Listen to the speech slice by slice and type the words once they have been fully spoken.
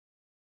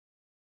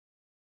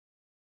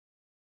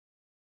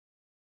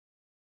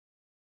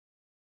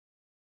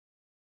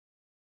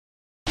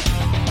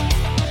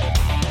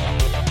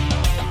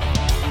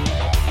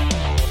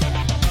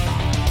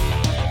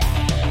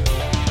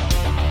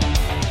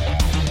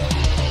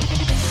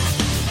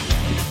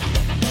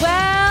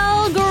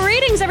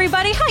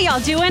y'all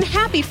doing?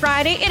 Happy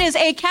Friday. It is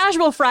a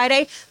casual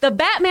Friday. The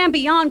Batman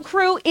Beyond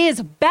crew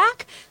is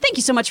back. Thank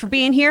you so much for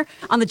being here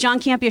on the John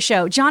Campea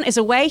Show. John is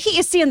away. He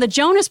is seeing the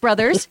Jonas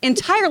Brothers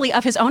entirely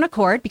of his own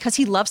accord because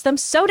he loves them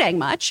so dang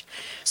much.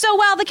 So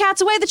while the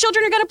cat's away, the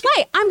children are going to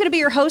play. I'm going to be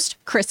your host,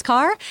 Chris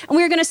Carr, and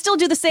we're going to still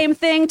do the same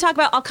thing, talk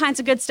about all kinds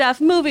of good stuff,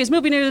 movies,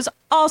 movie news,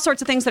 all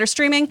sorts of things that are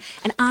streaming.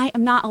 And I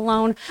am not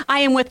alone. I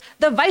am with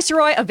the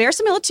Viceroy of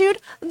Verisimilitude,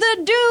 the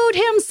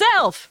dude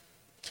himself.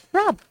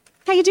 Rob,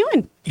 how you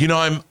doing? You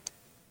know,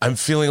 I'm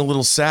feeling a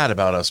little sad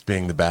about us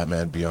being the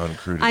Batman Beyond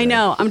crew today. I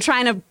know. I'm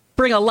trying to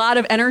bring a lot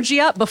of energy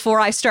up before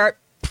I start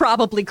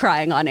probably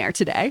crying on air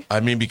today. I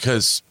mean,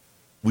 because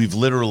we've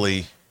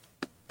literally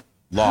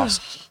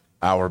lost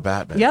our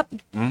Batman. Yep.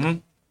 Mm-hmm.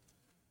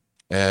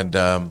 And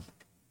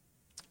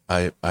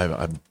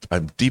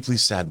I'm deeply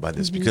saddened by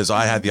this because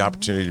I had the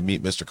opportunity to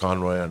meet Mr.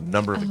 Conroy on a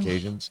number of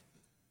occasions.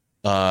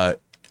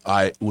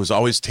 I was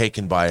always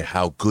taken by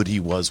how good he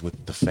was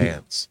with the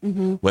fans,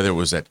 whether it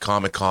was at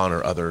Comic-Con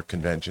or other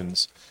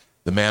conventions.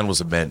 The man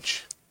was a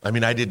mensch. I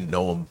mean, I didn't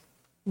know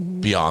him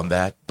beyond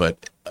that,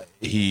 but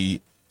he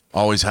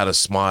always had a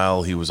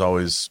smile. He was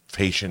always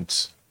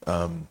patient.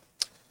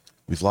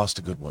 We've lost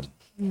a good one.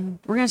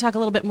 We're going to talk a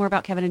little bit more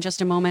about Kevin in just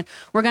a moment.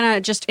 We're going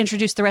to just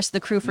introduce the rest of the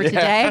crew for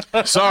today.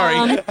 Sorry.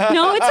 No, it's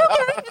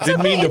okay. It's Didn't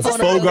okay. mean to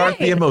bogart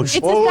the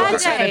emotion. It's a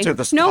sad day.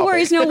 No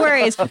worries, no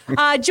worries.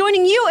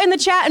 Joining you in the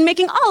chat and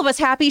making all of us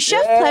happy,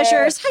 Chef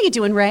Pleasures. How you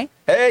doing, Ray?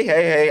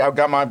 Hey. I've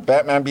got my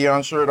Batman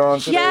Beyond shirt on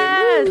today.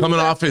 Yes.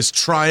 Coming off his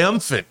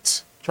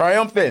triumphant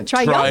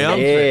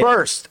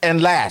First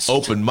and last.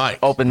 open mic.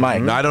 I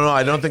don't know.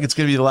 I don't think It's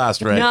going to be the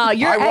last, right? No,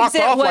 your I walked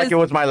exit off was... like it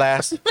was my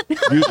last.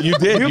 You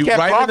did. You kept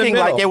right in the talking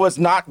middle. like it was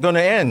not going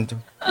to end.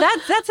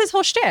 That's his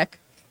whole shtick.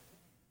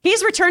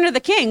 He's Return of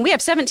the King. We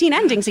have 17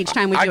 endings each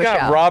time we do I a got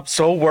show. Rob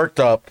so worked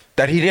up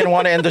that he didn't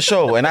want to end the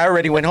show, and I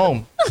already went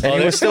home, and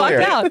he was still Walked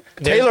here. out.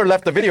 Taylor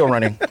left the video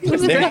running.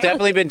 There's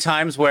definitely been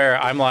times where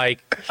I'm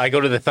like, I go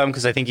to the thumb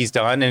because I think he's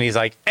done, and he's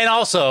like, and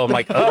also, I'm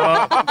like,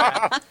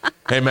 oh.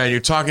 Hey, man, you're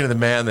talking to the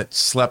man that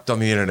slept on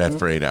the internet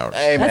for 8 hours.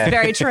 Hey, man. That's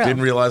very true.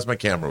 Didn't realize my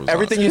camera was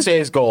Everything on. you say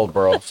is gold,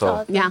 bro.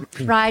 So Yeah,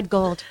 fried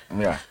gold.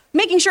 yeah.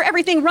 Making sure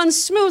everything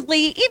runs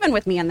smoothly, even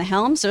with me in the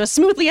helm, so as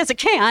smoothly as it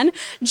can.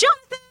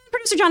 Jonathan,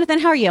 producer Jonathan,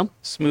 how are you?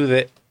 Smooth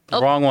it.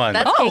 Wrong one.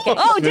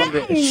 Oh, Smooth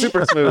dang. it.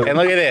 Super smooth. And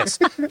look at this.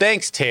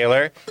 Thanks,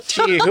 Taylor.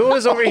 Gee, who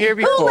was over here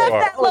before? Who left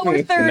that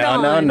lower third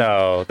on?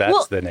 No. That's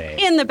Well, the name.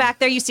 In the back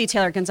there, you see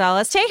Taylor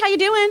Gonzalez. Tay, how you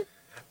doing?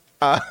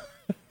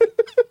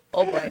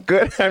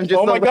 Good. I'm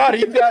just Oh my God,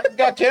 you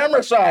got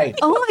camera shy.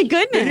 Oh, my Did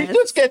goodness. you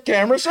just get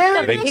camera I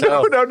shy? think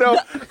so. No.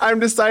 I'm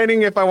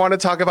deciding if I want to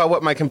talk about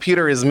what my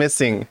computer is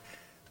missing.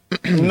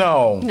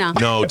 No. No.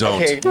 No,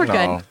 don't. Okay, We're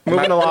no. good.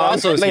 Moving along.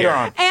 Also is Later here.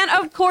 on. And,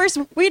 of course,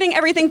 reading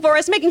everything for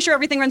us, making sure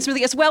everything runs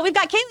smoothly as well. We've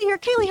got Kaylee here.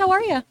 Kaylee, how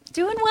are you?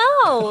 Doing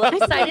well. I'm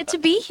excited to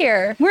be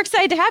here. We're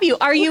excited to have you.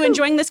 Are you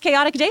enjoying this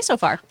chaotic day so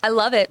far? I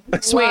love it.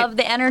 Sweet. Love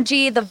the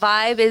energy. The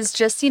vibe is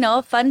just,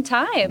 a fun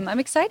time. I'm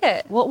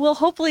excited. Well, we'll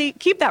hopefully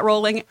keep that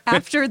rolling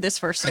after this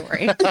first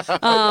story.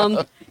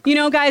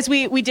 Guys,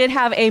 we did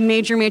have a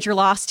major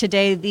loss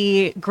today.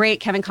 The great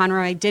Kevin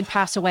Conroy did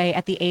pass away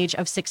at the age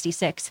of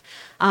 66.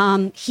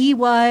 He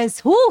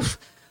was, he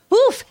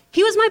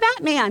was my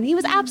Batman. He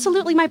was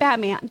absolutely my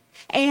Batman.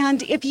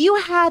 And if you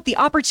had the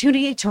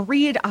opportunity to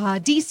read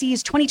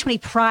DC's 2020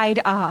 Pride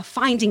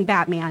Finding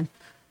Batman,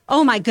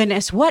 oh my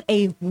goodness, what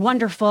a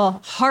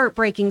wonderful,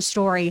 heartbreaking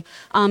story.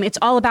 It's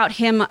all about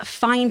him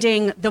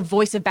finding the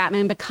voice of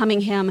Batman,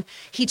 becoming him.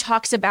 He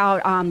talks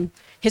about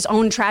his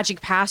own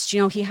tragic past.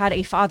 He had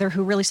a father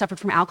who really suffered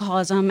from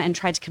alcoholism and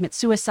tried to commit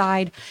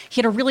suicide. He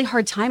had a really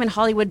hard time in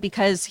Hollywood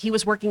because he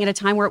was working at a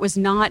time where it was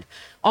not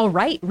all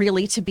right,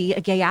 really, to be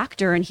a gay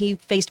actor. And he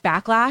faced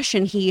backlash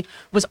and he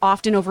was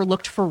often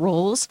overlooked for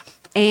roles.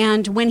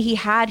 And when he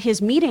had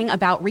his meeting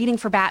about reading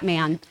for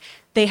Batman,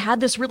 they had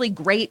this really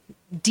great,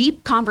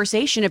 deep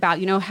conversation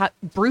about, how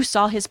Bruce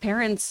saw his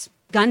parents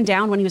gunned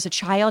down when he was a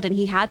child, and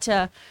he had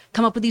to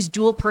come up with these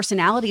dual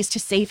personalities to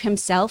save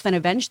himself and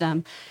avenge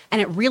them.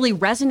 And it really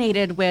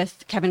resonated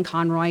with Kevin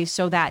Conroy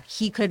so that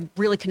he could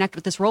really connect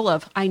with this role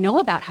of, I know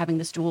about having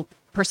this dual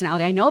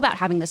personality. I know about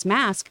having this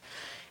mask.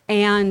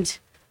 And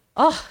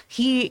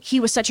he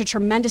was such a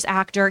tremendous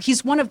actor.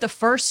 He's one of the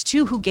first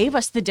two who gave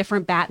us the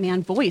different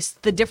Batman voice,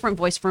 the different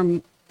voice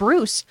from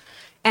Bruce.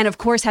 And of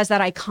course has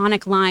that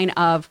iconic line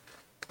of,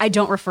 I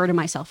don't refer to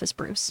myself as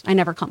Bruce. I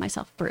never call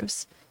myself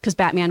Bruce, because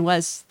Batman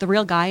was the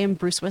real guy and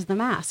Bruce was the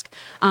mask.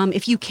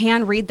 If you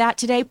can read that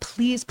today,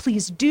 please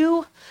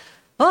do.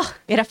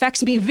 It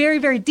affects me very,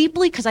 very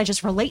deeply because I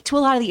just relate to a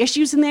lot of the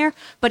issues in there.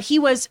 But he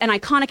was an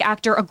iconic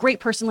actor, a great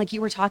person like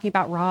you were talking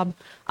about, Rob.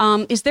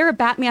 Is there a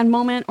Batman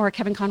moment or a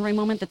Kevin Conroy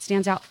moment that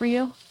stands out for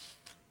you?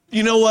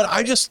 You know what?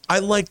 I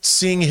liked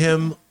seeing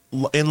him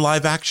in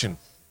live action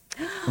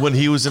when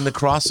he was in the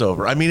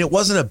crossover. I mean, it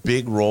wasn't a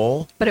big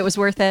role, But it was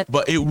worth it.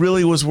 but it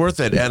really was worth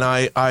it.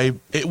 And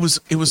it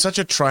was such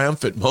a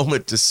triumphant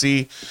moment to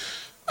see.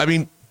 I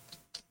mean,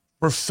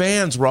 for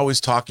fans, we're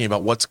always talking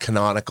about what's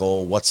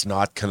canonical, what's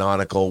not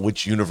canonical,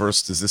 which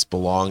universe does this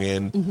belong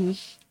in?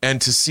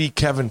 And to see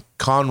Kevin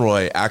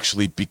Conroy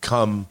actually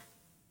become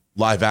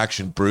live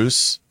action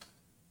Bruce,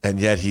 and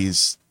yet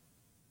he's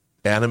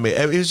animated.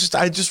 It was just,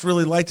 I just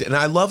really liked it. And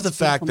I love the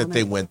fact that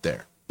they went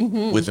there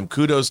with him.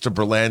 Kudos to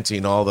Berlanti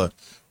and all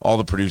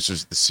the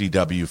producers at the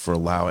CW for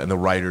allowing, and the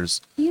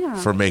writers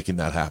for making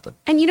that happen.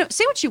 And, you know,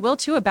 say what you will,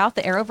 too, about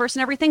the Arrowverse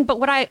and everything, but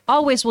what I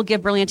always will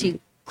give Berlanti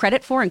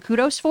credit for and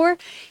kudos for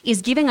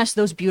is giving us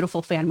those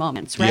beautiful fan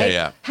moments, right?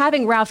 Yeah.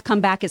 Having Ralph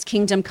come back as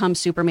Kingdom Come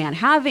Superman,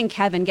 having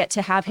Kevin get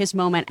to have his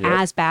moment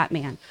as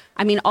Batman.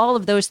 I mean, all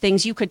of those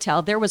things, you could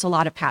tell there was a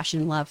lot of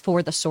passion and love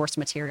for the source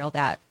material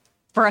that,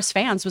 for us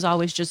fans, was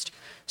always just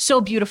so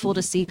beautiful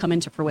to see come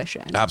into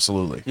fruition.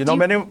 Absolutely. You know,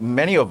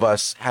 many of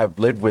us have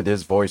lived with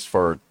his voice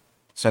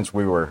since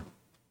we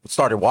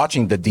started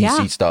watching the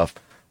DC stuff.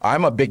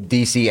 I'm a big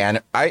DC,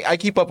 and I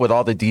keep up with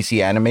all the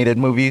DC animated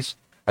movies.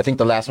 I think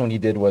the last one he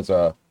did was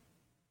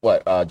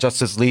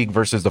Justice League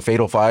versus the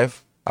Fatal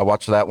Five. I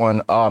watched that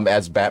one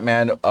as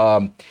Batman.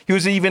 He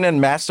was even in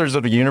Masters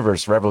of the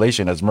Universe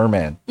Revelation as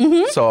Merman.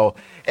 So,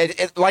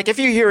 like, if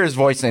you hear his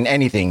voice in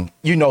anything,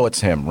 you know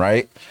it's him,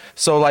 right?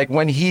 So, like,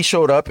 when he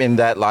showed up in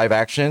that live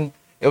action,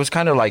 it was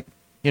kind of like,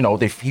 you know,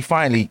 he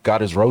finally got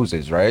his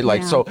roses, right?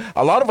 Like, so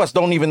a lot of us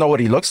don't even know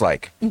what he looks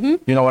like. You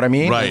know what I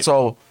mean? Right. And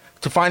so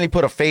to finally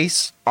put a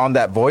face on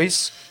that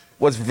voice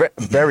was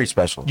very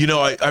special. You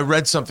know, I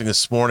read something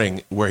this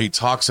morning where he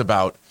talks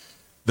about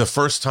the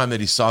first time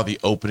that he saw the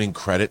opening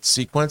credit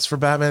sequence for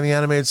Batman the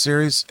Animated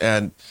Series,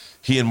 and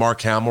he and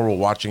Mark Hamill were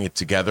watching it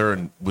together,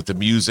 and with the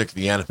music,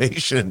 the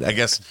animation, I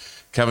guess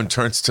Kevin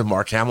turns to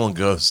Mark Hamill and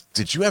goes,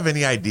 "Did you have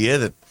any idea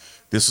that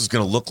this was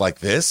going to look like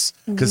this?"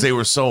 Because they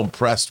were so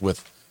impressed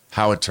with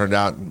how it turned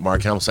out. And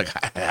Mark Hamill's like,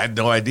 "I had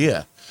no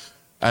idea,"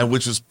 and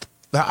which was,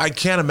 I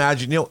can't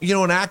imagine. You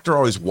know, an actor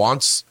always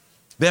wants.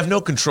 They have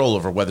no control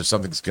over whether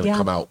something's going to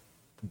come out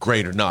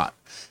great or not,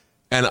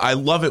 and I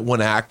love it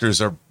when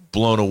actors are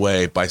blown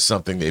away by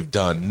something they've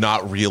done,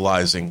 not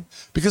realizing,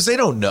 because they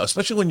don't know,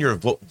 especially when you're,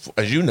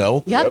 as you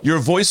know, you're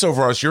a voiceover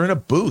artist, you're in a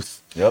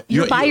booth.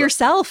 You're by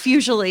yourself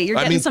usually. You're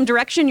getting some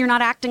direction. You're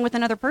not acting with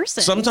another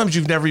person. Sometimes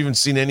you've never even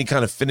seen any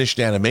kind of finished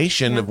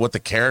animation of what the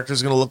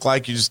character's going to look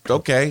like. You just,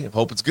 okay,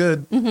 hope it's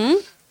good.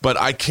 But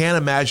I can't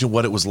imagine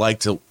what it was like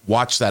to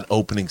watch that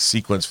opening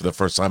sequence for the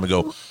first time and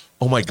go,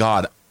 oh my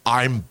God,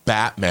 I'm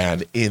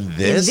Batman in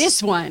this? In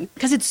this one,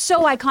 because it's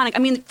so iconic. I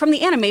mean, from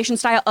the animation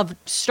style of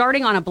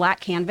starting on a black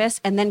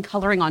canvas and then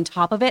coloring on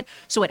top of it,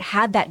 so it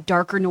had that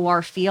darker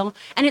noir feel.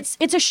 And it's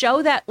a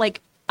show that, like,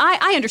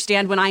 I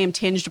understand when I am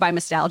tinged by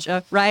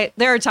nostalgia, right?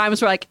 There are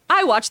times where, like,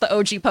 I watch the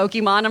OG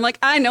Pokemon. I'm like,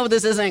 I know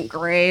this isn't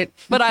great,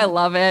 but I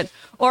love it.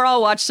 Or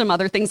I'll watch some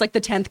other things like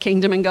the 10th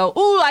Kingdom and go,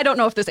 ooh, I don't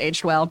know if this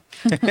aged well.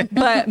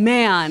 But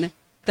man,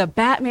 the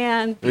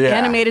Batman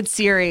animated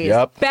series,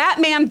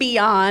 Batman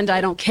Beyond,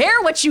 I don't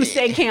care what you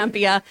say,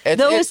 Campia,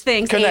 those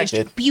things connected.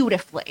 aged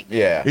beautifully.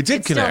 Yeah. It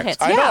did connect.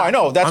 hits. I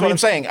know. That's what I'm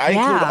saying. I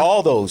include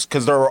all those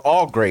because they're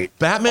all great.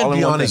 Batman all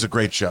Beyond is a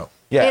great show.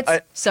 Yeah.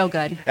 It's so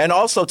good. And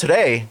also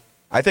today,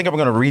 I think I'm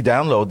going to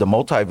re-download the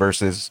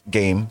Multiverses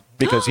game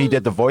because he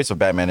did the voice of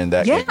Batman in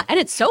that game. Yeah, and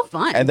it's so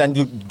fun. And then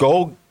you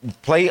go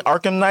play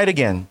Arkham Knight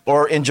again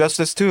or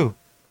Injustice 2.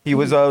 He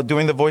was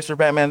doing the voice for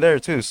Batman there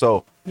too.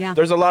 So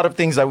there's a lot of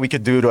things that we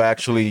could do to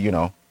actually, you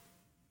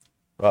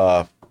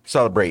know,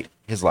 celebrate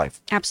his life.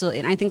 Absolutely.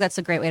 And I think that's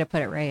a great way to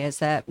put it, Ray, is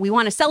that we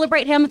want to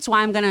celebrate him. That's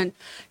why I'm going to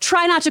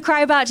try not to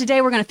cry about it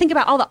today. We're going to think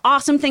about all the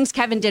awesome things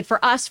Kevin did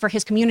for us, for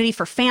his community,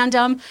 for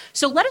fandom.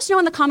 So let us know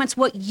in the comments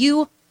what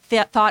you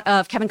thought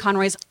of Kevin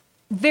Conroy's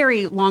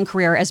very long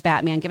career as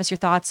Batman. Give us your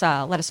thoughts.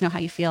 Let us know how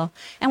you feel.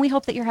 And we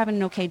hope that you're having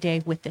an okay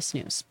day with this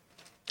news.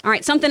 All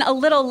right, something a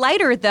little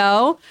lighter,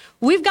 though.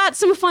 We've got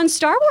some fun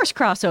Star Wars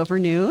crossover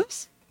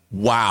news.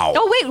 Wow.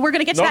 Oh, wait, we're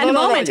going to get to that in a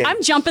moment.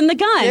 I'm jumping the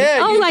gun.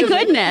 Oh, my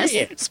goodness.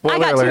 I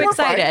got too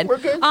excited.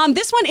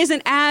 This one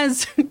isn't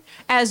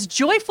as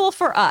joyful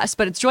for us,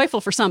 but it's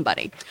joyful for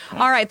somebody.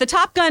 All right, the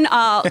Top Gun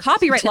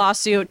copyright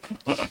lawsuit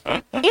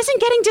isn't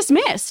getting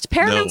dismissed.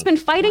 Paramount's been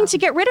fighting to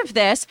get rid of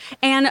this,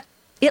 and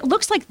it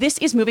looks like this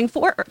is moving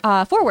forward.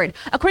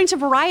 According to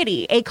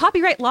Variety, a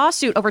copyright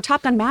lawsuit over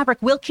Top Gun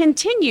Maverick will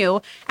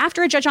continue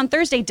after a judge on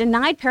Thursday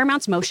denied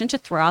Paramount's motion to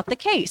throw out the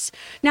case.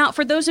 Now,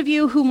 for those of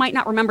you who might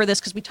not remember this,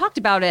 because we talked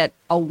about it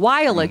a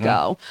while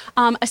ago,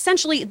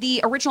 essentially the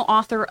original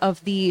author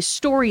of the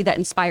story that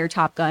inspired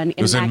Top Gun.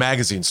 It was a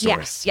magazine story.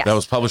 Yes. That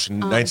was published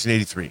in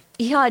 1983.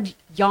 Ehud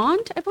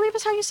Yond, I believe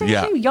is how you say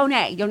his name.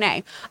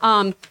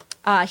 Yone.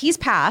 He's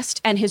passed,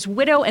 and his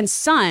widow and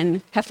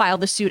son have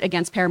filed the suit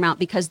against Paramount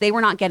because they were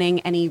not getting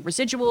any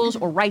residuals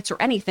or rights or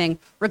anything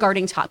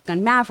regarding Top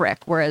Gun Maverick,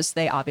 whereas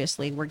they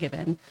obviously were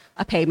given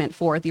a payment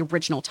for the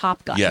original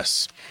Top Gun.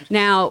 Yes.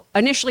 Now,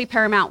 initially,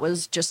 Paramount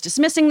was just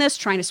dismissing this,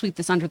 trying to sweep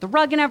this under the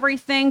rug and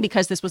everything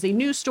because this was a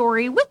news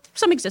story with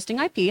some existing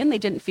IP, and they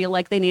didn't feel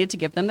like they needed to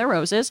give them their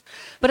roses.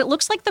 But it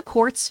looks like the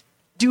courts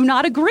do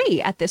not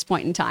agree at this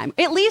point in time.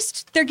 At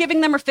least they're giving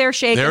them a fair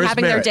shake and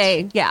having their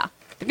day. Yeah.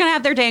 They're going to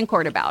have their day in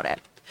court about it.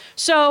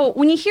 So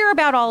when you hear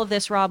about all of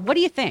this, Rob, what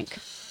do you think?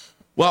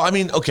 Well, I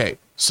mean, okay.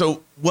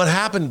 So what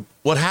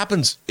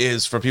happens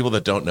is, for people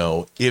that don't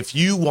know, if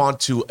you want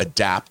to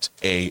adapt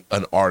an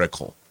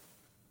article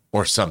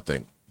or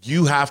something,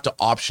 you have to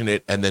option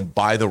it and then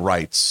buy the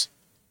rights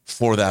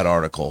for that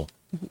article.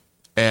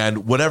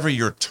 And whatever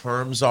your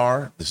terms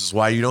are, this is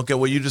why you don't get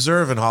what you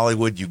deserve in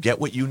Hollywood. You get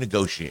what you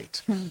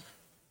negotiate.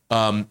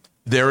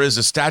 There is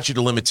a statute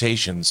of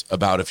limitations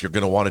about if you're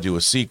going to want to do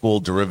a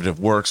sequel, derivative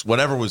works,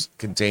 whatever was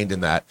contained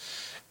in that.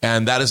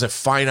 And that is a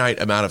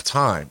finite amount of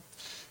time.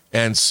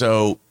 And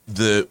so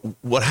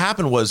what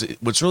happened was,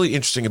 what's really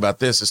interesting about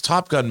this is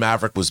Top Gun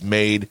Maverick was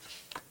made.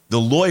 The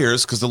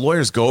lawyers, because the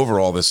lawyers go over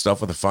all this stuff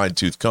with a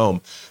fine-tooth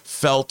comb,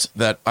 felt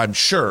that, I'm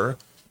sure,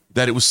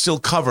 that it was still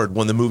covered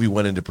when the movie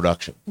went into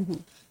production.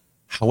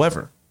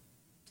 However,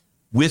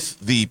 with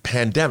the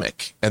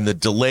pandemic and the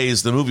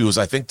delays, the movie was,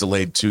 I think,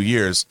 delayed 2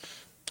 years.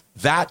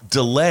 That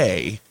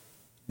delay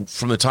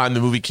from the time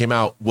the movie came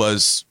out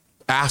was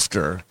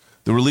after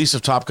the release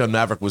of Top Gun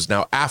Maverick, was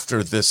now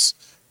after this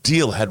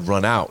deal had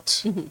run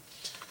out.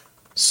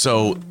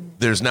 So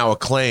there's now a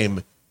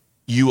claim,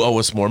 you owe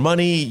us more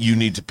money, you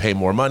need to pay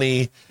more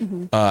money.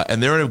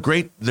 And they're in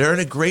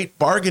a great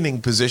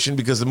bargaining position,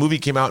 because the movie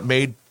came out and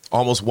made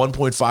almost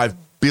 $1.5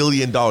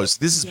 billion.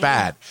 This is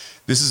bad.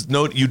 This is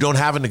you don't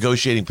have a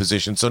negotiating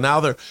position. So now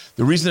the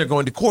reason they're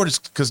going to court is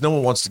because no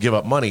one wants to give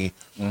up money.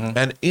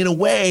 And in a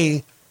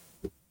way,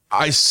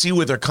 I see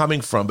where they're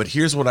coming from, but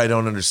here's what I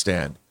don't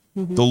understand.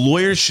 The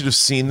lawyers should have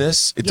seen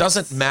this. It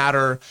doesn't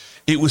matter.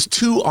 It was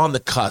too on the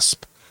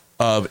cusp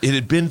of, it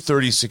had been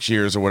 36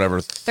 years or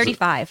whatever.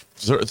 35.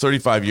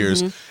 35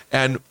 years.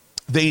 And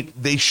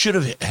they should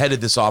have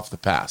headed this off the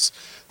pass.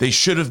 They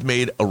should have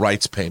made a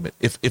rights payment.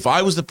 If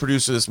I was the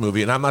producer of this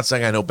movie, and I'm not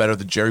saying I know better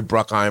than Jerry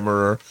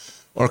Bruckheimer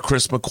or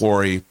Chris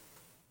McQuarrie,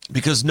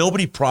 because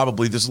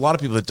there's a lot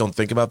of people that don't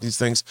think about these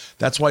things.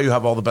 That's why you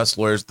have all the best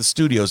lawyers, the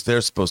studios,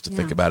 they're supposed to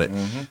think about it.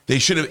 They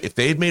should have, if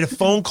they had made a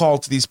phone call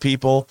to these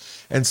people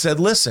and said,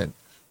 listen,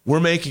 we're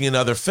making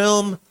another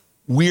film,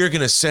 we're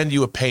going to send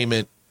you a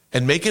payment,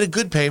 and make it a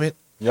good payment,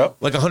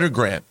 like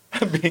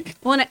 $100,000.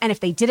 Well, and if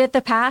they did it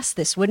the past,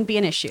 this wouldn't be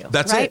an issue.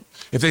 That's right? it.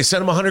 If they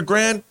sent them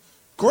 $100,000,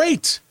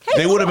 great.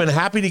 They would have been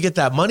happy to get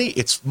that money.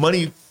 It's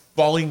money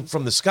falling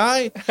from the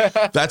sky.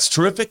 That's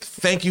terrific.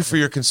 Thank you for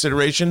your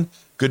consideration.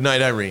 Good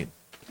night, Irene.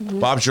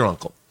 Bob's your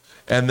uncle.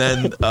 And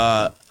then,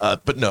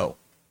 but no.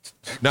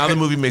 Now the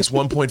movie makes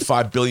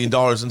 $1.5 billion,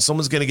 and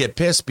someone's going to get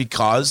pissed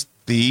because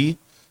the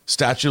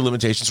statute of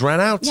limitations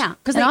ran out. Yeah,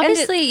 because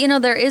obviously,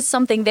 there is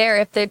something there.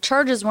 If the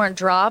charges weren't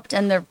dropped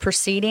and they're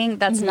proceeding,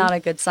 that's not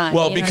a good sign.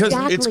 Well, because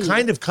it's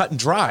kind of cut and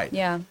dry.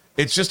 Yeah.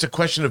 It's just a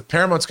question of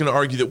Paramount's going to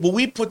argue that, well,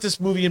 we put this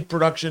movie in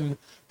production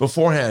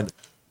beforehand.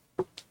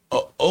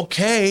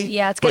 Okay.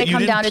 Yeah, it's going to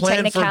come down to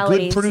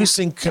technicalities. For good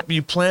producing.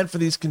 You planned for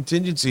these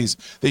contingencies.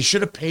 They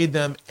should have paid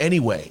them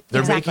anyway.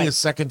 They're making a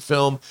second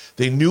film.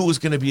 They knew it was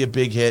going to be a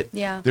big hit.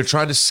 Yeah. They're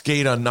trying to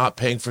skate on not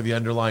paying for the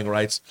underlying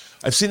rights.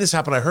 I've seen this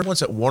happen. I heard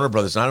once at Warner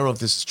Brothers, and I don't know if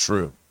this is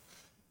true,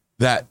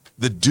 that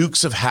the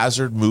Dukes of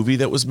Hazzard movie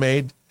that was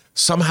made,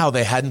 somehow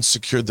they hadn't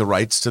secured the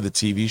rights to the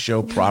TV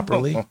show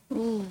properly.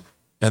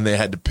 And they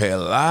had to pay a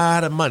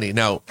lot of money.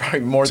 Now,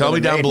 tell me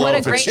down below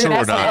if it's true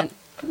or not.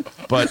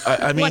 But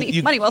I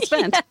mean, money well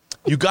spent.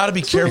 You got to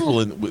be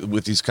careful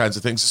with these kinds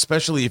of things,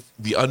 especially if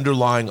the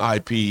underlying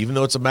IP, even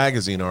though it's a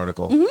magazine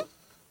article.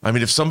 I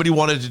mean, if somebody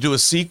wanted to do a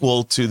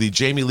sequel to the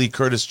Jamie Lee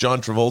Curtis,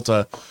 John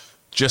Travolta,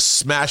 just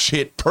smash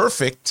hit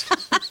Perfect,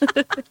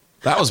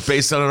 that was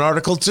based on an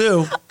article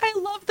too. I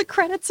love the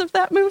credits of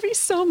that movie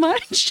so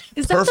much.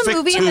 Is that the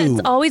movie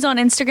that's always on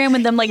Instagram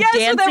with them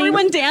dancing? With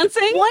everyone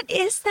dancing. What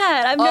is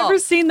that? I've never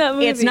seen that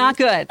movie. It's not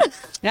good.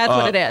 That's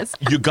what it is.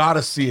 You got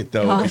to see it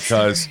though,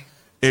 because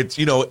it's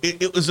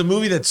it was a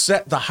movie that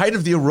set the height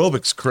of the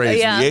aerobics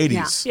craze in the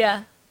 80s.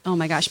 Yeah. Oh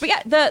my gosh. But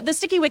yeah, the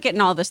sticky wicket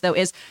and all this though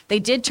is they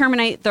did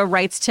terminate the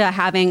rights to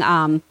having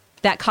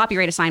that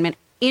copyright assignment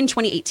in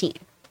 2018.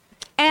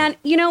 And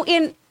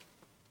in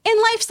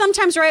life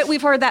sometimes, right,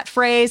 we've heard that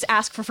phrase,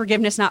 ask for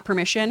forgiveness, not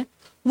permission.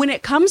 When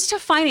it comes to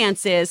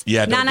finances,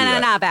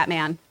 nah,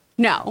 Batman.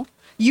 No.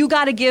 You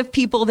got to give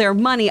people their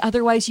money.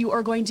 Otherwise, you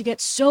are going to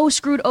get so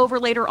screwed over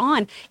later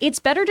on. It's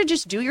better to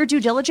just do your due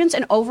diligence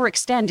and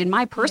overextend, in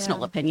my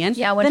personal opinion.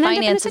 Yeah, when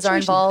finances are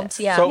involved.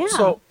 Yeah,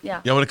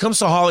 when it comes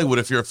to Hollywood,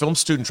 if you're a film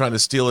student trying to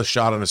steal a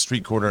shot on a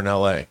street corner in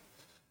L.A.,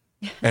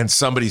 and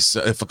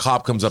if a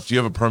cop comes up, do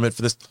you have a permit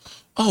for this?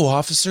 Oh,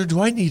 officer, do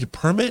I need a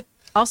permit?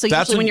 Also,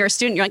 usually when you're a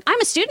student, you're like, I'm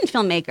a student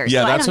filmmaker.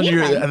 Yeah, so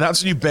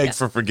that's when you beg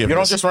for forgiveness. You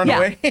don't just run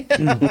away.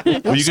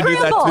 Well, you can do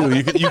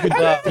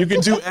that too. You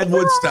can do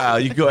Edward style.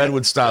 You can go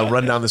Edward style,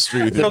 run down the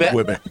street with your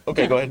equipment.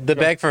 Okay, go ahead. The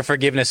beg for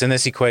forgiveness in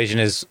this equation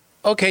is,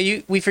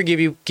 okay, we forgive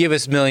you. Give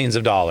us millions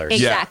of dollars.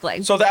 Exactly.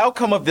 Yeah. So the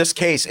outcome of this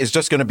case is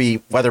just going to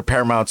be whether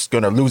Paramount's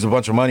going to lose a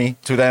bunch of money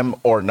to them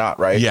or not,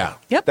 right? Yeah.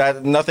 Yep.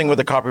 That nothing with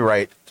the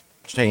copyright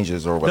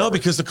changes or whatever. No,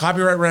 because the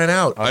copyright ran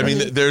out. I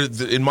mean,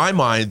 in my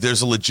mind,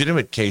 there's a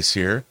legitimate case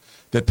here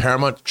that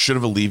Paramount should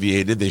have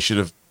alleviated. They should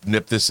have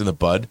nipped this in the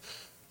bud,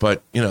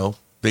 but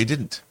they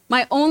didn't.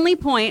 My only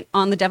point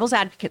on the devil's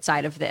advocate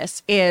side of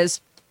this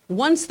is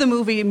once the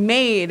movie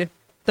made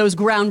those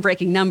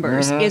groundbreaking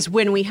numbers is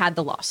when we had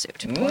the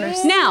lawsuit. Of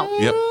course. Now,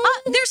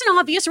 there's an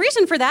obvious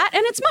reason for that,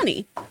 and it's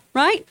money,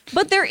 right?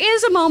 But there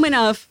is a moment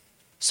of,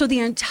 so the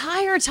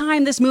entire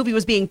time this movie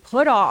was being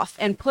put off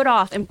and put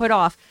off and put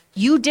off,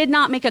 you did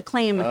not make a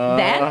claim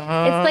then?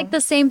 It's like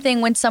the same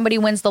thing when somebody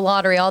wins the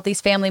lottery. All these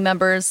family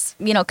members,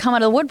 come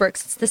out of the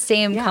woodworks. It's the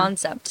same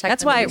concept.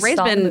 That's why Ray's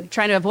been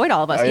trying to avoid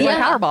all of us. He's like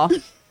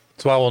Powerball.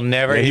 That's why we'll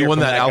never hear won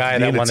from that that guy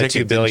that Alpha won the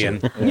ticket, $2 billion.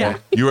 Yeah.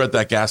 You were at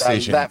that gas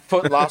station. That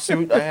foot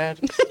lawsuit I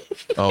had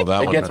Oh,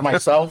 that one. against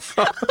myself,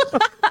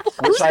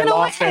 which I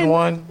lost and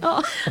won,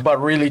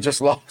 but really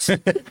just lost.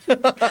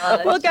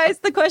 Well, guys,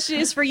 the question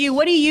is for you.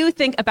 What do you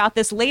think about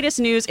this latest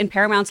news in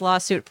Paramount's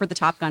lawsuit for the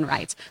Top Gun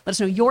rights? Let us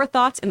know your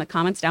thoughts in the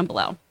comments down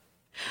below.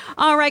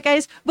 All right,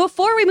 guys,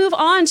 before we move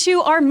on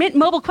to our Mint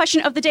Mobile question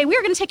of the day, we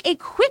are going to take a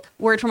quick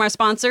word from our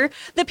sponsor,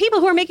 the people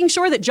who are making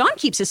sure that John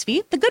keeps his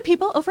feet, the good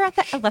people over at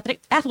the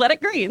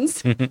Athletic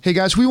Greens. Hey,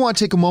 guys, we want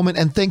to take a moment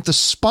and thank the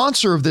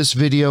sponsor of this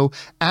video,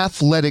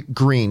 Athletic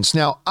Greens.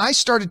 Now, I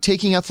started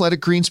taking Athletic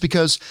Greens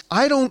because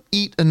I don't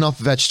eat enough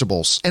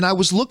vegetables, and I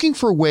was looking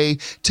for a way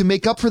to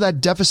make up for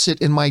that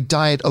deficit in my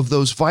diet of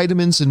those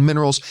vitamins and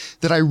minerals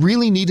that I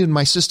really needed in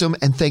my system,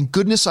 and thank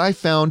goodness I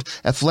found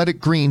Athletic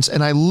Greens,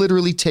 and I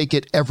literally take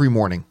it every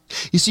morning.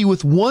 You see,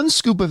 with one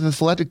scoop of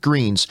Athletic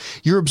Greens,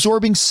 you're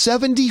absorbing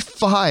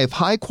 75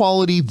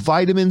 high-quality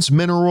vitamins,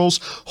 minerals,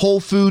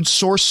 whole foods,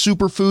 source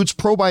superfoods,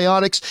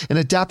 probiotics, and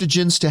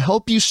adaptogens to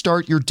help you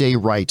start your day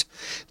right.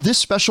 This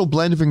special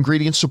blend of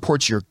ingredients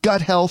supports your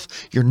gut health,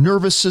 your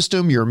nervous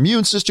system, your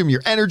immune system,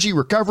 your energy,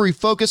 recovery,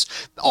 focus,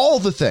 all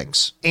the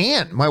things.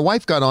 And my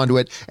wife got onto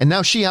it, and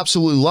now she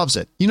absolutely loves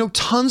it.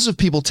 Tons of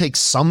people take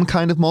some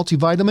kind of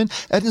multivitamin,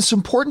 and it's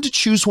important to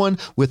choose one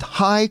with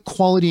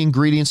high-quality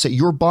ingredients that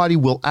your body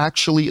will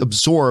actually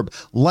absorb,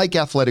 like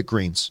Athletic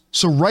Greens.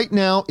 So right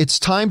now, it's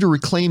time to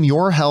reclaim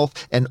your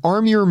health and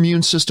arm your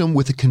immune system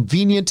with a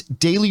convenient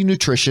daily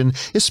nutrition,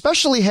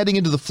 especially heading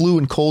into the flu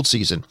and cold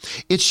season.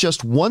 It's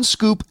just one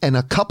scoop and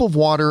a cup of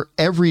water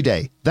every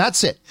day.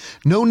 That's it.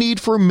 No need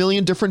for a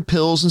million different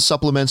pills and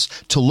supplements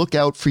to look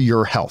out for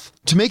your health.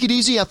 To make it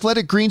easy,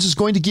 Athletic Greens is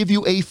going to give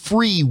you a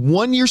free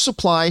 1-year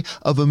supply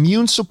of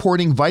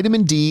immune-supporting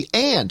vitamin D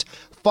and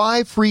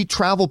 5 free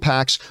travel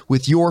packs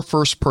with your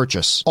first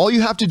purchase. All you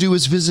have to do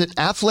is visit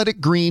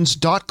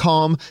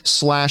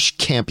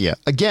athleticgreens.com/Campia.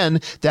 Again,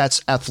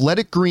 that's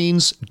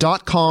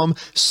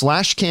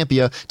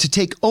athleticgreens.com/Campia to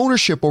take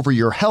ownership over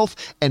your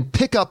health and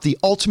pick up the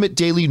ultimate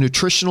daily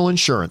nutritional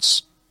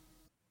insurance.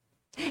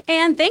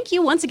 And thank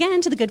you once again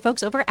to the good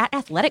folks over at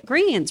Athletic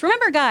Greens.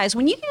 Remember, guys,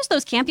 when you use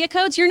those Campia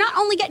codes, you're not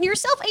only getting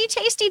yourself a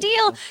tasty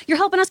deal, you're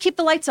helping us keep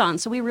the lights on.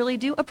 So we really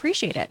do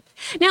appreciate it.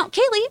 Now,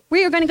 Kaylee,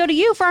 we are going to go to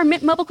you for our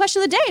Mint Mobile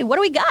question of the day. What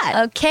do we got?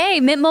 Okay,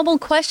 Mint Mobile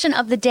question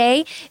of the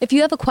day. If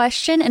you have a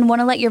question and want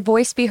to let your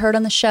voice be heard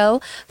on the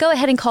show, go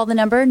ahead and call the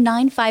number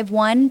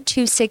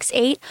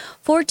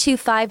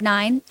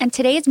 951-268-4259. And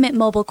today's Mint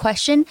Mobile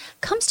question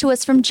comes to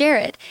us from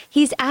Jared.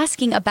 He's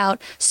asking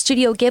about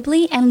Studio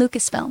Ghibli and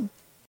Lucasfilm.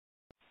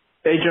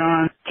 Hey,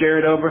 John.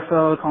 Jared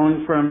Oberfeld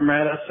calling from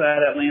right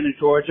outside Atlanta,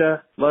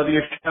 Georgia. Love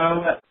your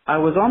show. I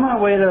was on my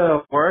way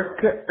to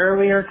work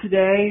earlier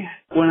today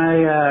when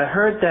I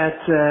heard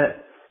that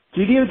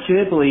Studio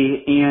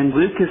Ghibli and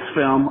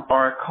Lucasfilm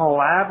are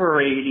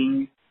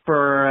collaborating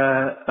for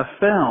a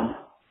film.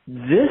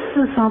 This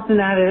is something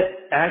that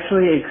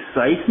actually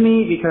excites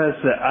me because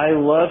I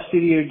love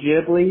Studio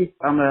Ghibli.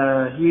 I'm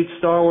a huge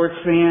Star Wars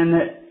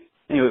fan.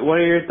 Anyway, what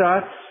are your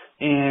thoughts?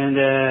 And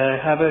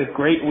have a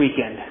great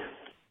weekend.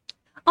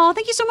 Oh,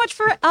 thank you so much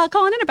for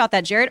calling in about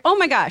that, Jared. Oh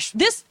my gosh,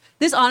 this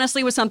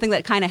honestly was something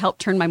that kind of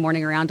helped turn my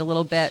morning around a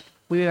little bit.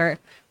 We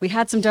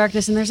had some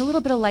darkness, and there's a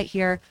little bit of light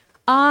here.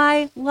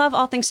 I love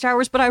all things Star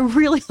Wars, but I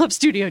really love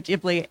Studio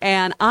Ghibli,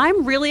 and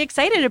I'm really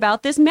excited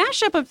about this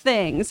mashup of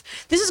things.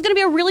 This is going to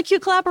be a really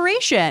cute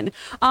collaboration.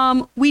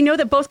 We know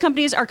that both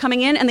companies are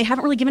coming in, and they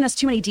haven't really given us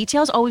too many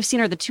details. All we've seen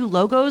are the two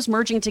logos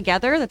merging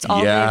together. That's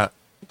all they've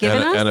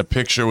given us. And a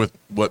picture with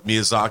what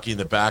Miyazaki in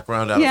the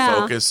background out of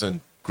focus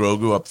and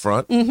Grogu up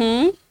front.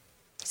 Mm-hmm.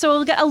 So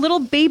we'll get a little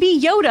baby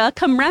Yoda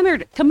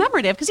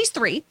commemorative because he's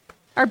 3.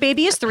 Our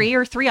baby is 3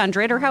 or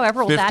 300 or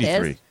however old that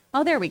is.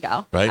 Oh, there we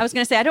go. Right? I was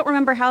going to say, I don't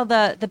remember how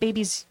the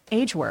baby's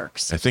age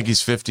works. I think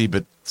he's 50,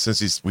 but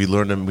since we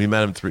learned him 3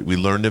 years ago. We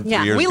learned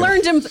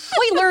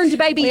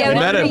baby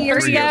Yoda 3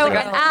 years ago, and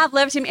I've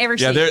loved him ever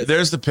since. Yeah,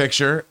 there's the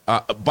picture.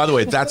 By the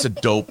way, that is a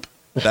dope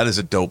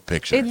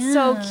picture. It's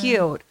so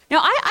cute. Now,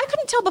 I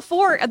couldn't tell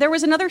before. There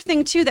was another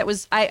thing, too, that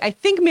was, I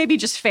think, maybe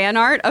just fan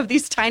art of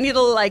these tiny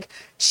little,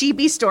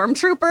 chibi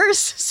stormtroopers.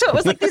 So it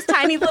was like these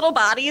tiny little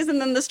bodies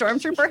and then the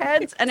stormtrooper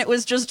heads, and it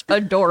was just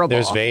adorable.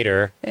 There's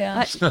Vader.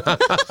 Yeah.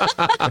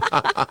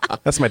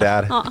 That's my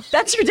dad.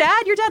 That's your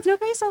dad? Your dad's no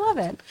face? I love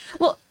it.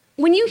 Well,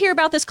 when you hear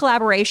about this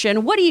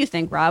collaboration, what do you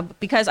think, Rob?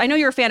 Because I know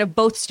you're a fan of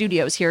both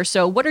studios here.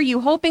 So what are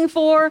you hoping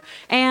for?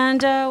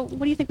 And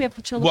what do you think we have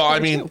to look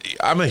forward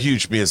to? I'm a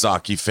huge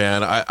Miyazaki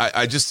fan.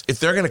 I just, if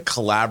they're going to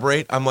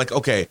collaborate, I'm like,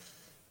 okay,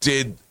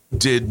 did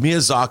did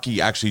Miyazaki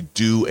actually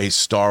do a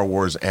Star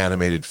Wars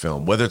animated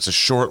film? Whether it's a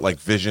short like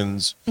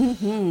Visions,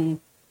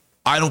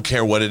 I don't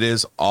care what it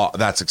is.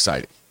 That's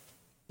exciting,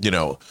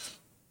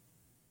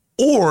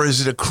 Or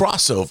is it a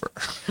crossover?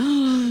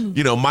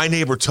 My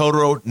Neighbor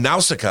Totoro,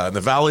 Nausicaa, and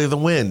the Valley of the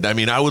Wind. I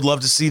mean, I would love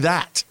to see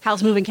that.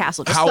 Howl's Moving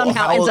Castle just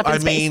somehow ends up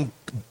in space.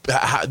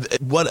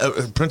 What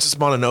Princess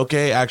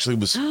Mononoke actually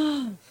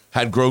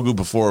had Grogu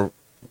before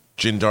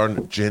Jin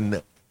Djarin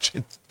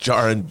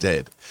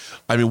did.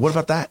 I mean, what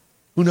about that?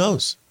 Who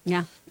knows?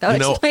 Yeah, that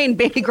would explain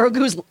Baby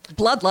Grogu's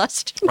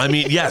bloodlust. I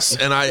mean, yes,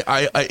 and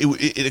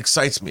it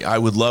excites me. I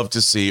would love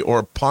to see.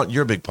 Or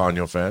you're a big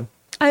Ponyo fan.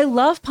 I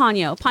love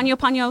Ponyo.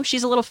 Ponyo,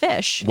 she's a little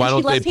fish. Why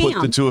don't they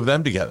put the two of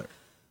them together?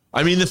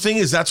 I mean, the thing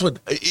is, that's what.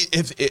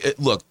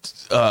 Look,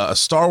 a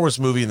Star Wars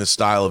movie in the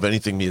style of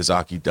anything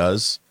Miyazaki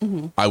does,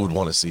 I would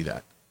want to see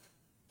that.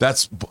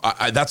 That's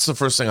the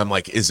first thing I'm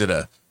like. Is it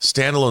a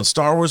standalone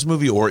Star Wars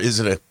movie, or is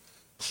it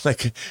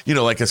like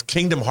a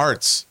Kingdom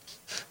Hearts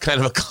kind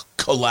of a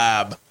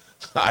collab?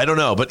 I don't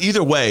know, but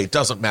either way, it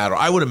doesn't matter.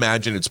 I would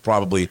imagine it's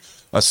probably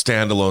a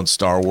standalone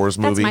Star Wars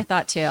movie. That's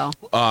my thought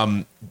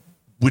too.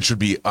 Which would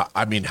be,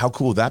 how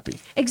cool would that be?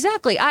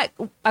 Exactly.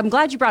 I'm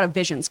glad you brought up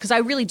Visions, because I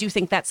really do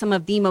think that's some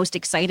of the most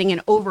exciting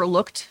and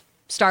overlooked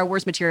Star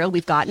Wars material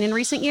we've gotten in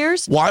recent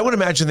years. Well, I would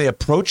imagine they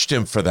approached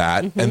him for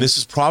that, and this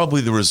is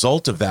probably the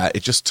result of that.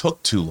 It just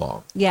took too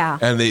long. Yeah.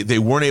 And they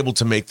weren't able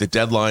to make the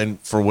deadline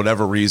for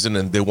whatever reason,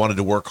 and they wanted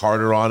to work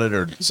harder on it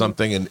or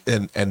something,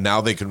 and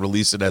now they can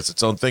release it as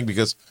its own thing,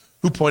 because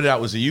who pointed out?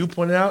 Was it you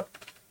pointed out?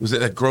 Was it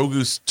that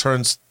Grogu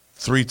turns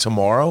 3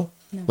 tomorrow?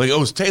 No. It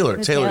was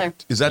Taylor. Taylor.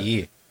 Is that...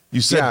 Yeah. You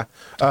said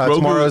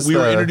Grogu, we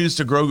were introduced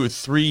to Grogu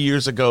 3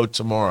 years ago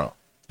tomorrow.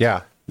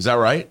 Yeah. Is that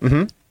right?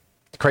 Mm-hmm.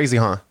 Crazy,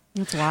 huh?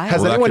 That's wild.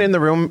 Has anyone in the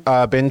room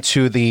been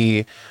to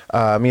the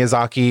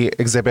Miyazaki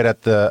exhibit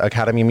at the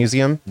Academy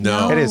Museum?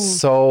 No. It is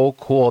so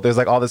cool. There's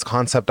like all this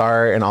concept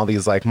art and all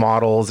these like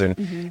models, and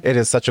it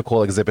is such a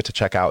cool exhibit to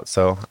check out.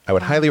 So I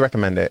would highly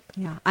recommend it.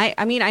 Yeah.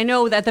 I mean, I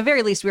know that at the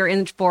very least we're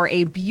in for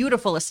a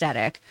beautiful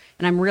aesthetic,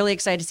 and I'm really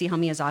excited to see how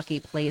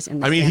Miyazaki plays in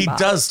this he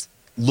does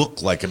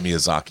look like a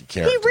Miyazaki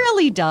character. He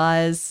really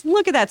does.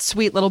 Look at that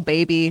sweet little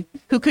baby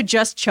who could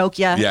just choke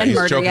you and murder you.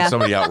 Yeah, he's choking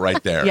somebody out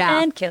right there.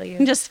 Yeah. And kill you.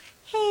 And just,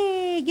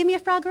 hey, give me a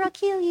frog or I'll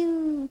kill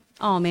you.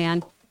 Oh,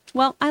 man.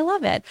 Well, I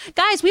love it.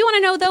 Guys, we want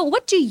to know, though,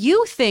 what do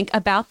you think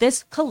about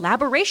this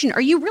collaboration?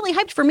 Are you really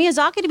hyped for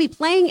Miyazaki to be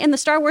playing in the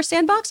Star Wars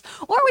sandbox?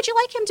 Or would you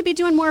like him to be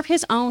doing more of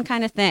his own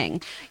kind of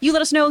thing? You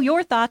let us know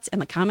your thoughts in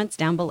the comments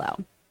down below.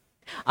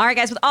 All right,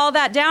 guys, with all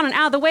that down and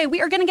out of the way,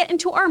 we are going to get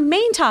into our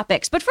main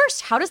topics. But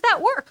first, how does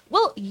that work?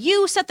 Well,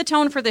 you set the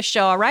tone for this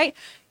show, all right?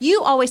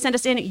 You always send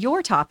us in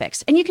your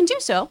topics, and you can do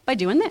so by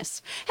doing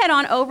this. Head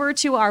on over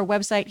to our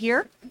website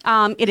here.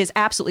 It is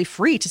absolutely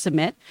free to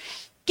submit.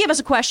 Give us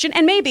a question,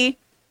 and maybe,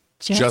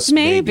 just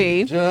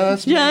maybe,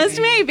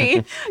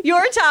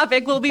 your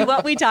topic will be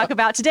what we talk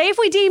about today if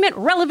we deem it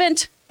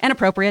relevant and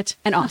appropriate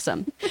and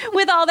awesome.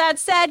 With all that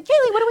said,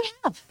 Kaylee, what do we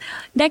have?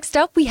 Next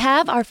up, we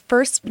have our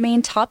first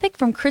main topic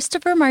from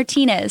Christopher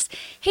Martinez.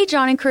 Hey,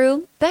 John and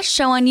crew, best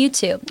show on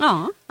YouTube.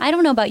 Aw. I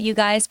don't know about you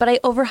guys, but I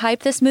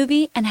overhyped this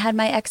movie and had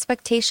my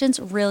expectations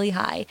really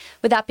high.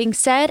 With that being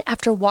said,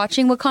 after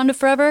watching Wakanda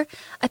Forever,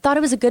 I thought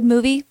it was a good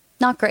movie,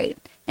 not great,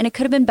 and it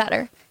could have been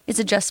better. Is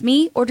it just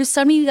me, or do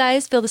some of you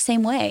guys feel the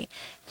same way?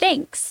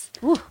 Thanks.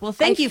 Ooh, well,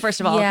 thank you, first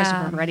of all,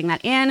 Christopher, for writing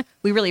that in.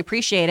 We really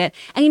appreciate it.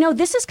 And,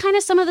 this is kind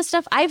of some of the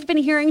stuff I've been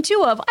hearing,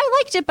 too, of I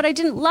liked it, but I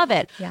didn't love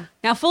it. Yeah.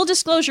 Now, full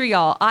disclosure,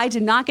 y'all, I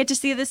did not get to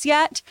see this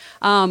yet.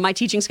 My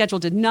teaching schedule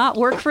did not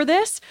work for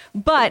this,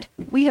 but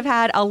we have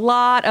had a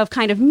lot of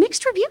kind of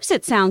mixed reviews,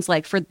 it sounds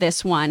like, for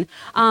this one.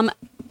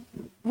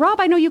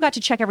 Rob, I know you got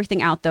to check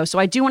everything out, though, so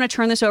I do want to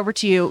turn this over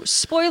to you.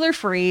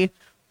 Spoiler-free.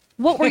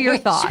 What were your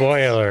thoughts?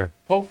 Spoiler.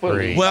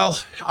 Hopefully. Well,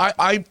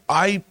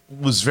 I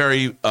was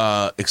very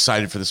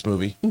excited for this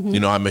movie.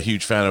 I'm a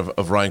huge fan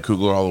of Ryan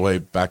Coogler all the way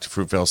back to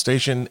Fruitvale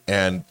Station,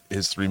 and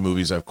his 3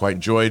 movies I've quite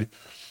enjoyed.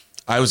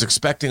 I was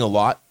expecting a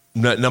lot.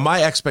 Now,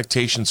 my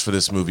expectations for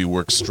this movie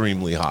were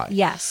extremely high.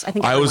 Yes, I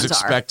think I was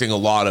everyone's expecting a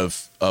lot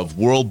of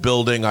world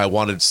building. I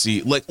wanted to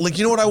see, like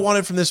you know what I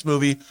wanted from this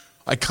movie?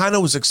 I kind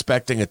of was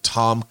expecting a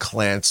Tom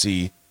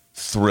Clancy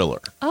thriller.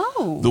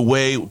 Oh. The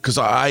way, because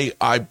I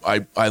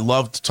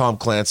loved Tom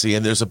Clancy,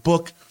 and there's a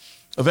book,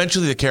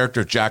 eventually the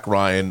character of Jack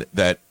Ryan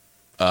that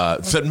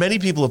many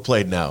people have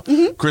played now.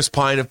 Chris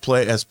Pine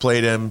has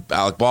played him,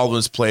 Alec Baldwin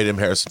has played him,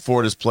 Harrison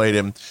Ford has played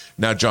him,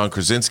 now John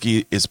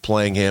Krasinski is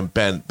playing him,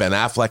 Ben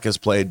Affleck has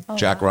played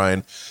Jack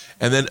Ryan,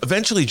 and then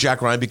eventually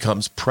Jack Ryan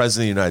becomes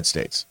president of the United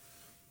States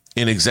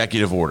in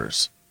executive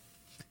orders.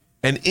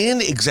 And in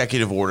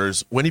executive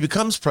orders, when he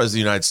becomes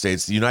president of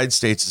the United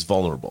States is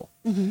vulnerable.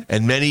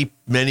 And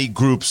many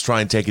groups try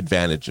and take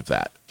advantage of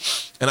that.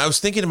 And I was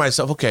thinking to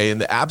myself, okay, in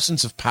the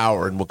absence of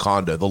power in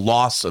Wakanda, the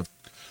loss of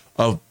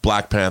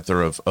Black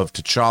Panther, of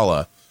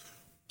T'Challa,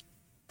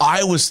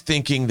 I was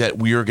thinking that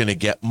we were going to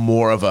get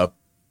more of a,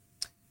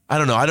 I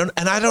don't know.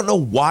 I don't know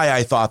why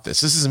I thought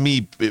this. This is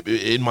me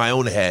in my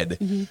own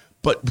head.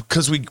 but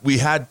because we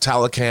had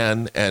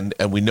Talocan and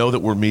we know that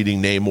we're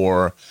meeting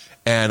Namor,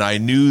 and I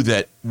knew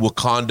that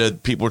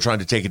Wakanda, people were trying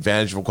to take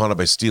advantage of Wakanda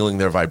by stealing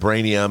their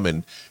vibranium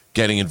and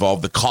getting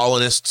involved. The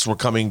colonists were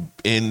coming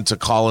in to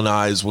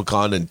colonize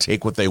Wakanda and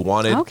take what they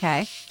wanted.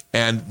 Okay.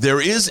 And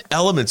there is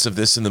elements of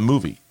this in the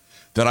movie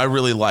that I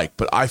really like,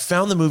 but I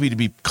found the movie to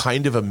be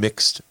kind of a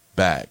mixed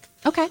bag.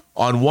 Okay.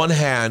 On one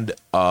hand,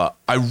 I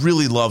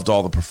really loved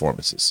all the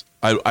performances.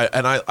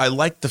 I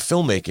liked the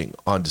filmmaking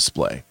on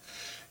display.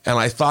 And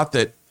I thought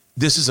that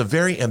this is a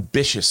very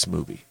ambitious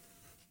movie.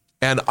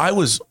 And I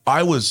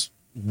was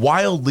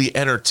wildly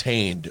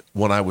entertained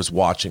when I was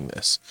watching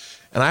this.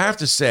 And I have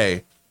to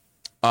say,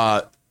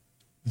 the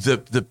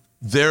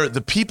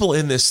people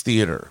in this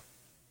theater,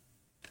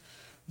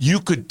 you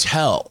could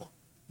tell,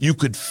 you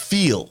could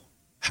feel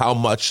how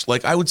much,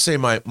 like I would say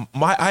I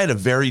had a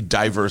very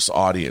diverse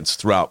audience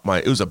throughout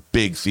it was a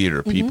big theater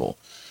of people,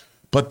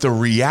 but the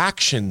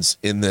reactions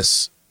in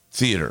this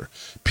theater,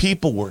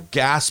 people were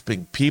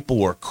gasping, people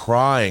were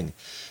crying,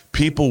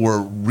 people were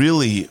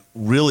really,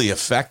 really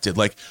affected.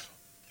 Like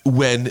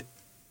when,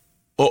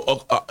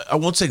 I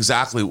won't say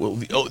exactly,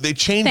 they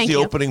changed the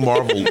opening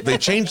Marvel, they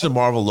changed the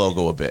Marvel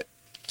logo a bit.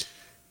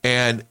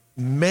 And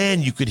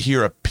man, you could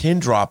hear a pin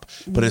drop,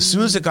 but as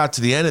soon as it got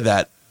to the end of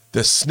that,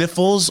 the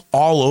sniffles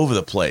all over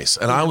the place.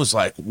 And I was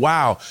like,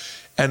 wow.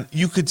 And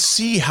you could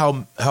see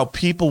how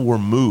people were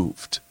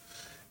moved.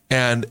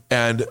 And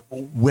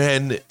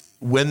when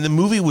the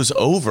movie was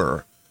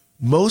over,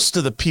 most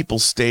of the people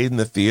stayed in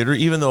the theater,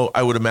 even though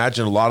I would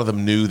imagine a lot of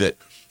them knew that.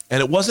 And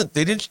it wasn't,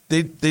 they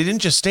didn't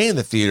just stay in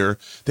the theater.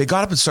 They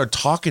got up and started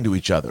talking to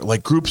each other.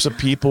 Like groups of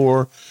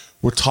people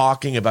were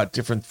talking about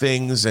different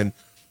things. And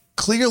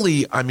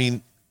clearly, I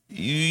mean,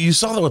 you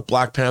saw that with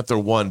Black Panther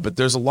 1, but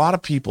there's a lot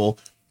of people.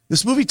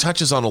 This movie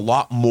touches on a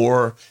lot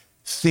more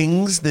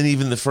things than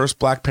even the first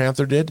Black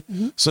Panther did.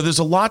 So there's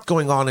a lot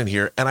going on in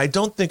here. And I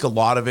don't think a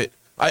lot of it,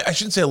 I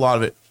shouldn't say a lot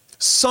of it,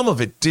 some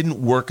of it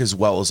didn't work as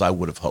well as I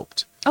would have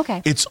hoped.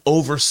 Okay. It's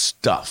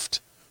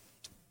overstuffed.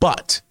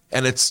 But,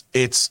 and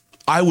it's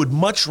I would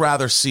much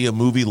rather see a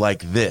movie like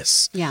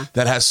this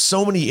that has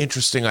so many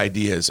interesting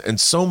ideas and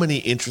so many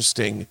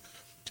interesting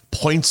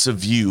points of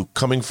view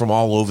coming from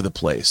all over the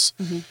place.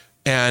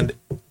 And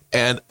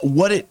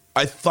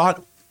I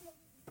thought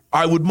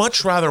I would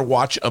much rather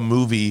watch a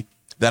movie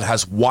that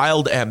has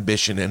wild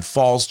ambition and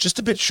falls just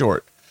a bit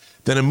short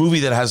than a movie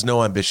that has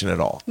no ambition at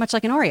all. Much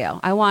like an Oreo.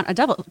 I want a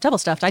double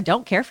stuffed. I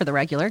don't care for the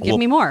regular. Give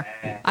me more.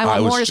 I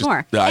want more is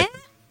more. Get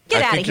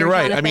out of here, you're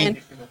right. Jonathan. I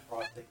mean,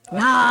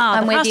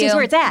 I'm with you.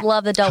 Where it's at.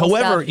 Love the double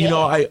however, stuff. you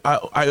know,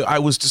 I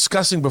was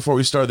discussing before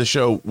we started the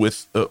show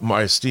with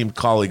my esteemed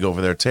colleague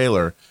over there,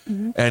 Taylor,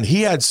 and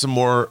he had some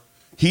more.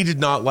 He did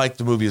not like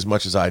the movie as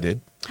much as I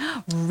did.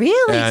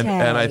 Really?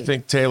 And I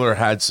think Taylor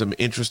had some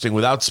interesting,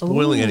 without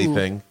spoiling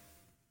anything.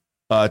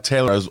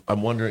 Taylor,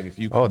 I'm wondering if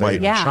you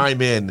might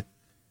chime in.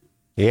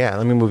 Yeah,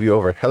 let me move you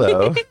over.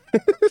 Hello.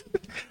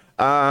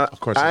 Of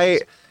course.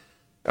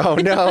 Oh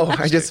no,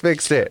 I just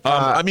fixed it.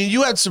 I mean,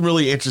 you had some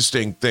really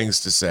interesting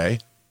things to say.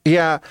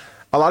 Yeah,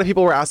 a lot of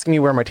people were asking me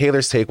where my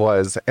Taylor's take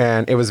was,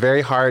 and it was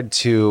very hard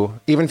to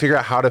even figure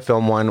out how to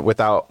film one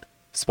without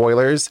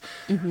spoilers,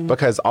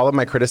 because all of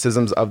my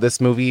criticisms of this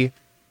movie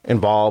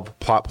involve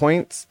plot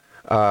points,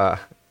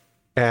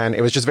 and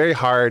it was just very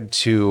hard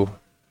to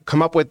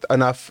come up with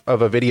enough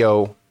of a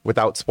video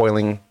without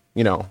spoiling,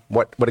 you know,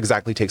 what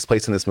exactly takes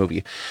place in this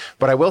movie.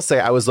 But I will say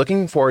I was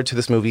looking forward to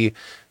this movie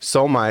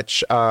so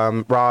much.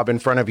 Rob, in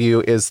front of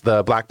you is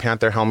the Black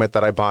Panther helmet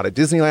that I bought at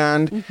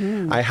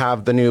Disneyland. I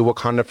have the new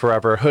Wakanda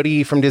Forever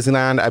hoodie from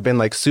Disneyland. I've been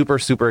like super,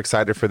 super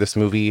excited for this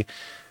movie.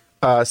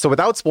 So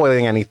without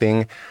spoiling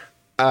anything,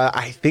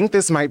 I think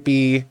this might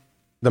be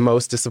the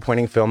most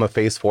disappointing film of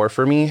Phase 4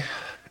 for me.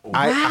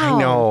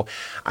 Wow.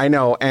 I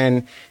know.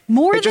 And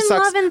more it just than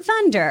sucks. Love and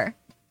Thunder.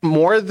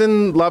 More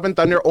than Love and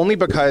Thunder, only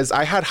because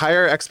I had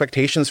higher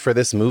expectations for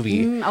this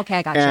movie. Okay,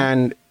 I gotcha.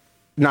 And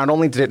not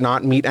only did it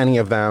not meet any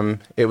of them,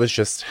 it was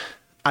just,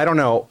 I don't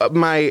know.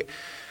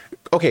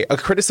 A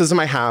criticism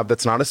I have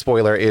that's not a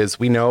spoiler is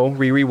we know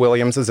Riri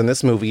Williams is in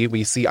this movie.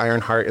 We see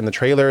Ironheart in the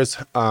trailers.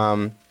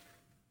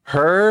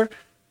 Her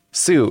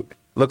suit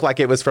looked like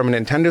it was from a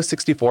Nintendo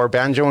 64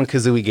 Banjo and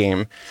Kazooie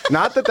game.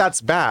 Not that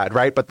that's bad,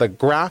 right? But the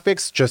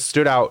graphics just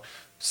stood out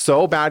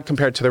so bad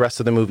compared to the rest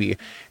of the movie.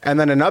 And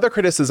then another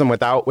criticism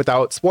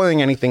without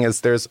spoiling anything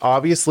is there's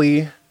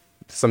obviously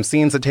some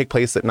scenes that take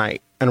place at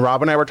night. And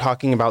Rob and I were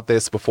talking about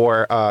this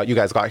before you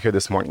guys got here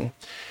this morning.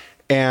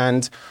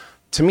 And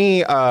to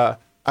me, I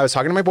was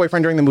talking to my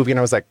boyfriend during the movie and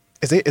I was like,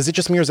 is it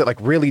just me or is it like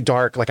really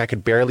dark? Like I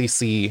could barely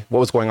see what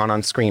was going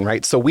on screen,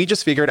 right? So we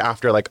just figured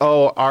after like,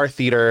 oh, our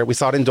theater, we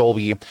saw it in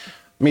Dolby.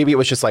 Maybe it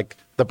was just like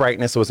the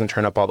brightness wasn't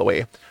turned up all the way.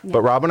 Yeah.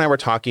 But Rob and I were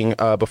talking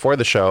before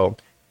the show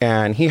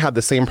and he had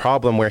the same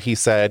problem where he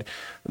said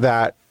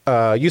that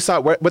you saw,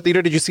 what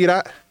theater did you see it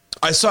at?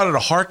 I saw it at a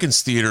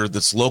Harkins theater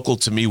that's local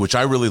to me, which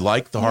I really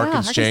like, the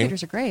Harkins chain.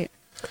 Theaters are great.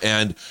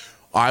 And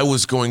I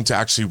was going to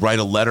actually write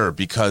a letter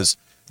because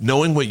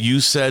knowing what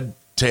you said,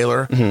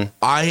 Taylor,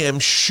 I am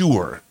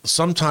sure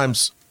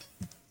sometimes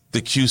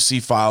the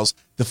QC files,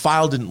 the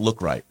file didn't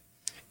look right.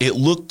 It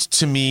looked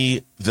to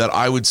me that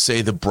I would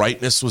say the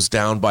brightness was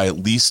down by at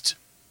least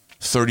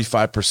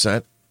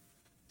 35%.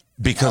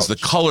 Because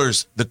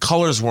the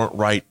colors weren't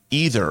right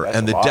either,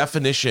 and the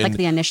definition, like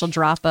the initial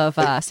drop of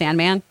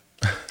Sandman.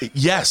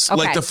 Yes, okay.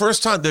 like the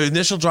first time, the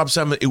initial drop of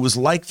Sandman, it was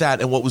like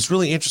that. And what was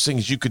really interesting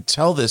is you could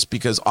tell this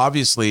because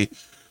obviously,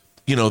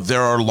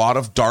 there are a lot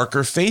of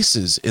darker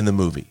faces in the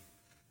movie,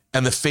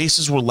 and the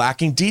faces were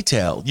lacking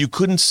detail. You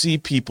couldn't see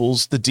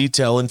the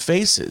detail in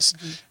faces,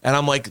 and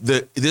I'm like,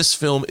 this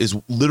film is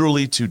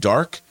literally too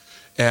dark,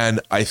 and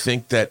I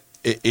think that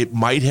it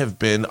might have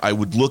been. I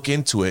would look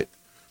into it.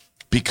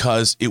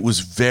 Because it was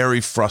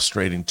very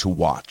frustrating to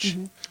watch.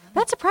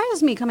 That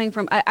surprises me coming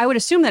from, I would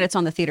assume that it's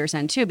on the theater's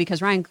end too,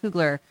 because Ryan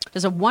Coogler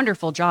does a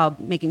wonderful job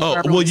making sure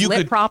everyone's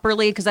lit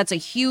properly, because that's a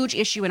huge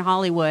issue in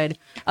Hollywood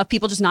of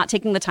people just not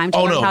taking the time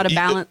to learn how to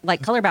balance,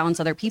 color balance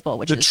other people,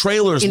 which the is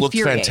trailers looked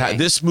infuriating. fantastic.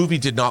 This movie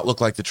did not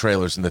look like the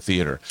trailers in the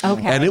theater.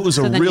 Okay. And it was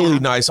really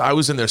nice. I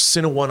was in their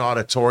Cine One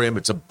auditorium.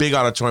 It's a big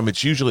auditorium.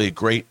 It's usually a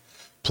great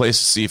place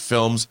to see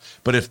films.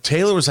 But if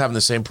Taylor was having the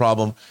same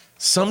problem,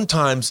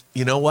 sometimes,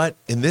 you know what?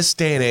 In this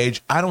day and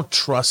age, I don't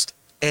trust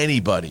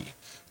anybody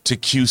to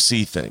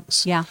QC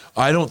things. Yeah.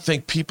 I don't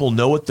think people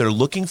know what they're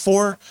looking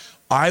for.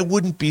 I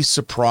wouldn't be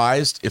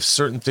surprised if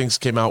certain things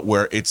came out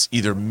where it's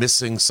either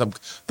missing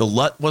the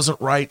LUT wasn't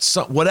right,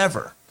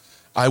 whatever.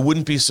 I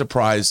wouldn't be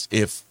surprised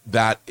if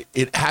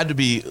it had to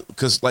be,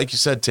 because like you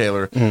said,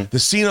 Taylor, the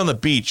scene on the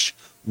beach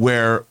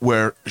where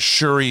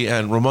Shuri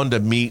and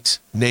Ramonda meet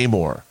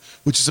Namor,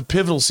 which is a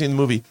pivotal scene in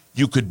the movie,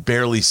 you could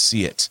barely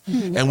see it.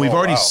 And we've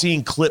already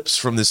seen clips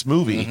from this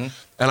movie,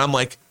 and I'm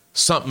like,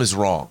 something is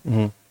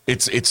wrong.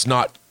 It's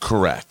not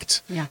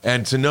correct. Yeah.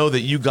 And to know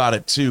that you got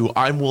it too,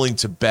 I'm willing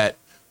to bet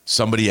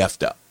somebody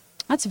effed up.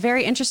 That's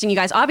very interesting, you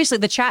guys. Obviously,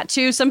 the chat,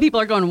 too, some people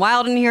are going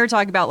wild in here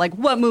talking about,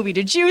 what movie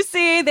did you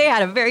see? They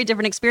had a very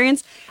different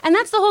experience. And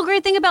that's the whole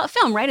great thing about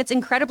film, right? It's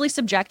incredibly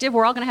subjective.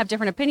 We're all going to have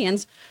different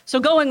opinions. So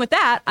going with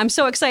that, I'm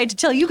so excited to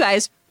tell you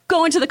guys,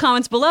 go into the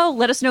comments below.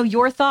 Let us know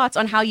your thoughts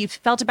on how you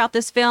felt about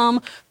this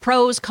film,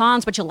 pros,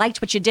 cons, what you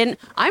liked, what you didn't.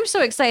 I'm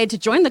so excited to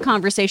join the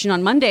conversation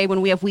on Monday when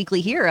we have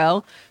Weekly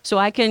Hero, so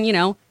I can,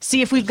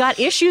 see if we've got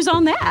issues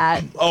on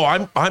that. Oh,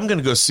 I'm going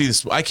to go see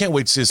this. I can't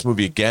wait to see this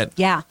movie again.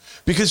 Yeah.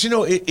 Because,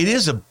 it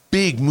is a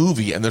big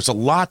movie and there's a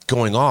lot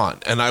going on.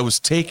 And I was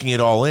taking it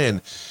all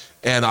in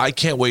and I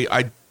can't wait.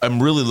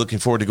 I'm really looking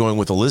forward to going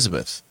with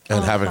Elizabeth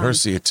and having her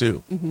see it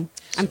too.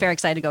 I'm very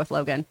excited to go with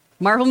Logan.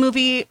 Marvel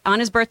movie on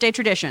his birthday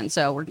tradition.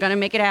 So we're going to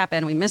make it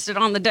happen. We missed it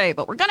on the day,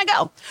 but we're going to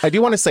go. I do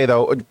want to say,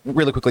 though,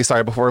 really quickly,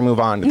 sorry, before we move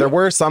on, there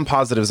were some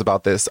positives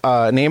about this.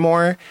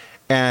 Namor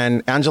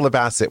and Angela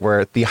Bassett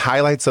were the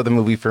highlights of the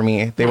movie for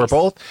me. They were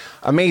both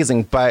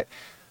amazing. But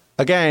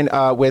again,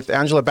 with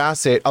Angela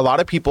Bassett, a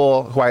lot of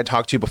people who I had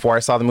talked to before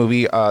I saw the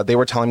movie, they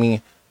were telling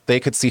me they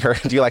could see her.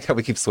 Do you like how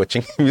we keep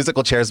switching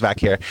musical chairs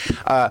back here?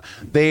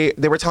 They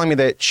were telling me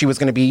that she was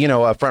going to be,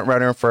 a front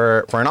runner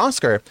for an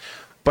Oscar.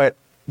 But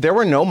there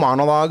were no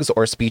monologues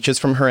or speeches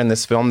from her in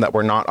this film that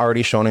were not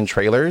already shown in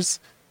trailers.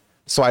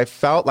 So I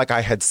felt like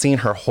I had seen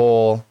her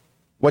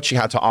what she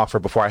had to offer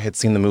before I had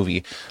seen the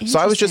movie. So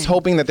I was just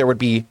hoping that there would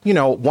be,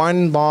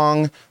 one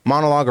long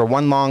monologue or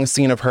one long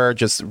scene of her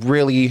just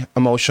really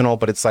emotional.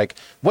 But it's like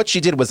what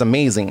she did was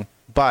amazing,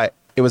 but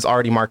it was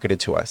already marketed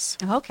to us.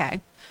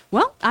 Okay.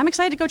 Well, I'm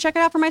excited to go check it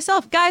out for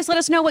myself. Guys, let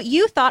us know what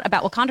you thought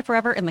about Wakanda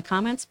Forever in the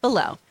comments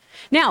below.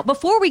 Now,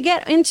 before we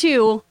get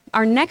into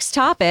our next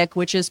topic,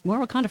 which is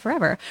more Wakanda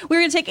Forever, we're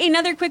going to take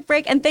another quick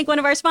break and thank one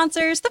of our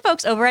sponsors, the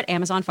folks over at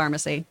Amazon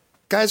Pharmacy.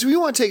 Guys, we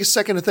want to take a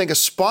second to thank a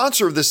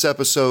sponsor of this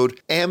episode,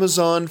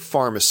 Amazon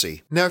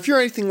Pharmacy. Now, if you're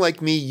anything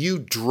like me, you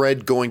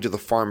dread going to the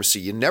pharmacy.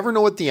 You never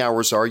know what the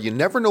hours are. You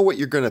never know what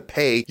you're going to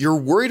pay. You're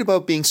worried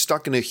about being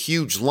stuck in a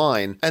huge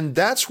line. And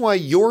that's why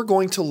you're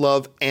going to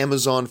love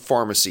Amazon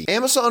Pharmacy.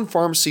 Amazon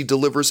Pharmacy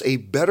delivers a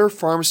better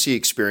pharmacy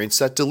experience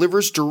that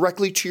delivers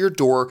directly to your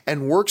door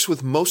and works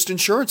with most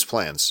insurance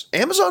plans.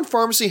 Amazon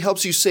Pharmacy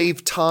helps you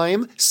save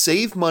time,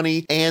 save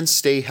money, and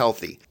stay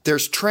healthy.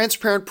 There's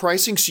transparent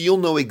pricing so you'll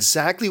know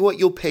exactly what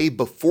you'll pay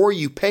before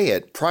you pay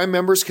it. Prime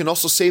members can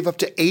also save up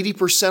to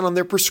 80% on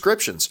their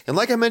prescriptions. And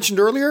like I mentioned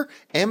earlier,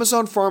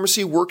 Amazon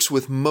Pharmacy works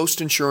with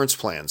most insurance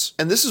plans.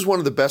 And this is one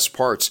of the best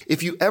parts.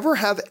 If you ever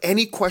have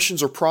any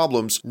questions or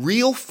problems,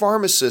 real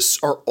pharmacists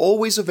are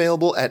always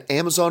available at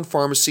Amazon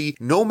Pharmacy,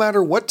 no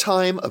matter what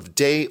time of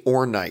day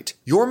or night.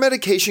 Your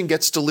medication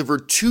gets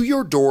delivered to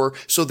your door,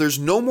 so there's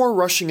no more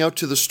rushing out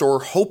to the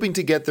store hoping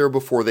to get there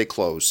before they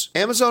close.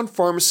 Amazon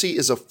Pharmacy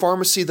is a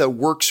pharmacy that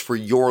works for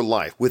your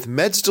life, with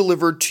meds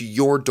delivered to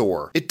your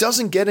door. It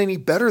doesn't get any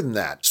better than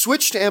that.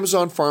 Switch to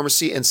Amazon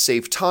Pharmacy and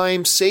save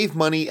time, save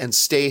money, and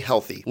stay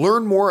healthy.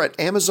 Learn more at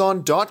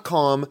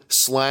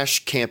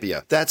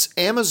amazon.com/Campia. That's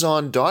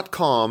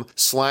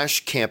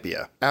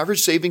amazon.com/Campia.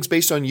 Average savings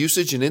based on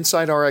usage and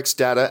Inside RX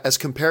data as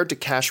compared to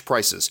cash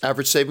prices.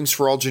 Average savings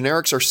for all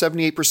generics are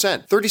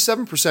 78%,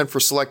 37% for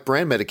select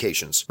brand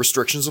medications.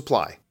 Restrictions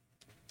apply.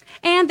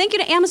 And thank you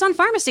to Amazon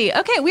Pharmacy.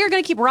 Okay, we are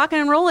going to keep rocking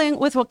and rolling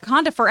with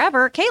Wakanda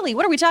Forever. Kaylee,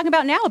 what are we talking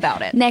about now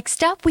about it?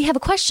 Next up, we have a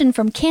question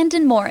from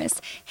Camden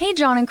Morris. Hey,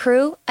 John and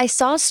crew. I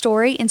saw a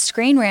story in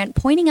Screen Rant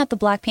pointing out the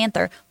Black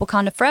Panther,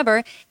 Wakanda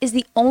Forever, is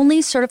the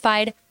only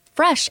certified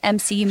fresh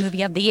MCU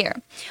movie of the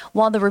year.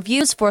 While the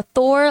reviews for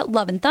Thor,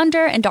 Love and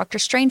Thunder, and Doctor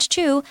Strange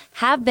 2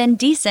 have been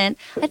decent,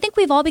 I think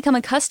we've all become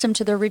accustomed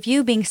to the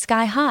review being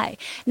sky high.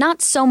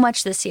 Not so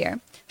much this year.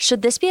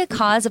 Should this be a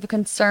cause of a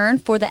concern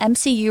for the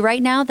MCU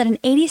right now that an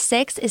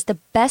 86 is the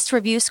best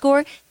review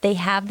score they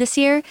have this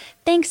year?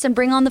 Thanks, and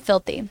bring on the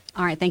filthy.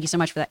 All right, thank you so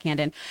much for that,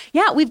 Camden.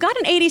 Yeah, we've got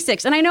an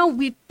 86, and I know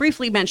we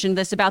briefly mentioned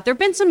this about, there have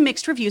been some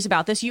mixed reviews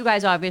about this. You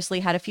guys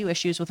obviously had a few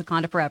issues with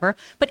Wakanda Forever,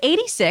 but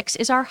 86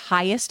 is our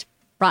highest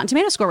Rotten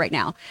Tomato score right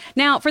now.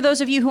 Now, for those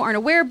of you who aren't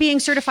aware, being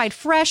certified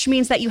fresh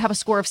means that you have a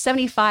score of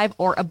 75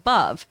 or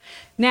above.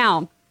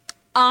 Now,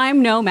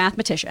 I'm no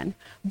mathematician,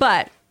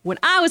 but when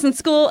I was in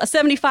school, a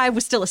 75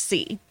 was still a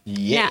C.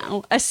 Yeah.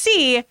 Now, a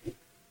C,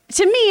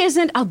 to me,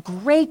 isn't a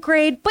great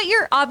grade, but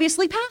you're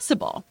obviously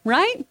passable,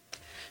 right?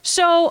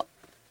 So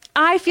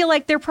I feel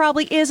like there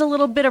probably is a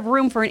little bit of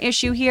room for an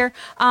issue here.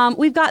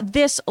 We've got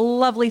this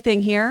lovely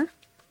thing here.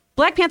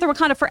 Black Panther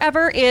Wakanda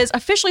Forever is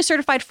officially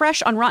certified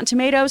fresh on Rotten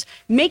Tomatoes,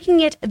 making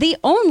it the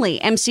only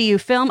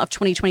MCU film of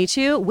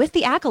 2022 with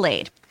the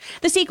accolade.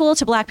 The sequel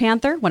to Black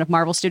Panther, one of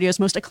Marvel Studios'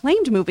 most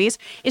acclaimed movies,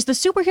 is the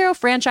superhero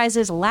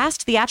franchise's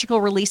last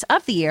theatrical release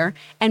of the year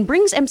and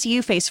brings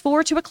MCU Phase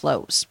 4 to a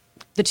close.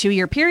 The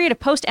 2-year period of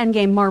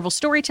post-Endgame Marvel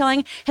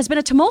storytelling has been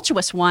a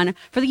tumultuous one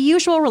for the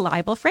usual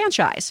reliable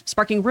franchise,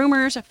 sparking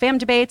rumors, fan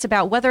debates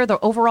about whether the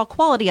overall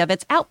quality of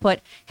its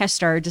output has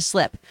started to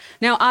slip.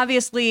 Now,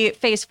 obviously,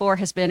 Phase 4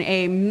 has been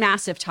a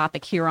massive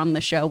topic here on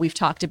the show. We've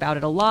talked about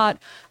it a lot.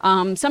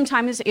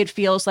 Sometimes it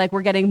feels like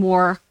we're getting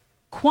more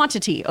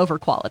quantity over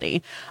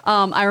quality.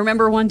 I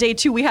remember one day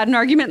too, we had an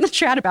argument in the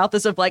chat about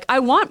this of like, I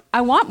want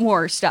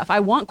more stuff.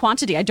 I want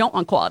quantity. I don't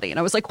want quality. And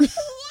I was like, what?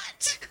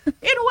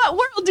 In what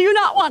world do you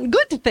not want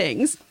good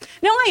things?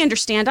 Now I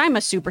understand I'm a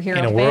superhero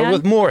In a fan. world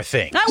with more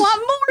things. I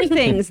want more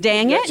things,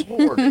 dang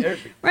it.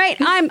 Right.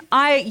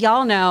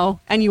 Y'all know,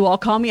 and you all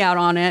call me out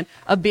on it,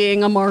 of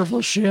being a Marvel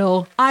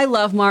shill. I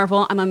love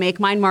Marvel. I'm a make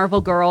mine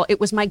Marvel girl.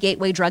 It was my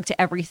gateway drug to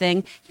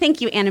everything.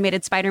 Thank you,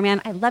 animated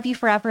Spider-Man. I love you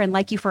forever and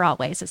like you for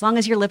always. As long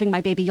as you're living,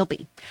 my baby, you'll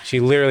be. She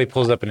literally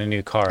pulls up in a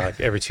new car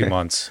like every 2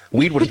 months.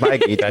 Weed was my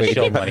That gateway.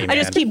 shill money, man. I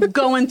just keep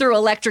going through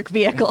electric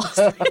vehicles.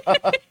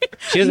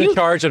 She doesn't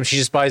charge them. She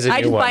just buys a new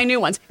I just one. buy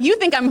new ones. You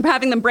think I'm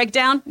having them break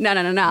down? No.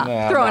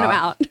 Throwing them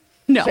out.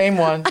 No. Same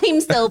one. I'm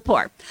so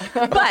poor.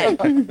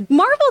 But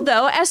Marvel,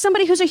 though, as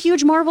somebody who's a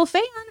huge Marvel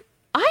fan,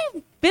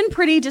 I've been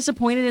pretty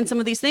disappointed in some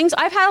of these things.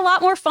 I've had a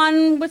lot more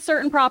fun with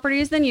certain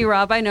properties than you,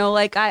 Rob. I know,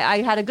 like,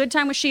 I had a good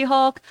time with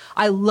She-Hulk.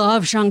 I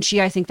love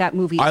Shang-Chi. I think that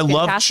movie is I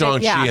loved fantastic.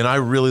 Shang-Chi, Yeah. and I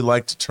really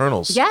liked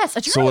Eternals. Yes,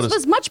 Eternals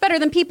was much better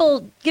than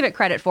people give it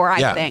credit for, I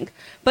Yeah. think.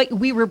 But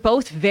we were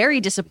both very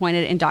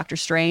disappointed in Doctor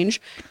Strange.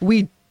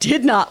 We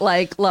did not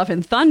like Love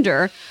and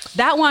Thunder.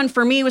 That one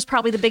for me was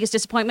probably the biggest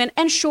disappointment.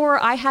 And sure,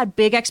 I had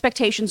big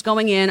expectations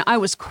going in. I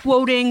was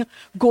quoting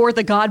Gore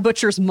the God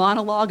Butcher's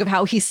monologue of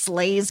how he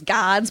slays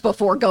gods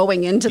before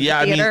going into the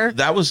theater. I mean,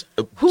 that was,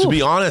 to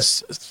be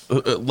honest,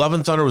 Love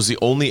and Thunder was the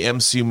only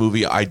MCU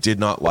movie I did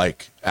not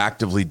like.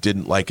 Actively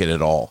didn't like it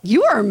at all.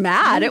 You were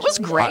mad. It was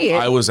great.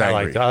 I was I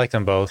angry. like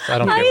them both. I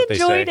don't care I what they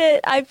say. enjoyed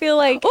it. I feel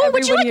like. Oh,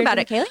 what'd you like everyone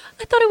about here- it,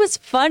 Kaylee? I thought it was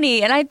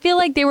funny, and I feel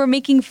like they were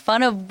making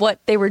fun of what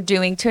they were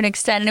doing to an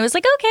extent. And it was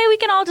like, okay, we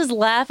can all just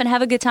laugh and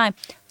have a good time.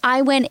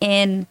 I went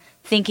in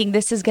thinking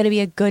this is going to be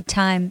a good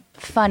time,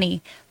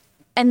 funny.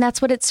 And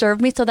that's what it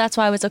served me, so that's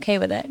why I was okay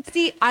with it.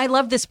 See, I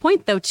love this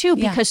point, though, too,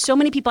 Yeah. because so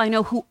many people I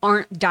know who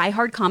aren't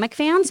diehard comic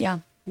fans Yeah.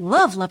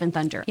 love Love and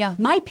Thunder. Yeah.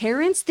 My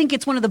parents think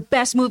it's one of the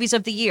best movies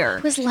of the year.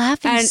 I was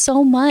laughing And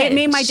so much. It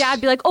made my dad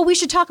be like, oh, we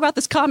should talk about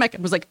this comic.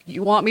 I was like,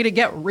 you want me to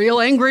get real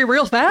angry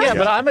real fast? Yeah,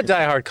 but I'm a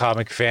diehard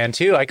comic fan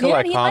too. I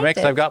collect he liked comics.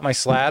 it. I've got my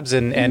slabs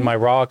and my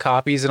raw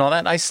copies and all that,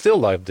 and I still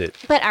loved it.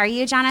 But are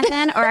you,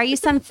 Jonathan, or are you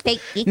some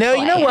fake geek No,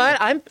 boy? you know what?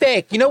 I'm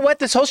fake. You know what?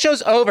 This whole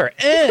show's over.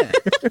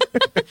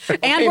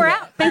 And we're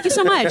out. Thank you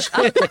so much.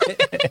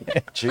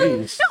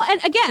 Jeez. No,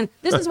 and again,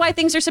 this is why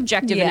things are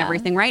subjective and Yeah.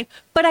 everything, right?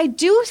 But I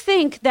do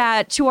think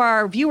that, to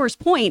our viewers'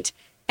 point,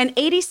 an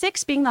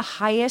 86 being the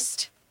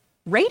highest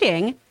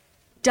rating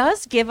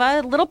does give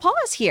a little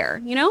pause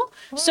here, you know?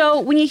 So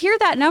when you hear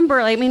that number,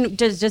 I mean,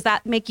 does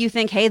that make you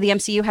think, hey, the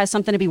MCU has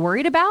something to be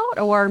worried about?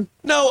 Or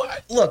No,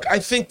 look, I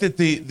think that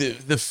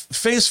the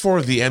Phase 4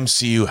 of the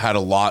MCU had a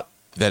lot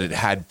that it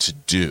had to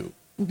do.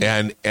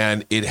 And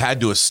it had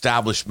to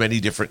establish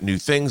many different new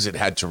things. It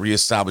had to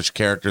reestablish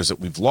characters that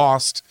we've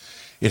lost.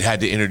 It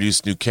had to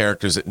introduce new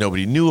characters that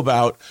nobody knew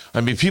about.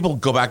 I mean, people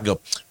go back and go,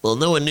 well,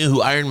 no one knew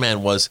who Iron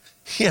Man was.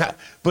 Yeah,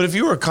 but if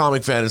you were a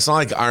comic fan, it's not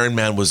like Iron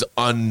Man was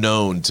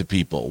unknown to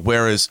people.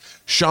 Whereas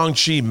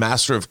Shang-Chi,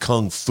 Master of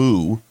Kung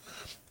Fu,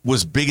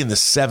 was big in the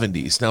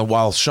 70s. Now,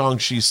 while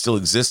Shang-Chi still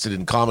existed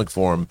in comic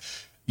form,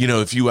 you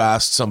know, if you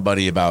asked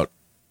somebody about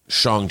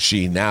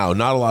Shang-Chi now,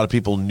 not a lot of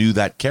people knew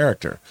that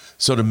character.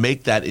 So to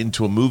make that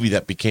into a movie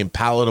that became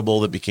palatable,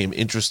 that became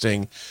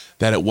interesting,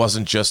 that it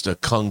wasn't just a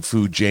Kung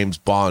Fu James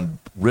Bond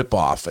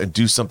ripoff and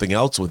do something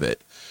else with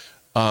it,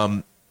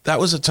 that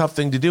was a tough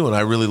thing to do. And I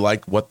really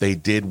liked what they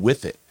did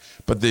with it.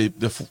 But the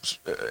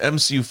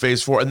MCU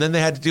Phase 4, and then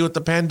they had to deal with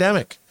the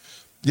pandemic.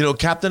 You know,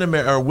 Captain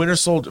America, or Winter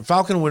Soldier,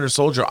 Falcon and Winter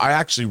Soldier, I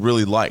actually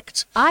really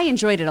liked. I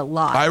enjoyed it a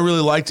lot. I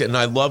really liked it, and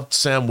I loved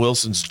Sam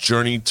Wilson's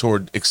journey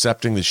toward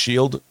accepting the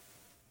shield.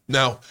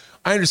 Now,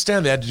 I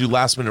understand they had to do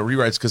last-minute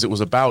rewrites because it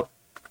was about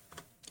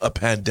a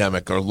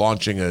pandemic or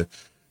launching a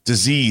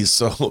disease,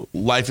 so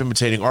life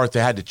imitating art, they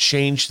had to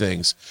change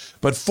things.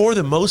 But for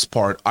the most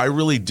part, I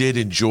really did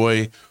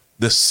enjoy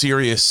the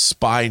serious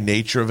spy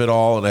nature of it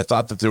all, and I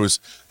thought that there was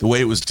the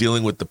way it was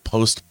dealing with the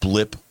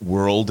post-blip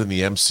world in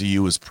the MCU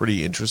was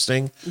pretty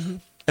interesting.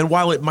 And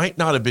while it might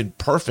not have been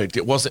perfect,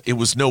 it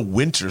was no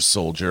Winter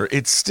Soldier.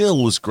 It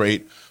still was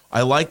great.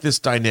 I like this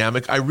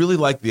dynamic. I really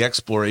like the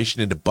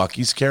exploration into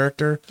Bucky's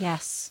character.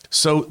 Yes.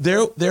 So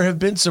there have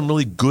been some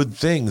really good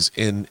things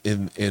in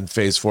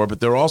Phase 4, but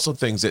there are also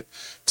things that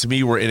to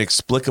me were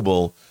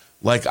inexplicable.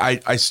 Like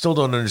I still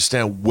don't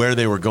understand where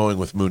they were going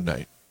with Moon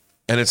Knight.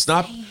 And it's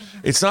not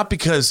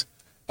because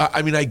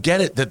I mean, I get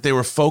it that they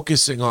were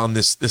focusing on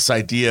this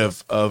idea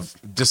of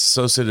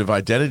dissociative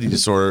identity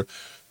disorder,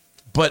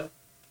 but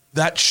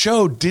that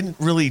show didn't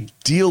really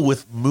deal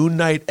with Moon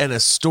Knight and a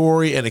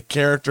story and a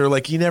character.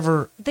 Like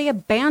they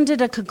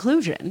abandoned a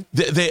conclusion.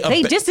 They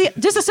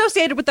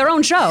disassociated with their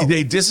own show.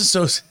 They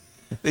disassociated.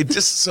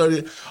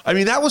 I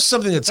mean, that was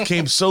something that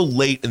came so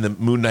late in the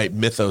Moon Knight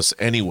mythos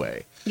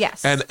anyway.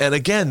 Yes. And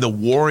again, the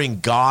warring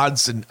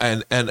gods and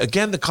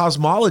again, the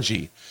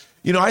cosmology.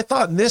 You know, I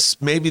thought in this,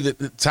 maybe the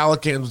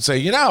Talakans would say,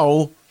 you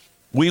know,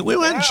 we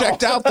went and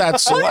checked out that Why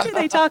celestial.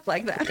 do they talk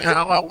like that?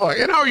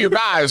 You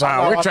guys,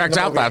 we checked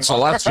out that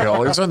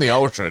celestial. It's in the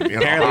ocean. You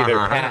know, Apparently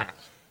they're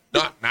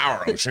not in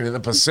our ocean, in the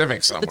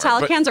Pacific somewhere. The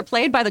Talakans are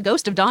played by the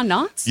ghost of Don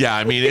Knotts. Yeah,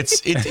 I mean, it's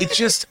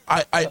just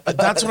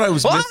that's what I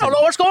was missing. I don't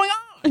know what's going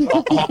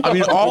on. I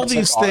mean, all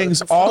these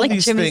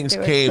Jimmy things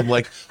Stewart. came.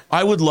 Like,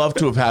 I would love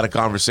to have had a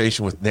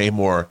conversation with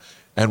Namor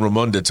and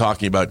Ramonda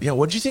talking about,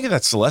 what did you think of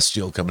that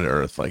celestial coming to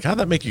Earth? Like, how'd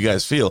that make you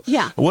guys feel?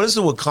 Yeah. What is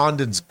the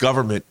Wakandan's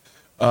government?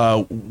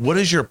 What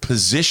is your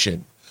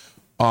position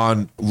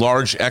on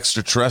large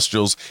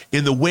extraterrestrials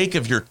in the wake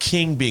of your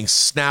king being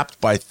snapped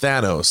by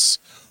Thanos?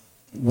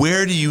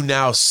 Where do you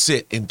now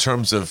sit in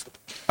terms of?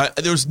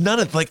 There's none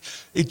of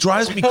it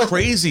drives me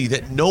crazy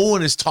that no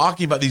one is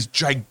talking about these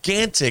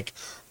gigantic,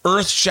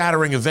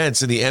 earth-shattering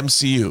events in the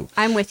MCU.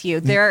 I'm with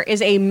you. There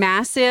is a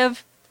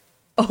massive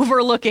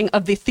overlooking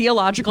of the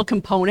theological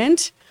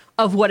component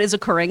of what is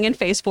occurring in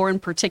Phase 4 in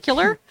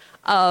particular,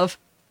 of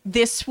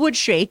this would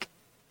shake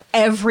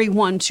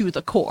everyone to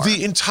the core.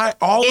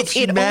 All of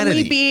humanity. It'd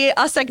only be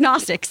us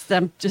agnostics,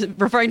 I'm just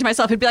referring to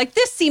myself, it'd be like,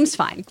 this seems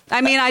fine.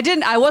 I mean,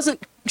 I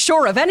wasn't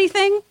sure of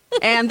anything,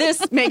 and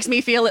this makes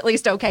me feel at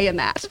least okay in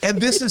that.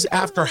 And this is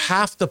after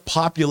half the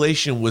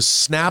population was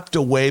snapped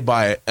away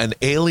by an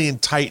alien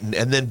titan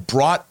and then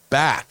brought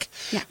back.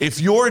 Yeah. If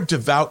you're a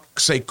devout,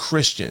 say,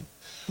 Christian,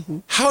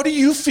 how do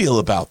you feel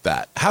about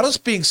that? How does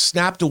being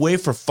snapped away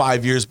for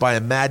 5 years by a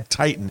mad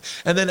titan,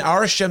 and then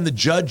Arashem the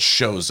judge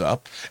shows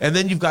up, and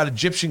then you've got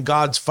Egyptian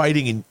gods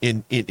fighting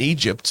in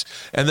Egypt,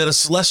 and then a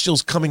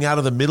celestial's coming out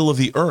of the middle of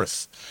the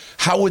earth?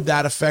 How would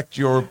that affect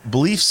your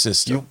belief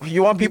system?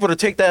 You want people to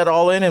take that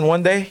all in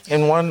one day,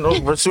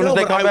 as soon as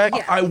they come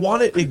back? I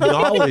want to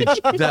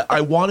acknowledge that. I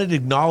wanted to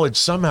acknowledge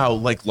somehow,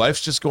 like,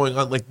 life's just going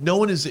on. Like, no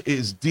one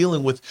is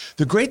dealing with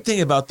the great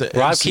thing about the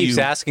Rob MCU. keeps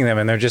asking them,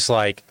 and they're just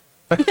like,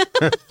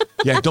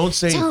 Yeah, don't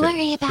say anything. Don't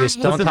worry about just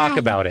it. don't talk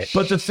about it.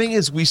 But the thing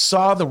is, we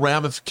saw the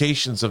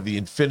ramifications of the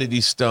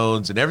Infinity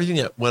Stones and everything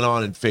that went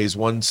on in Phase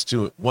 1,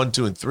 2,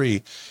 and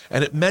 3,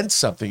 and it meant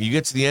something. You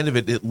get to the end of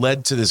it, it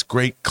led to this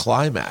great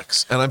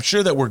climax. And I'm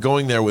sure that we're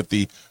going there with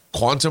the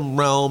quantum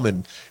realm,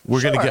 and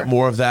we're going to get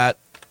more of that.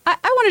 I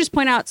want to just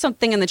point out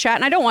something in the chat,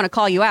 and I don't want to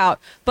call you out,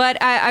 but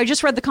I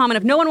just read the comment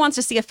of no one wants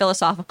to see a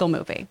philosophical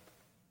movie.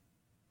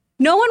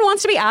 No one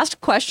wants to be asked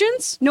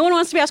questions. No one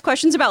wants to be asked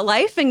questions about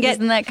life and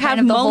Isn't that kind have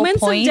of the whole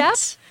moments of point?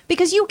 depth.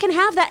 Because you can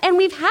have that, and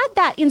we've had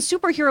that in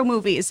superhero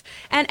movies.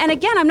 And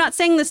again, I'm not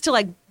saying this to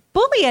like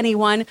bully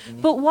anyone,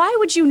 but why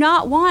would you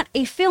not want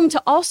a film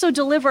to also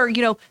deliver,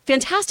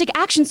 fantastic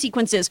action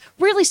sequences,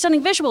 really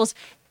stunning visuals,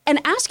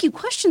 and ask you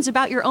questions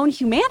about your own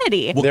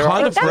humanity?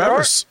 Wakanda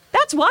Forever.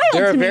 That's wild.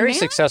 There are to me, very man.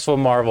 successful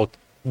Marvel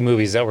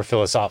movies that were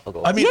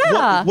philosophical. I mean,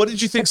 Yeah. what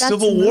did you think But that's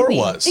Civil a War movie.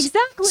 was?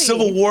 Exactly.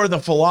 Civil War, the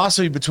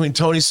philosophy between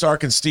Tony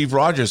Stark and Steve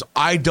Rogers.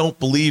 I don't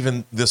believe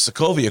in the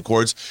Sokovia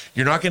Accords.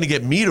 You're not going to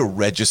get me to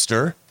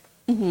register.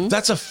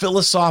 That's a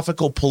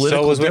philosophical,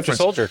 political So was Winter difference.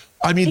 Soldier.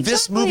 I mean,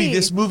 Exactly.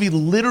 this movie,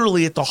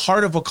 literally at the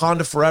heart of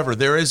Wakanda Forever,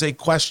 there is a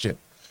question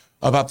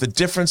about the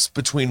difference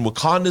between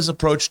Wakanda's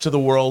approach to the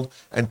world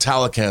and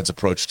Talakan's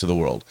approach to the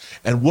world.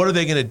 And what are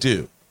they going to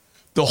do?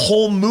 The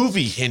whole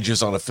movie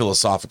hinges on a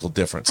philosophical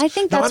difference. I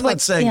think Now, that's I'm not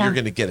what- saying yeah. you're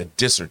going to get a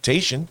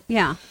dissertation.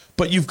 Yeah.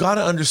 But you've got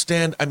to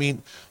understand, I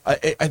mean, I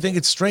think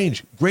it's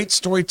strange. Great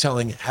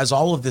storytelling has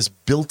all of this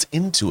built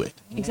into it.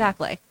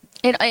 Exactly.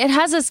 It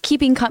has us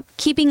keeping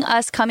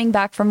us coming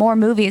back for more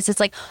movies.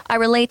 It's like, I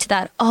relate to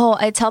that. Oh,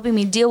 it's helping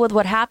me deal with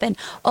what happened.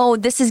 Oh,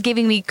 this is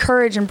giving me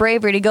courage and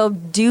bravery to go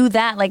do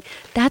that. Like,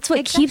 that's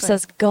what keeps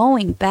us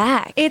going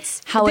back.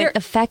 It's how it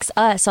affects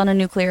us on a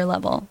nuclear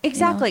level.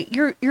 Exactly.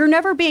 You know? You're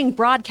never being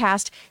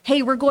broadcast,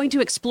 hey, we're going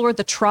to explore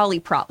the trolley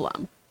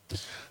problem.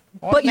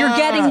 But you're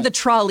getting the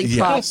trolley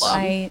problem.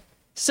 Right.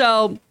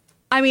 So,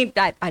 I mean,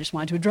 I just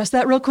wanted to address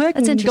that real quick.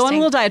 That's and go on a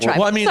little diatribe.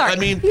 Well, I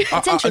mean,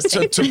 It's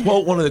interesting. to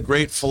quote one of the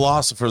great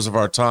philosophers of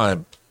our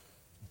time,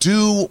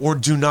 do or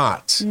do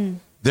not.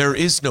 There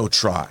is no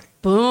try.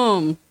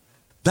 Boom.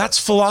 That's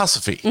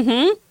philosophy.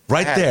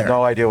 Right I have there.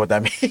 no idea what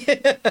that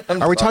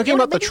means. Are we talking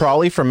about the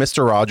trolley from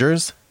Mr.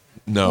 Rogers?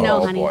 No. No,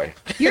 Oh, honey. boy.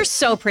 You're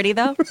so pretty,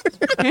 though.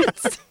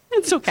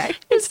 It's okay.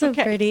 It's So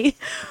okay. pretty.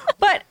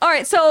 But all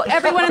right, so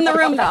everyone in the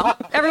room, though,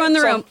 everyone in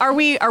the room, are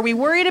we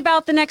worried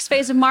about the next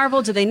phase of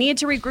Marvel? Do they need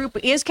to regroup?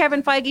 Is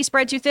Kevin Feige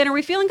spread too thin? Are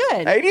we feeling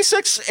good?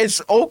 86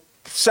 is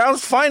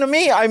sounds fine to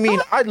me. I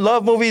mean, I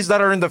love movies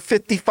that are in the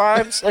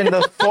 55s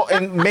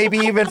and maybe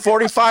even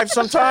 45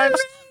 sometimes.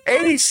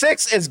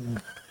 86 is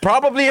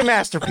probably a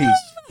masterpiece.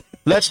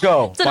 Let's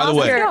go. By the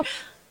way,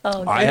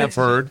 Oh, I have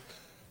heard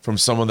from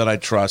someone that I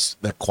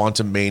trust that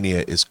Quantum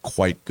Mania is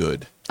quite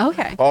good.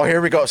 Okay. Oh,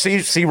 here we go.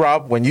 See,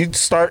 Rob, when you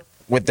start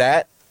with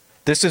that,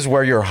 this is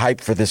where your hype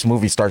for this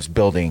movie starts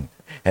building.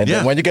 And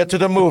then when you get to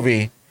the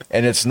movie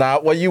and it's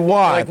not what you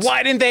want. Like,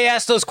 why didn't they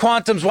ask those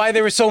quantums why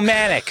they were so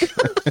manic?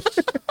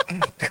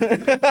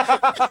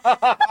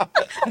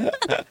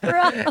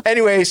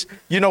 Anyways,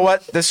 you know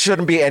what? This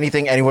shouldn't be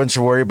anything anyone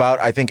should worry about.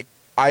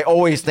 I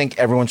always think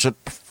everyone should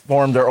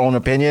form their own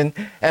opinion,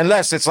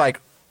 unless it's like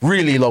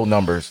really low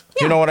numbers.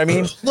 You know what I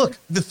mean? Look,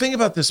 the thing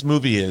about this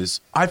movie is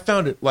I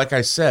found it, like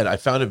I said, I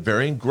found it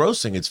very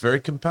engrossing. It's very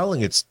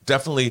compelling. It's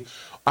definitely,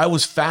 I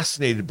was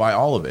fascinated by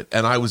all of it,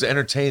 and I was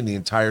entertained the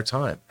entire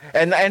time.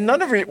 And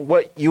none of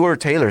what you or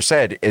Taylor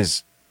said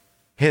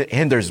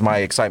hinders my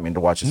excitement to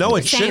watch this No,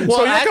 movie. it shouldn't. So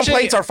Well, your actually,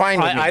 complaints are fine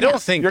with me. I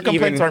don't think your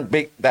complaints even-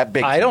 aren't that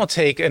big. I don't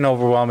take an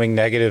overwhelming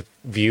negative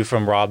view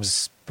from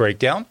Rob's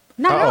breakdown.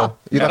 Not at all.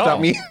 You At left out all.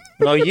 me?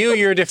 No,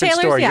 you're a different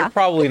Taylor's, story. yeah. You're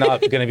probably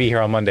not going to be here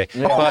on Monday.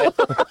 But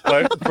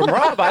from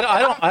Rob,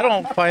 I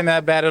don't find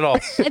that bad at all.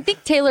 I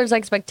think Taylor's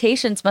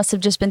expectations must have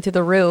just been through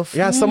the roof.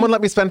 Yeah, someone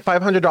let me spend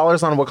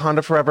 $500 on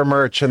Wakanda Forever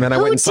merch, and then I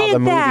Who went and saw did the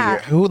movie.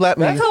 that? Who let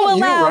me? Who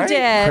allowed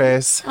it?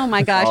 Chris. Oh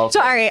my gosh.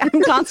 Sorry.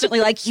 I'm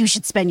constantly like, you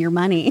should spend your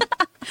money.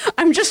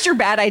 I'm just your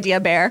bad idea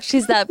bear.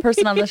 She's that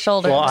person on the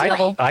shoulder. Well,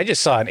 devil. I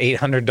just saw an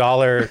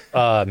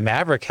 $800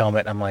 Maverick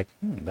helmet. I'm like,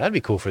 that'd be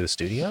cool for the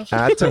studio.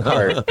 Add to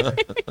cart.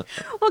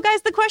 Well,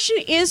 guys, the question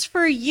is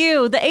for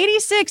you. The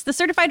 86, the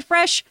certified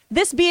fresh,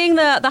 this being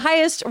the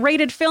highest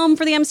rated film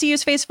for the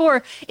MCU's Phase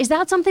 4, is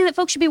that something that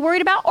folks should be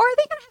worried about? Or are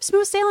they going to have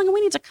smooth sailing and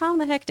we need to calm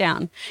the heck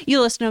down? You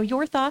let us know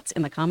your thoughts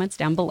in the comments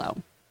down below.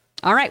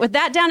 All right, with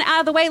that down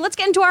out of the way, let's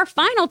get into our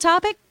final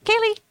topic.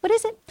 Kaylee, what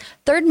is it?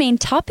 Third main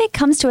topic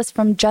comes to us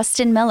from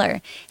Justin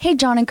Miller. Hey,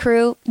 John and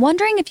crew,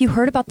 wondering if you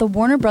heard about the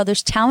Warner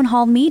Brothers town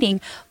hall meeting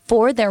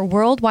for their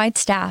worldwide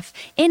staff.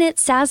 In it,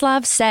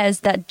 Zaslav says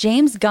that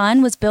James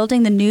Gunn was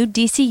building the new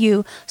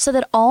DCU so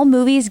that all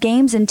movies,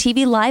 games, and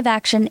TV live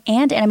action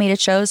and animated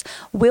shows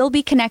will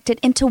be connected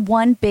into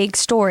one big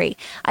story.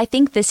 I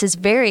think this is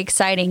very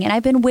exciting, and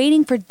I've been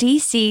waiting for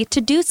DC to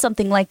do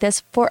something like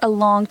this for a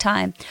long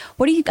time.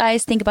 What do you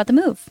guys think about the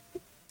move?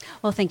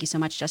 Well, thank you so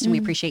much, Justin. We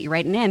appreciate you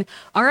writing in.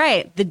 All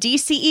right, the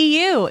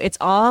DCEU. It's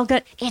all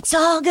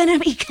gonna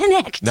be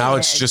connected. Now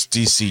it's just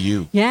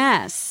DCU.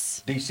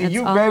 Yes.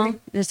 DCU, baby.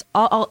 This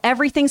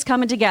everything's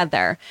coming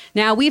together.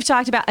 Now we've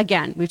talked about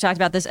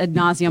this ad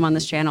nauseum on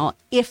this channel.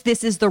 If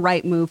this is the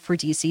right move for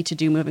DC to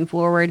do moving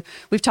forward,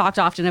 we've talked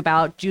often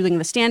about doing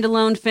the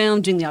standalone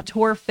film, doing the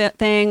auteur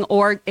thing,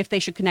 or if they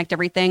should connect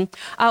everything.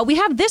 We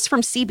have this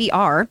from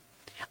CBR.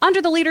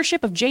 Under the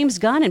leadership of James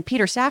Gunn and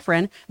Peter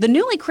Safran, the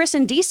newly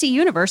christened DC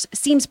Universe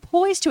seems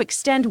poised to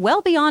extend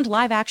well beyond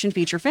live-action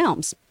feature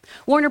films.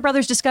 Warner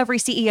Brothers Discovery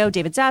CEO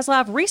David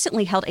Zaslav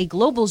recently held a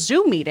global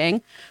Zoom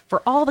meeting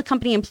for all the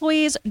company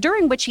employees,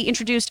 during which he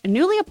introduced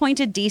newly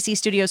appointed DC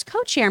Studios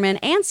co-chairman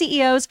and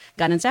CEOs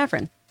Gunn and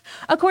Safran.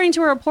 According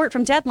to a report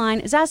from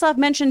Deadline, Zaslav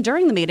mentioned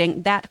during the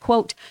meeting that,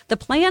 quote, the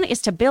plan is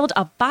to build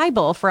a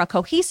Bible for a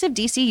cohesive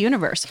DC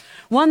universe,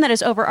 one that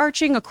is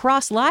overarching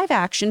across live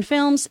action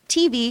films,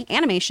 TV,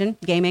 animation,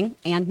 gaming,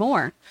 and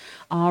more.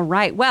 All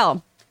right,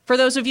 well, for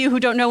those of you who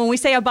don't know, when we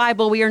say a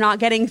Bible, we are not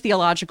getting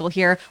theological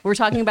here. We're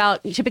talking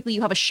about, typically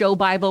you have a show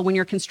Bible when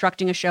you're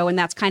constructing a show, and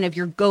that's kind of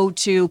your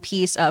go-to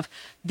piece of,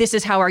 this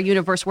is how our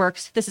universe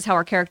works, this is how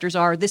our characters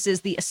are, this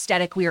is the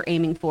aesthetic we are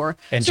aiming for.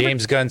 And So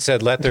James Gunn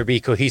said, let there be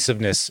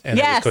cohesiveness. And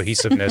Yes. there was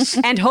cohesiveness.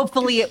 and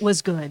hopefully it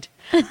was good.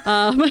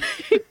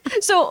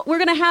 So we're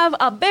going to have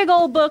a big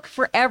old book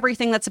for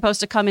everything that's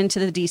supposed to come into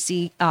the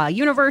DC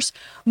universe,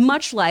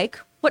 much like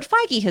what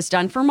Feige has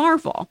done for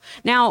Marvel.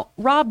 Now,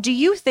 Rob, do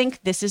you think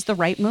this is the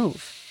right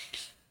move?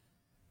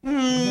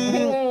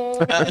 I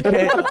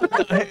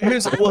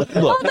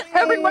Look.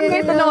 Everyone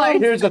made the noise.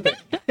 Here's the thing.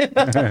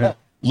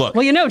 Look.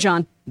 Well, you know,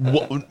 John.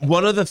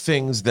 One of the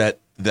things that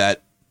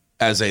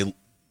as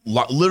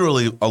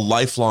literally a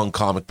lifelong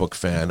comic book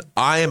fan,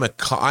 I am a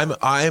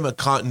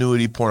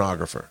continuity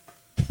pornographer.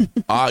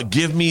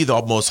 Give me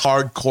the most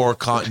hardcore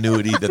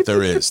continuity that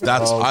there is.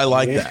 I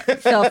like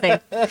that. Filthy.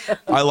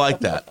 I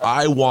like that.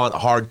 I want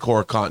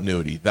hardcore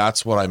continuity.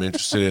 That's what I'm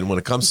interested in when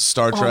it comes to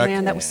Star Oh Trek.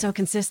 man, that was so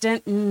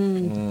consistent.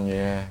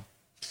 Yeah.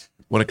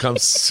 When it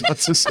comes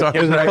to Star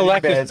It was a Trek.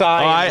 collective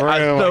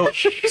sigh.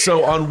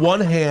 So on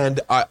one hand,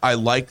 I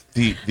like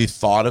the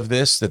thought of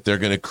this, that they're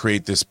going to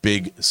create this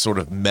big sort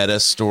of meta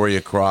story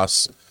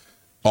across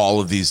all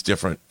of these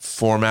different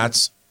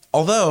formats.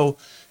 Although,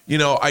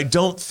 I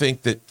don't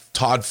think that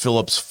Todd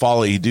Phillips'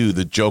 Folly Do,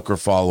 the Joker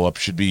follow-up,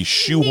 should be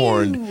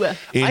shoehorned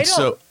in.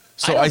 So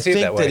I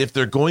think that if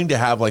they're going to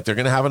have a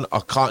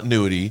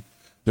continuity,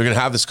 they're going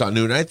to have this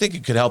continuity. And I think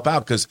it could help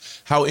out, because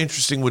how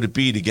interesting would it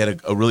be to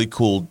get a really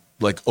cool,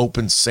 like,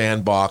 open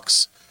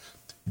sandbox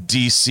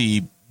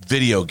DC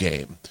video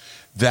game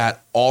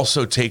that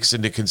also takes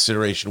into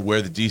consideration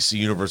where the DC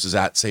universe is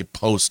at, say,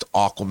 post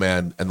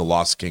Aquaman and the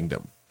Lost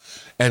Kingdom,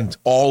 and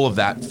all of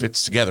that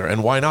fits together.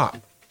 And why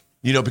not?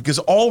 Because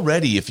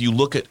already, if you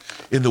look at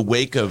in the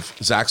wake of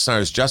Zack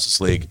Snyder's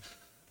Justice League,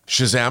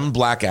 Shazam and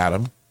Black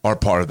Adam are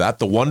part of that.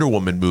 The Wonder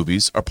Woman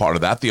movies are part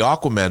of that. The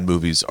Aquaman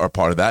movies are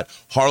part of that.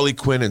 Harley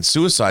Quinn and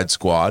Suicide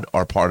Squad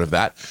are part of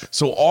that.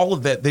 So all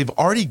of that, they've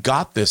already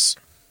got this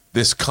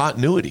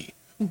continuity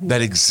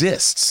that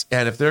exists.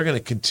 And if they're going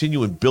to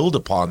continue and build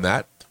upon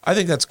that, I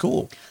think that's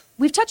cool.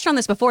 We've touched on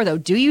this before, though.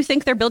 Do you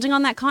think they're building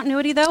on that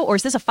continuity, though? Or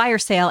is this a fire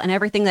sale and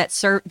everything that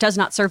does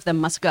not serve them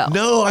must go?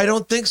 No, I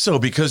don't think so,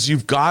 because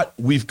we've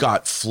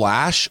got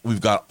Flash,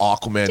 we've got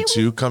Aquaman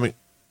 2 coming.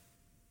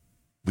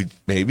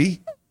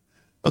 Maybe?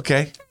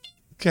 Okay.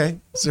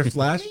 Is there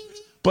Flash?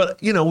 But,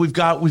 they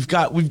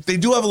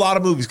do have a lot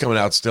of movies coming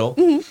out still.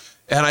 Mm-hmm.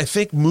 And I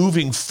think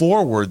moving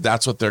forward,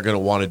 that's what they're going to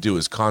want to do,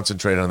 is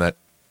concentrate on that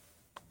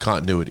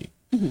continuity.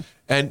 Mm-hmm.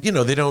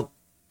 And,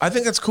 I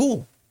think that's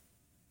cool.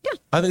 Yeah.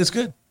 I think it's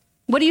good.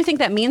 What do you think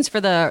that means for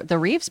the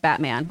Reeves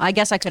Batman? I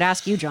guess I could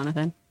ask you,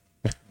 Jonathan.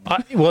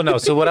 Well, no.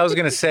 So what I was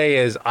going to say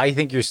is, I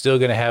think you're still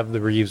going to have the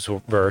Reeves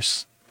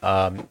verse.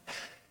 I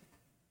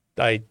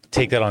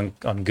take that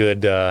on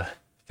good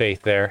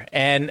faith there,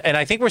 and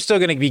I think we're still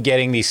going to be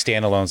getting these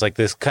standalones, like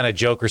this kind of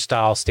Joker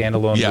style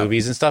standalone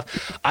movies and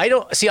stuff. I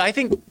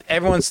think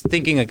everyone's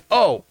thinking like,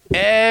 oh,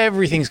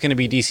 everything's going to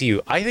be DCU.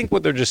 I think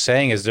what they're just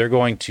saying is they're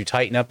going to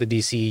tighten up the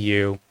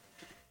DCU.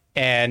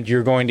 And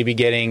you're going to be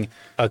getting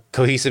a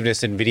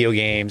cohesiveness in video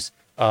games,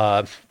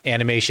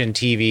 animation,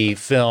 TV,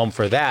 film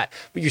for that.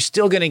 But you're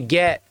still going to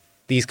get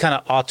these kind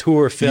of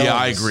auteur films. Yeah,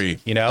 I agree.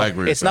 I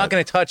agree. It's not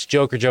going to touch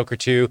Joker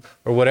 2,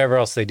 or whatever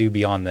else they do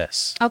beyond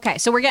this. Okay,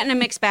 so we're getting a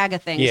mixed bag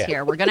of things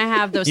here. We're going to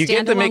have those you standalone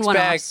get the mixed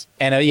bag one-offs.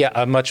 and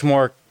a much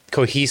more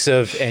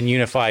cohesive and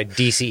unified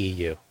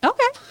DCEU.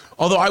 Okay.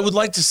 Although I would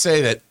like to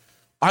say that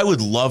I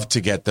would love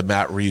to get the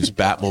Matt Reeves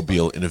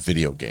Batmobile in a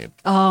video game.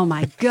 Oh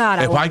my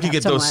God! If I could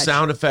get those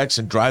sound effects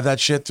and drive that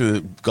shit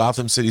through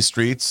Gotham City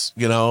streets,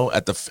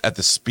 at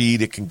the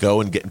speed it can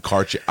go and get in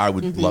car, I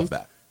would love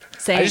that.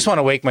 Same. I just want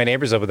to wake my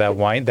neighbors up with that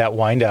wind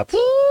up.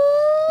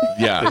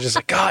 Yeah, they're just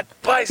like, God,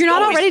 why is You're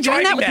not always already doing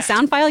that driving with the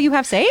sound file you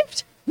have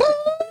saved. All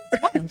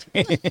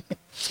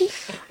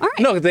right.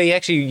 No, they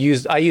actually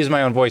I use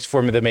my own voice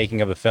for the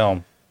making of the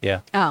film.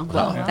 Yeah. Oh,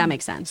 well, that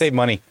makes sense. Save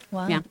money.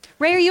 Wow. Yeah.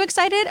 Ray, are you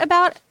excited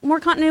about more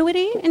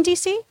continuity in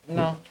DC?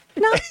 No.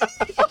 No?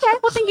 Okay.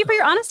 Well, thank you for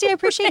your honesty. I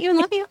appreciate you and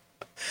love you.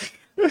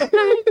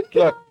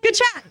 Look. Good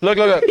chat. Look.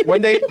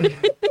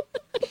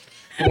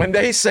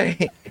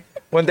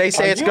 When they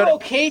say it's gonna.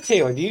 Okay,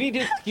 Taylor? Do you need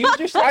to use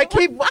yourself?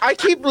 I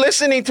keep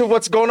listening to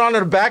what's going on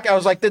in the back. I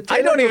was like,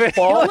 I don't even.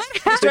 fall.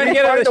 He's trying to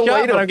get out of the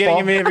shot, but I'm getting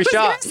him in every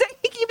shot.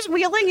 He keeps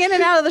wheeling in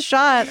and out of the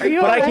shot. Are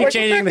you But all I keep right?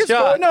 changing the What's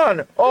shot. going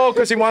on? Oh,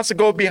 because he wants to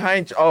go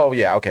behind. Oh,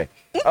 yeah, okay.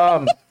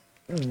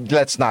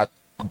 Let's not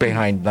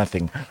behind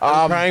nothing.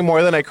 I'm crying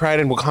more than I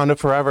cried in Wakanda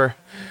Forever.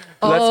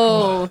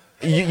 Oh.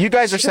 You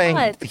guys are saying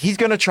Shut. he's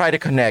gonna try to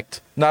connect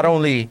not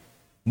only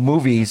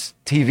movies,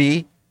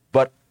 TV,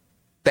 but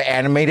the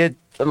animated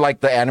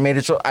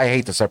show. I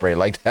hate to separate it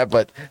like that,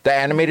 but the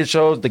animated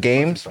shows, the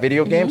games,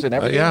 video games, and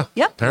everything. Yeah.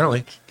 Yep.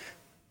 Apparently.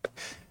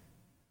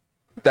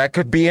 That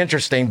could be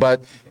interesting,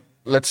 but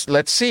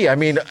let's see. I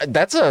mean,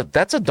 that's a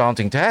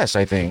daunting task,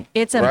 I think.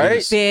 It's a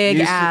right? big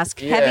You- ask.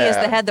 Heavy as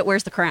the yeah. head that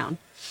wears the crown.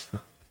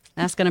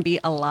 That's going to be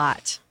a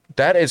lot.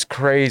 That is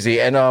crazy.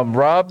 And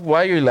Rob,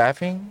 why are you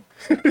laughing?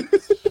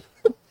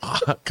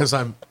 Because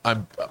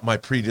my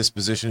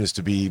predisposition is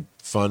to be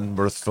fun,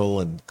 mirthful,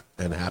 and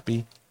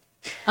happy.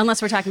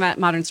 Unless we're talking about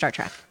modern Star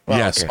Trek.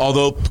 Yes. okay.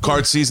 Although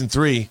Picard season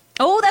 3.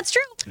 Oh, that's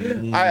true.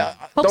 The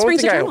Hope only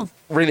springs thing I eternal.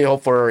 really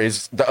hope for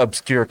is the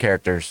obscure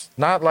characters.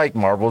 Not like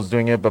Marvel's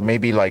doing it, but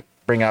maybe like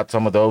bring out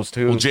some of those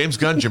too. Well, James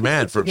Gunn's your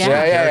man for Yeah.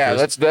 obscure yeah.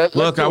 characters. Let's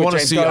Look, do I it, want to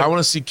James see. Gunn. I want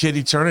to see Kid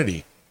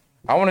Eternity.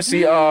 I want to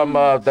see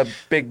the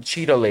big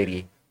cheetah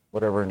lady,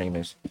 whatever her name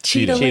is.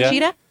 Cheetah. Cheetah?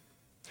 Cheetah?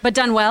 But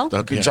done well.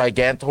 Okay.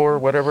 Gigantor,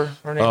 whatever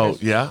her name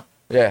is. Yeah.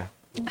 Yeah.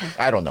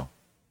 I don't know.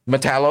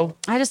 Metallo.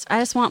 I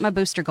just want my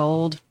Booster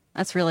Gold.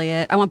 That's really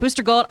it. I want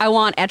Booster Gold. I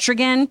want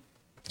Etrigan.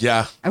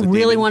 Yeah. I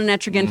really want an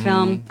Etrigan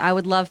film. I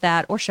would love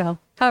that, or show.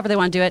 However they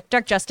want to do it.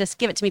 Dark Justice,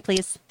 give it to me,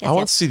 please. Yes, I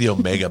want yes. to see the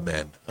Omega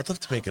Men. I'd love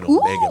to make an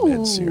Omega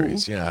Men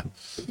series. Yeah.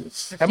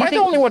 Am I the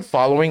only one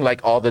following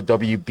like all the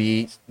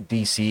WB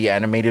DC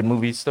animated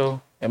movies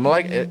though? And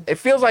like it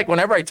feels like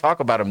whenever I talk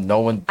about them, no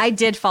one. I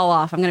did fall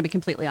off. I'm going to be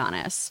completely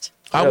honest.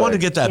 I want to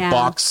get that Yeah.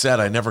 box set.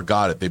 I never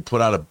got it. They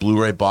put out a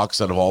Blu-ray box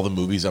set of all the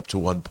movies up to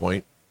one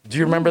point. Do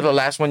you remember the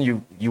last one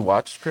you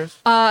watched, Chris?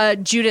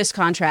 Judas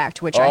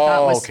Contract, which I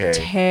thought was okay.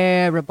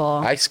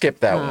 terrible. I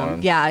skipped that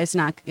one. Yeah, it's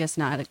not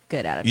a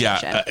good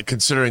adaptation. Yeah,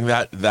 considering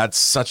that's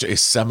such a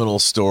seminal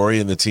story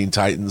in the Teen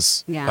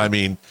Titans. Yeah. I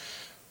mean,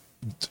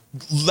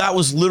 that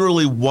was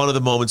literally one of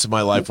the moments in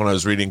my life when I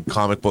was reading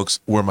comic books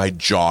where my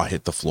jaw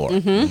hit the floor.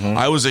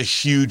 I was a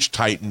huge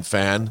Titan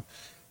fan,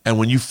 and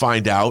when you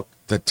find out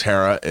that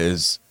Tara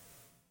is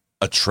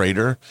a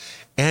traitor,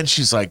 and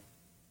she's like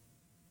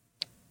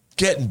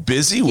getting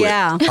busy with,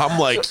 I'm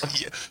like,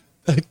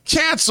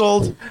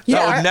 canceled.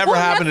 That would never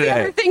happen that's today.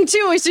 The other thing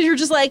too is that you're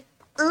just like,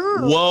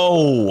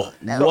 Whoa,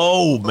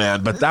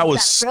 man! But that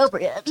was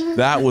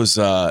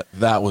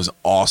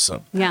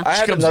awesome.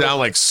 Yeah. She comes down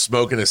like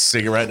smoking a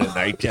cigarette in a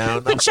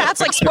nightgown. But chat's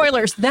like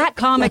spoilers. That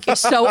comic is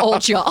so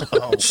old, y'all.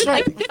 God.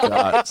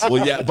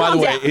 Well, yeah. By the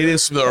way, it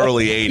is from the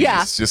early '80s. Yeah.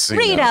 Just so you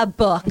Read know. a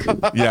book.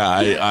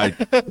 Yeah,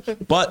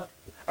 but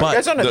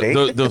guys on a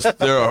date?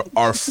 there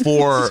are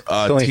four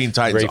only Teen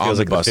Titans Ray feels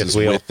like the omnibuses fifth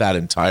wheel. with that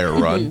entire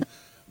run,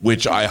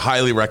 which I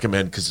highly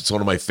recommend because it's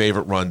one of my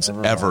favorite runs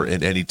ever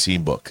in any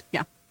team book.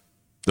 Yeah,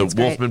 The It's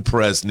great. Wolfman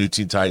Perez New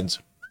Teen Titans.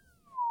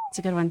 it's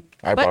a good one.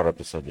 I But brought up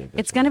the subject.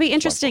 It's going to be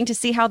interesting to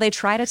see how they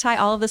try to tie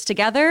all of this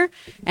together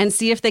and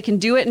see if they can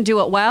do it and do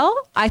it well.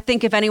 I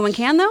think if anyone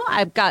can, though,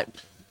 I've got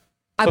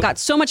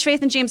so much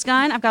faith in James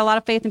Gunn. I've got a lot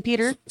of faith in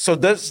Peter. So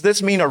does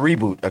this mean a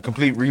reboot, a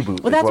complete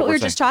reboot? Well, that's what we were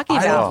just talking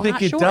I about. don't think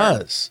Not it sure.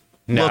 does.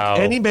 No. Look,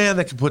 any man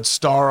that can put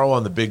Starro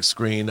on the big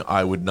screen,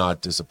 I would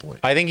not disappoint.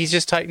 I think he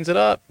just tightens it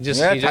up. He just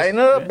tighten it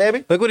up,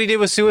 baby. Look what he did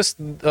with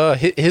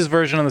his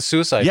version of the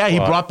Suicide Yeah, he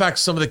Squad. brought back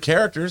some of the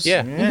characters.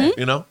 Yeah.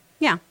 You know?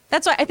 Yeah,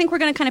 that's why I think we're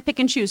going to kind of pick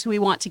and choose who we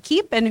want to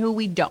keep and who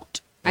we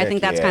don't. I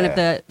think that's kind of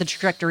the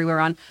trajectory we're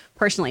on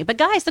personally. But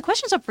guys, the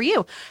question's up for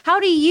you. How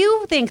do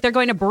you think they're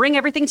going to bring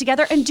everything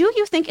together? And do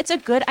you think it's a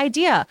good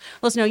idea?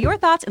 Let us know your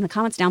thoughts in the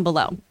comments down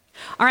below.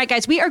 All right,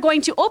 guys, we are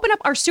going to open up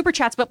our super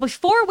chats. But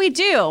before we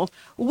do,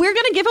 we're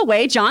going to give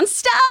away John's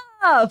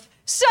stuff.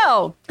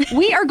 So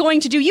we are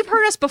going to do, you've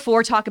heard us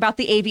before talk about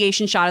the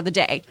aviation shot of the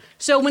day.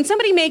 So when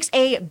somebody makes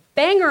a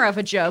banger of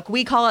a joke,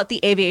 we call it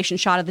the aviation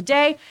shot of the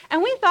day.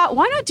 And we thought,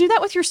 why not do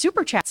that with your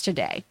super chats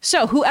today?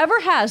 So whoever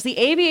has the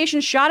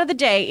aviation shot of the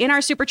day in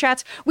our super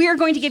chats, we are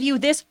going to give you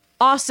this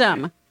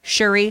awesome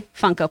Shuri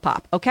Funko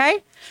Pop,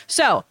 okay?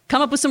 So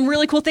come up with some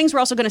really cool things. We're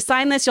also going to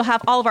sign this. You'll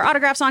have all of our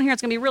autographs on here.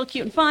 It's going to be real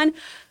cute and fun.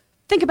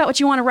 Think about what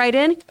you want to write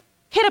in.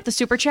 Hit up the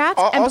super chats.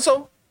 and-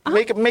 Also,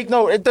 make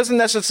note. It doesn't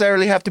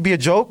necessarily have to be a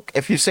joke.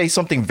 If you say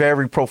something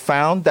very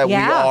profound that we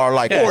Yeah. are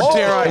like, Or oh,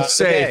 dare I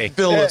say, okay.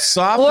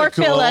 philosophical. Or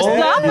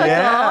philosophical.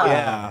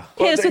 yeah.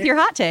 Hit us with your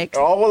hot takes.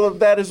 All of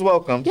that is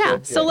welcome. Yeah,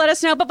 so let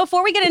us know. But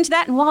before we get into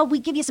that, and while we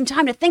give you some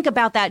time to think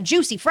about that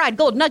juicy fried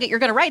gold nugget you're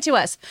going to write to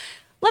us,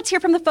 let's hear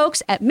from the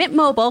folks at Mint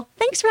Mobile.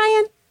 Thanks,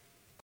 Ryan.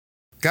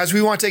 Guys,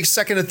 we want to take a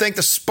second to thank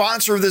the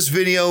sponsor of this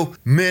video,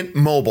 Mint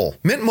Mobile.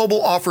 Mint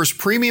Mobile offers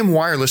premium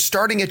wireless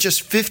starting at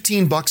just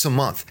 $15 a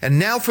month. And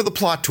now for the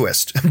plot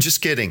twist. I'm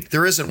just kidding.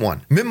 There isn't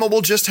one. Mint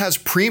Mobile just has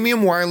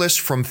premium wireless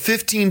from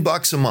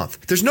 $15 a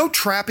month. There's no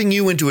trapping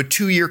you into a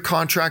 2-year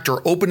contract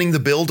or opening the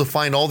bill to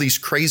find all these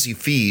crazy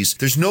fees.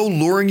 There's no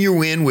luring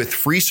you in with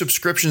free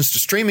subscriptions to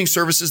streaming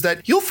services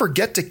that you'll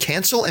forget to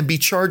cancel and be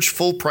charged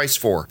full price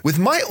for. With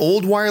my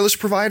old wireless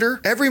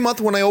provider, every month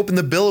when I opened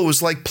the bill, it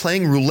was like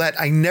playing roulette.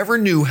 I never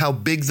knew how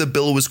big the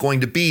bill was going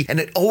to be, and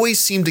it always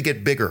seemed to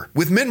get bigger.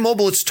 With Mint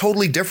Mobile, it's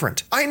totally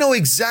different. I know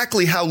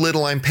exactly how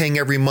little I'm paying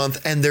every month,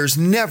 and there's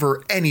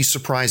never any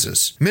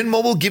surprises. Mint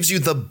Mobile gives you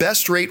the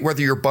best rate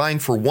whether you're buying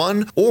for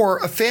one or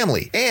a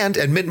family. And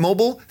at Mint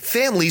Mobile,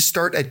 families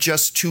start at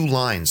just 2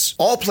 lines.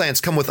 All plans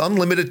come with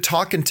unlimited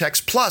talk and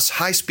text plus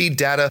high-speed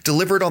data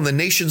delivered on the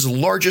nation's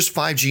largest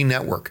 5G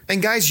network.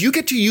 And guys, you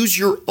get to use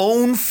your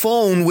own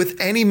phone with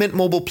any Mint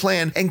Mobile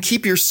plan and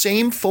keep your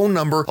same phone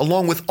number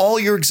along with all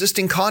your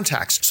existing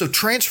contacts. So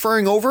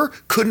transferring over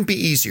couldn't be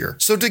easier.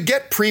 So to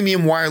get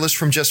premium wireless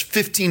from just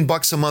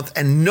 $15 a month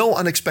and no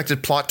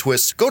unexpected plot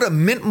twists, go to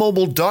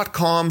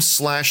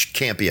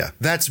mintmobile.com/Campia.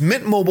 That's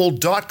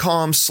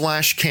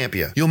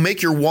mintmobile.com/Campia. You'll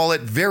make your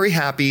wallet very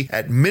happy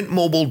at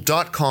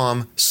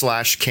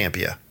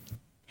mintmobile.com/Campia.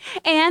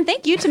 And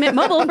thank you to Mint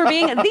Mobile for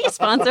being the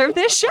sponsor of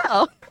this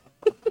show.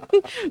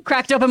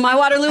 Cracked open my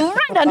Waterloo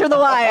right under the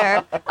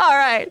wire. All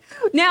right.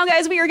 Now,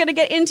 guys, we are going to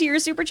get into your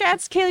super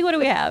chats. Kaylee, what do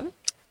we have?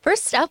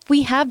 First up,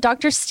 we have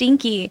Dr.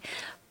 Stinky.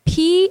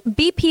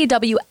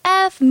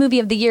 BPWF movie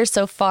of the year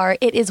so far.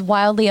 It is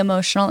wildly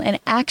emotional and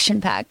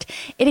action-packed.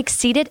 It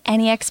exceeded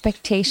any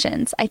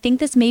expectations. I think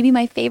this may be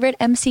my favorite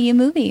MCU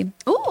movie.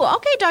 Ooh,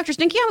 okay, Dr.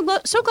 Stinky. I'm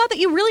so glad that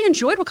you really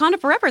enjoyed Wakanda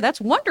Forever.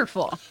 That's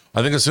wonderful.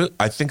 I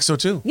think so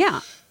too.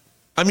 Yeah.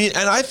 I mean,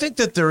 and I think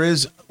that there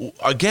is,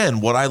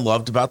 again, what I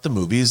loved about the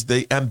movie is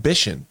the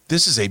ambition.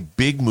 This is a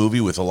big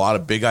movie with a lot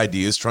of big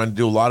ideas, trying to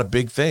do a lot of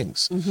big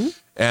things.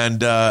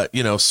 And,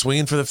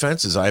 swinging for the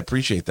fences. I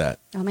appreciate that.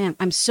 Oh, man.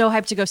 I'm so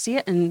hyped to go see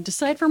it and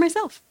decide for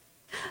myself.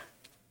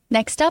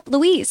 Next up,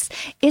 Luis.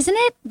 Isn't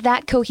it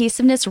that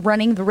cohesiveness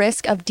running the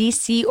risk of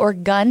DC or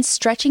Gunn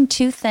stretching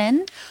too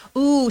thin?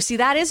 Ooh, see,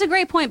 that is a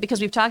great point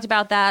because we've talked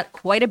about that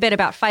quite a bit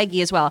about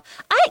Feige as well.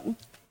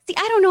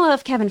 I don't know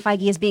if Kevin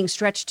Feige is being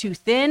stretched too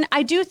thin.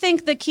 I do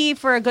think the key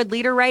for a good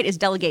leader, right, is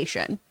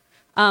delegation.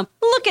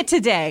 Look at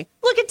today,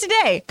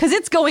 because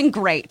it's going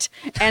great.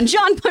 And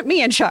John put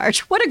me in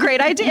charge. What a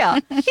great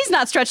idea. He's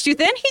not stretched too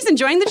thin. He's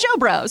enjoying the Joe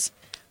Bros.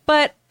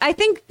 But I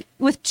think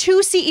with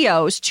two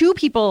CEOs, two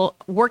people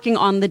working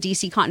on the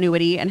DC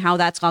continuity and how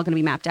that's all going to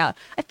be mapped out,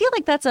 I feel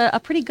like that's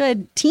a pretty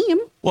good team.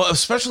 Well,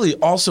 especially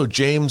also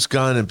James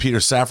Gunn and Peter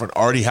Safran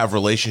already have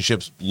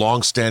relationships,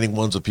 long-standing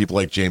ones with people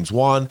like James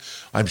Wan.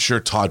 I'm sure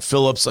Todd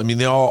Phillips. I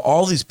mean,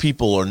 all these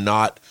people are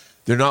not.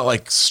 They're not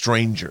like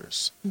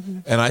strangers,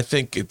 and I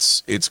think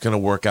it's going to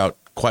work out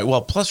quite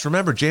well. Plus,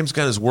 remember, James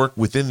Gunn has worked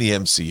within the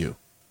MCU,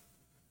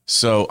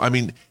 so I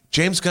mean,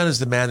 James Gunn is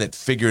the man that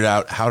figured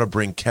out how to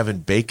bring Kevin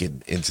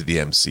Bacon into the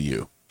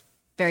MCU,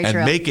 Very and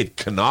true. make it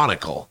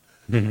canonical.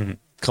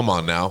 Come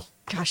on now.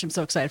 Gosh, I'm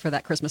so excited for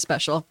that Christmas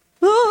special.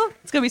 Oh,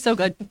 it's going to be so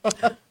good.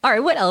 All right,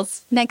 what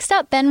else? Next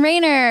up, Ben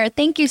Rayner.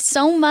 Thank you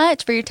so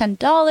much for your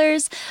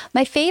 $10.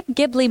 My fave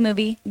Ghibli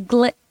movie,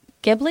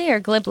 Ghibli or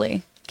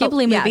Glibly?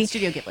 Ghibli yeah, movie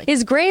Studio Ghibli.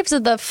 is Graves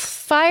of the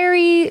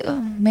Fiery.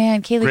 Oh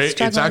man, Kaylee's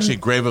struggling. It's actually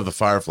Grave of the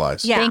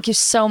Fireflies. Yeah. Thank you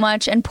so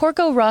much. And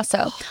Porco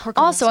Rosso.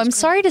 Also, I'm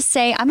sorry to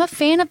say I'm a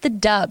fan of the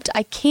dubbed.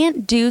 I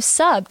can't do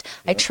subbed.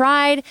 I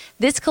tried.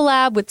 This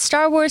collab with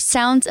Star Wars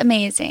sounds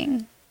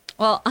amazing.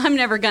 Well, I'm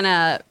never going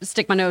to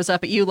stick my nose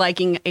up at you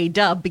liking a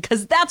dub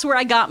because that's where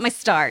I got my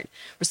start.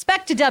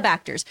 Respect to dub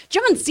actors.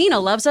 John Cena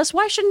loves us.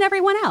 Why shouldn't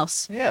everyone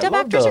else? Yeah, dub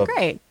love actors are dub.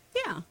 great.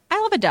 Yeah,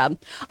 I love a dub.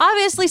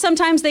 Obviously,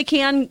 sometimes they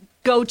can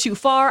go too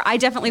far. I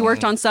definitely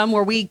worked on some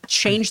where we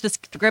changed the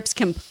scripts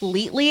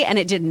completely and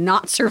it did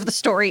not serve the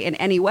story in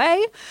any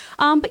way.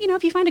 But,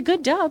 if you find a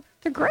good dub,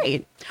 they're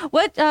great.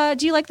 What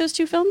do you like those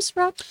two films,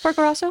 Rob?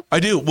 Porco Rosso? I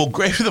do. Well,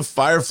 Grave of the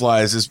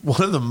Fireflies is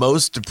one of the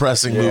most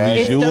depressing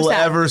movies you will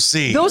ever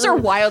see. Those are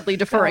wildly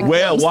deferring.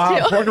 Well, films, wow,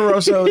 too. Porco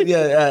Rosso.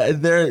 Yeah,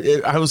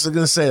 I was going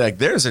to say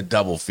there's a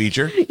double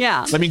feature.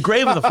 Yeah. I mean,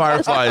 Grave of the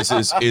Fireflies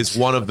is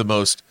one of the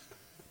most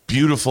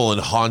beautiful and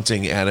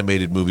haunting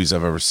animated movies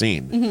I've ever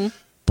seen.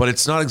 But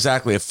it's not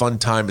exactly a fun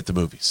time at the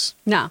movies.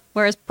 No.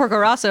 Whereas Porco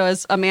Rosso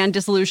is a man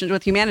disillusioned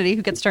with humanity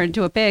who gets turned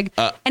into a pig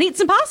and eats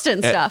some pasta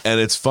and stuff. And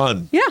it's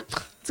fun. Yeah,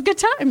 it's a good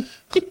time.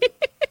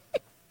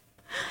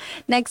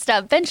 Next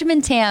up,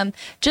 Benjamin Tam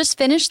just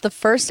finished the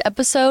first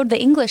episode, The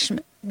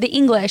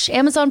English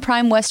Amazon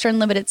Prime Western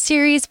Limited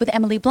series with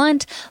Emily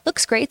Blunt.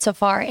 Looks great so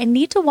far and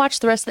need to watch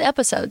the rest of the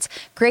episodes.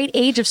 Great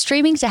age of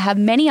streaming to have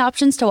many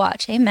options to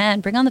watch.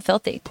 Amen. Bring on the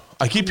filthy.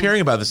 I keep hearing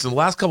about this. In the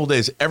last couple of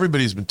days,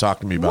 everybody's been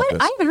talking to me about What?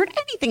 this. I haven't heard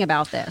anything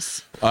about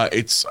this. I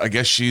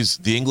guess she's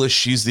the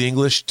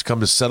English to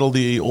come to settle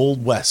the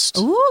old West.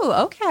 Ooh,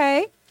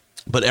 okay.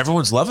 But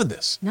everyone's loving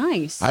this.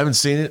 Nice. I haven't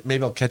seen it.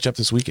 Maybe I'll catch up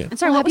this weekend. I'm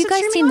sorry, Well, what have you was it guys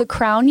streaming seen on? The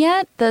Crown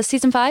yet? The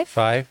season 5?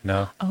 5?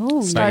 No.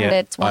 Oh, started yet. it.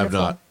 It's I have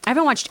wonderful. not. I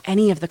haven't watched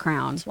any of The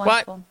Crown.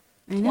 Wonderful.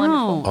 I know.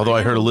 Wonderful. Although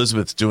I heard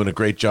Elizabeth's doing a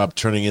great job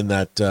turning in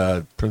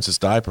that Princess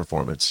Di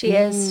performance. She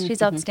is.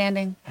 She's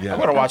outstanding. Yeah. I'm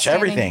gonna watch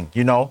everything.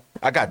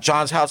 I got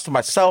John's house to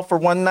myself for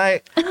one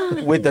night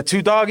with the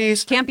two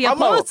doggies. Can't be a I'm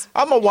gonna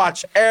plus.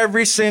 watch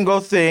every single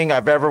thing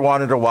I've ever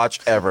wanted to watch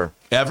ever.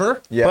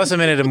 Ever? Yeah. Plus a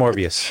minute of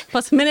Morbius.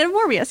 Plus a minute of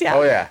Morbius, yeah.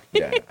 Oh yeah.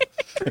 Yeah.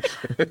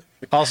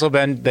 Also,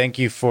 Ben, thank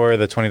you for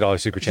the $20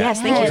 super chat.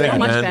 Yes, thank you so Thank you,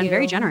 much, man. Ben.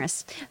 Very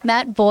generous.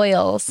 Matt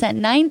Boyle sent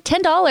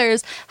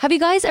 $10. Have you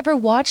guys ever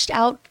watched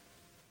Out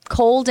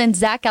Cold and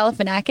Zach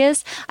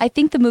Galifianakis? I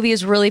think the movie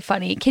is really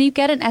funny. Can you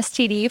get an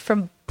STD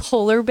from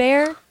Polar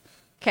Bear?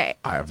 Okay.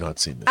 I have not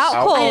seen this. Out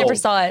Out Cold I never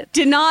saw it.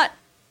 did not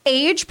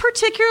age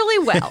particularly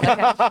well.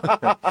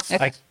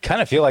 I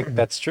kind of feel like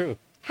that's true.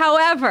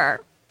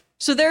 However,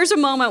 so there's a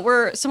moment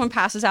where someone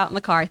passes out in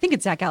the car. I think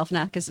it's Zach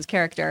Galifianakis'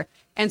 character.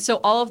 And so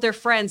all of their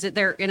friends,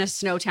 they're in a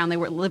snow town. They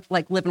live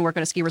and work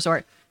at a ski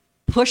resort.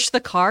 Push the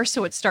car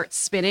so it starts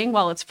spinning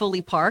while it's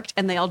fully parked.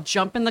 And they all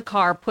jump in the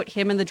car, put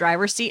him in the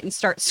driver's seat and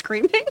start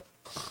screaming.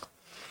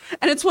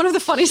 And it's one of the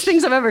funniest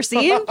things I've ever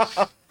seen.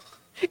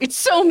 It's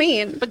so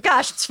mean, but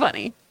gosh, it's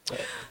funny.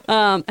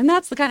 And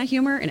that's the kind of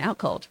humor in Out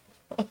Cold.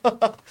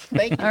 All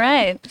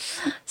right.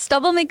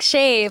 Stubble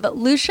McShave.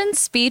 Lucian's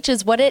speech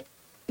is what it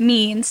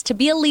means to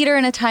be a leader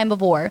in a time of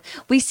war.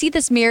 We see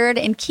this mirrored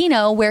in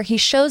Kino, where he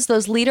shows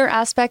those leader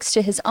aspects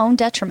to his own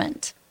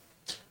detriment.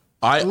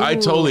 I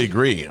totally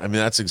agree. I mean,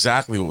 that's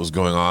exactly what was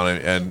going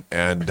on,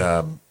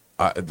 and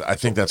I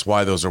think that's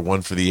why those are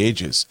one for the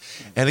ages.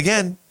 And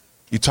again,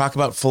 you talk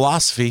about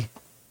philosophy.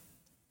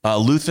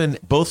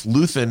 Both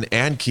Luthen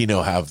and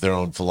Kino have their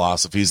own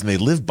philosophies, and they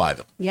live by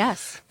them.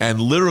 Yes. And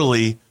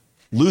literally,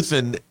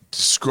 Luthen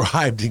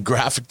described in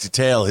graphic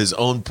detail his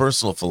own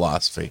personal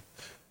philosophy.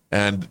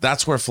 And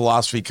that's where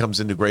philosophy comes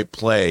into great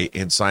play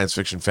in science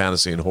fiction,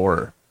 fantasy, and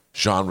horror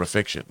genre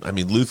fiction. I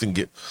mean,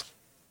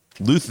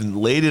 Luthen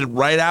laid it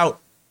right out.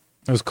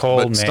 It was cold,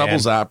 But man.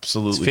 Stubble's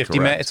absolutely It's 50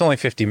 correct. men. It's only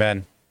 50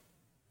 men.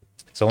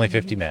 It's only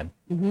 50 men.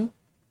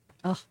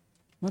 Oh,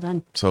 well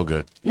done. So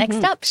good.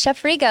 Next up,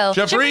 Chef Rigo.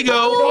 Chef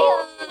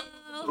Rigo!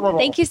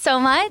 Thank you so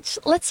much.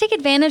 Let's take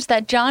advantage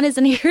that John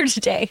isn't here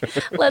today.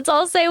 Let's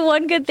all say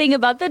one good thing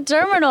about the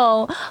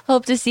terminal.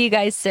 Hope to see you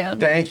guys soon.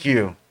 Thank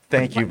you.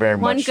 Thank you very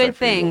much. One good Chef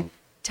thing. Rigo.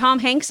 Tom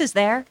Hanks is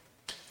there.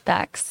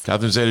 Facts.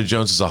 Catherine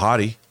Zeta-Jones is a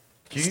hottie.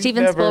 You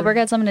Steven never- Spielberg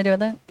had something to do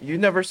with it. You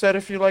never said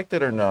if you liked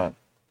it or not.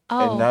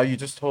 Oh. And now you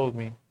just told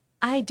me.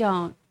 I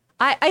don't.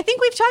 I think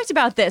we've talked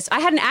about this.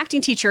 I had an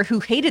acting teacher who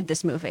hated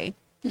this movie.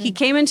 He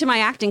came into my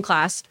acting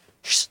class,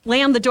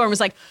 slammed the door, and was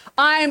like,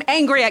 "I'm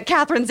angry at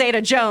Catherine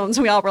Zeta-Jones."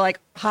 We all were like,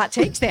 "Hot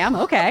take, Sam.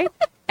 Okay."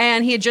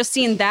 And he had just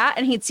seen that,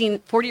 and he'd seen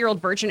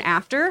 40-Year-Old Virgin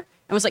after, and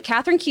was like,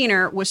 Catherine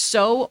Keener was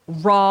so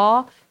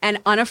raw and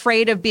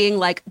unafraid of being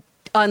like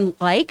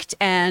unliked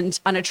and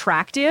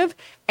unattractive,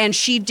 and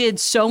she did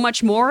so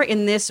much more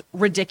in this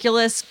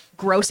ridiculous,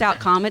 gross out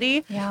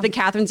comedy than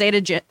Catherine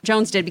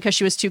Zeta-Jones did, because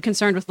she was too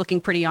concerned with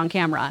looking pretty on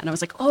camera. And I was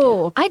like,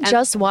 oh. I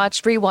just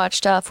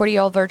rewatched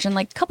 40-Year-Old Virgin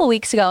like a couple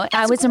weeks ago. And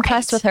I was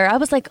impressed with her. I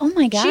was like, oh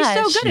my gosh. She's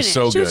so good in it. She's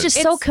so She was good.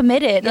 just so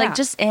committed, yeah. like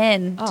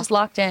just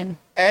locked in.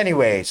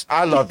 Anyways,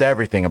 I loved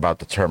everything about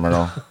The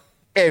Terminal.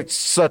 It's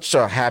such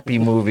a happy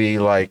movie.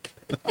 Like,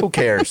 who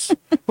cares?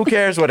 Who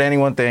cares what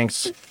anyone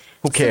thinks?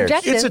 Who cares?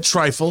 Subjective. It's a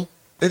trifle.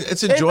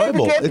 It's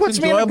enjoyable. It puts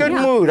it's me in a good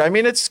mood. I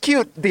mean, it's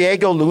cute.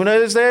 Diego Luna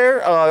is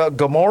there.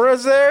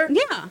 Gamora's there.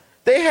 Yeah.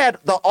 They had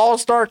the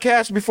all-star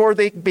cast before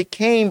they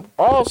became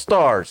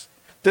all-stars.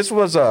 This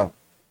was a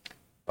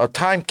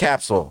time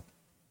capsule,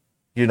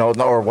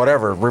 or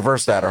whatever.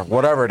 Reverse that or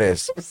whatever it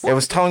is. It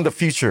was telling the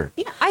future.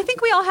 Yeah, I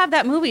think we all have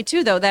that movie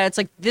too, though, that it's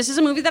like, this is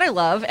a movie that I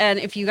love, and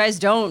if you guys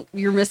don't,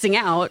 you're missing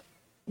out.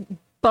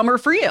 Bummer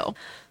for you.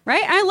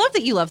 Right? I love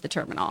that you love The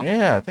Terminal.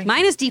 Yeah.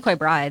 Mine is Decoy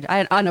Bride.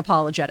 I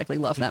unapologetically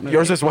love that movie.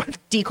 Yours is what?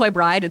 Decoy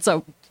Bride. It's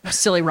a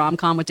silly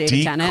rom-com with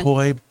David Tennant.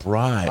 Decoy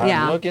Bride.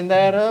 Yeah. I'm looking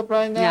that up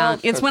right now. Yeah,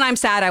 it's when I'm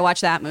sad I watch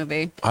that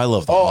movie. I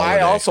love the Oh, holiday.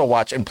 I also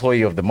watch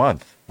Employee of the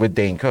Month with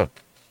Dane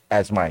Cook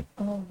as my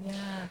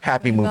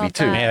happy movie about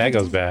too. that. Man, that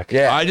goes back.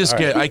 Yeah.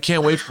 I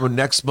can't wait for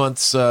next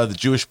month's The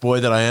Jewish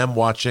Boy That I Am,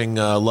 watching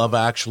Love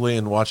Actually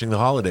and watching The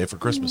Holiday for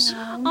Christmas.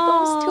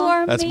 Those two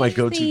are That's my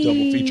go-to double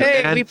feature.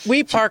 Hey, And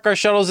we park our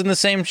shuttles in the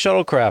same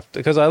shuttlecraft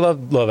because I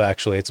love Love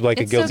Actually. It's like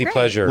It's a so guilty great.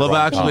 pleasure. Love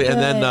rom-com. Actually, and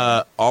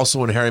then also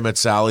When Harry Met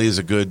Sally is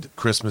a good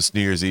Christmas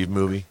New Year's Eve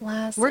movie.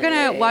 We're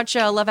going to watch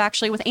Love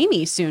Actually with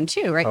Amy soon,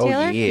 too. Right, Oh,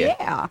 Taylor?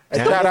 yeah.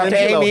 And shout out to Lindsay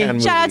Amy. Lohan movie.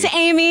 Shout out to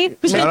Amy.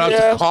 Shout out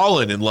Yeah. to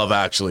Colin in Love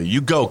Actually.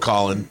 You go,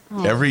 Colin.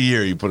 Every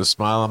year you put a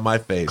smile on my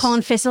face.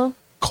 Colin Fissel.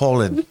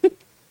 Colin.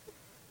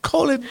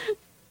 Colin.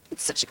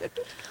 It's such a good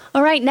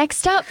All right,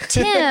 next up,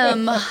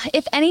 Tim.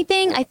 If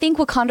anything, I think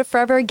Wakanda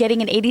Forever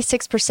getting an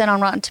 86%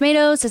 on Rotten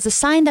Tomatoes is a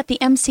sign that the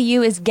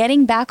MCU is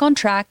getting back on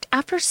track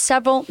after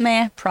several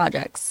meh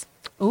projects.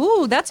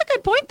 Ooh, that's a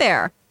good point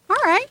there. All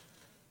right.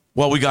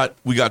 Well, we got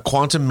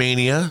Quantum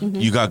Mania.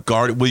 You got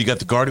we got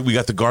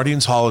the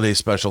Guardians Holiday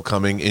Special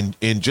coming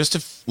in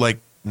just like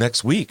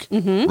next week,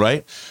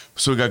 right?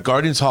 So we got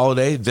Guardians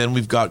Holiday, then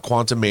we've got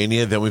Quantum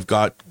Mania, then we've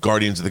got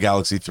Guardians of the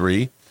Galaxy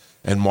 3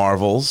 and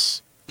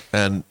Marvels,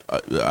 and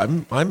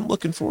I'm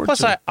looking forward Plus,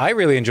 to it. I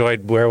really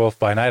enjoyed Werewolf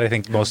by Night. I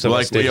think most of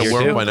us did here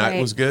Werewolf too. by Night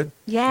Right. was good.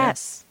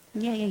 Yes.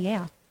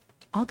 Yeah.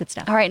 All good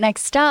stuff. All right,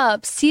 next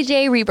up,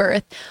 CJ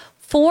Rebirth.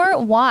 For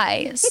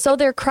why? So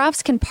their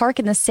crafts can park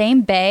in the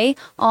same bay.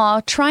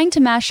 Trying to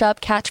mash up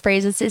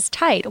catchphrases is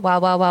tight.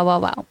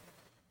 Wow.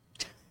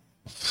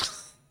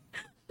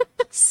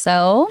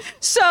 So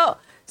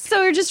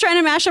you're just trying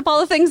to mash up all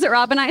the things that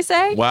Rob and I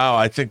say? Wow,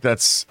 I think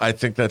that's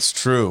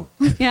true.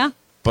 Yeah.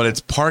 But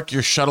it's park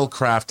your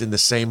shuttlecraft in the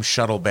same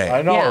shuttle bay.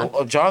 I know.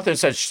 Yeah. Jonathan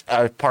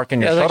said park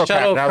in your Yeah, like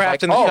shuttlecraft. And I was shuttlecraft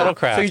like, in the oh,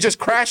 shuttlecraft. so you just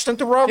crashed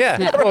into Rob? Yeah,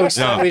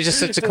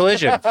 it's a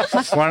collision.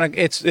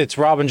 It's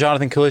Rob and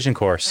Jonathan collision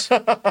course.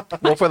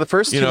 Well, for the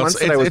first 2 months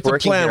that I was it's a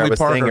working plan. here, I We was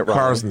park saying our it wrong.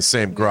 cars in the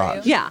same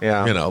garage. Yeah.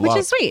 Yeah. You know, Which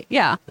is sweet.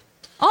 Yeah.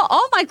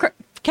 All my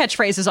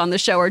catchphrases on the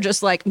show are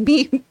just like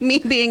me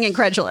being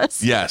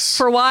incredulous. Yes.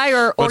 For why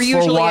or But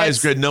usually for why it's,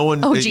 is good. No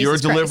one. Oh, Your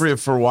Jesus delivery Christ.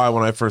 of for why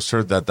when I first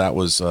heard that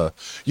was.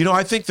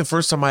 I think the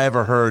first time I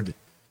ever heard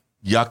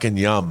yuck and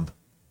yum,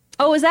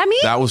 Oh, is that me?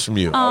 that was from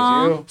you.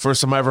 You.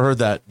 First time I ever heard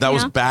that. That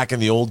was Yeah. back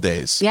in the old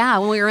days Yeah,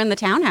 when we were in the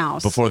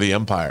townhouse. before the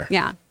Empire.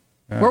 Yeah.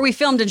 Where we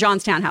filmed in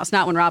John's townhouse,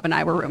 not when Rob and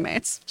I were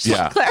roommates.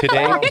 Yeah.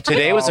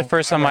 Today was the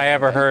first time I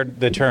ever heard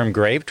the term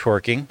grave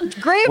twerking.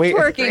 Grave Wait.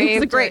 twerking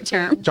is a great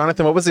term.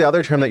 Jonathan, what was the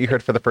other term that you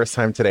heard for the first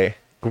time today?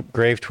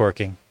 Grave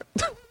twerking.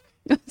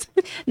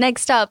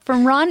 Next up,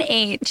 from Ron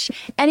H.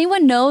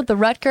 Anyone know the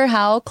Rutger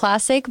Hauer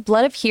classic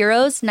Blood of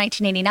Heroes,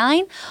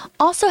 1989?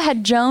 Also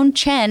had Joan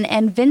Chen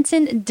and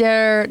Vincent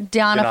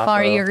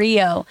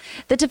D'Onofrio,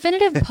 the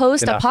definitive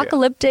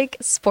post-apocalyptic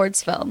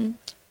sports film.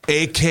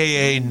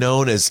 AKA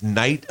known as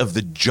Night of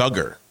the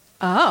Jugger.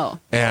 Oh.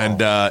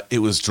 And it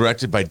was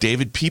directed by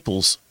David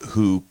Peoples,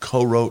 who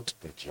co-wrote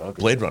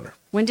Blade Runner.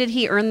 When did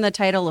he earn the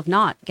title of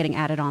not getting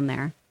added on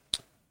there?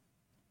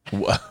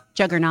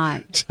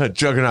 Juggernaut.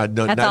 Juggernaut.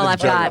 No, That's Night all of I've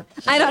the Jugger. got.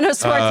 I don't know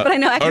sports, but I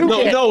know I can No,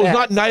 read it. it was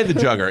not Night of the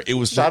Jugger. It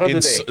was Shot of in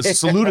the day.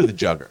 Salute of the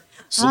Jugger.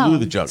 Salute of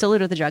the Jugger.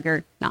 Salute of the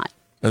Jugger, not.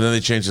 And then they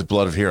changed it to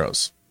Blood of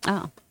Heroes.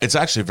 Oh. It's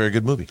actually a very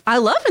good movie. I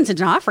love Vincent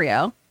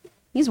D'Onofrio.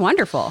 He's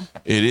wonderful.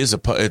 It is a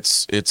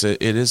post.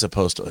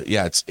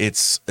 Yeah,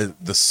 it's a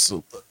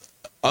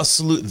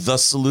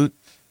salute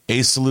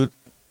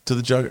to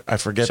the Jugger. I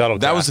forget.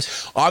 That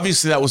was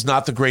obviously that was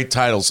not the great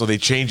title, so they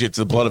changed it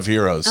to the Blood of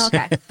Heroes.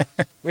 Okay.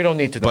 We don't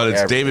need to know. But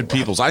it's everything. David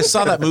Peoples. I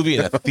saw that movie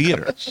in a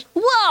theater.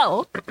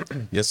 Whoa.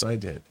 Yes, I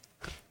did.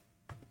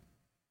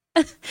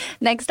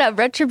 Next up,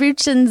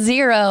 Retribution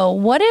Zero.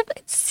 What if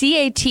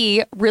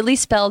CAT really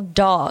spelled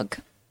dog?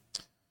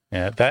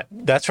 Yeah,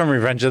 that's from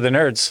Revenge of the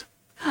Nerds.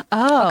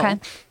 Oh. Okay.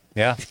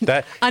 Yeah,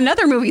 that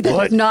Another movie that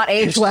does not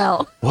age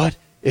well. what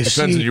is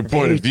Depends on your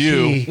point of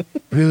view.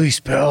 really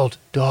spelled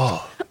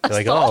dog?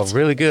 Like, oh,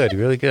 really good,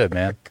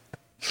 man.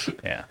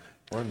 Yeah.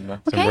 Some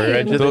Okay.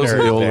 Revenge of the Those are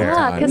the Nerds old there.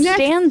 Ah, times.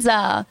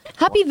 Costanza.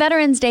 Happy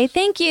Veterans Day.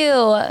 Thank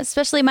you.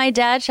 Especially my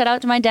dad. Shout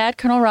out to my dad,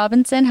 Colonel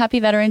Robinson. Happy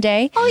Veteran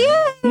Day.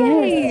 Oh,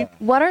 yay.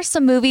 What are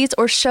some movies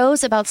or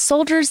shows about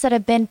soldiers that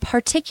have been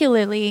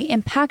particularly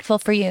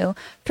impactful for you?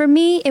 For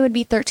me, it would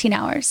be 13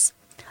 Hours.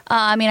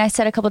 I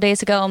said a couple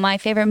days ago, my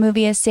favorite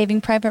movie is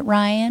Saving Private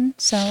Ryan.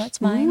 So that's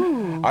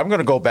mine. I'm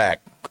gonna go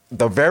back.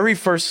 The very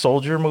first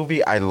soldier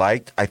movie I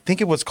liked, I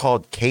think it was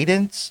called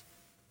Cadence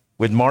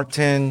with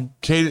Martin.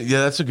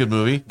 Yeah, that's a good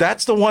movie.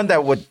 That's the one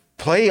that would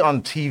play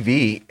on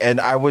TV,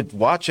 and I would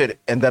watch it,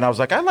 and then I was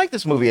like, I like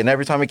this movie, and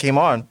every time it came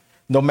on,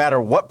 no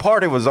matter what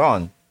part it was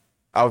on,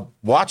 I would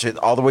watch it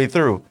all the way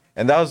through,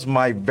 and that was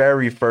my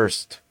very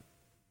first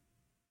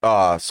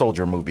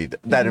soldier movie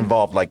that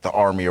involved like the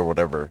army or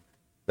whatever.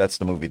 That's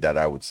the movie that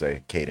I would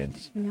say,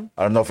 Cadence.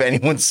 I don't know if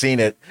anyone's seen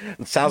it.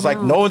 It sounds like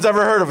no one's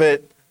ever heard of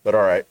it, but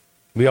all right.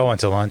 We all went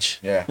to lunch.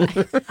 Yeah.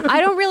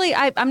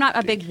 I'm not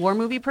a big war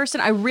movie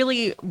person. I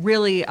really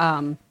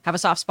have a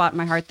soft spot in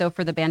my heart, though,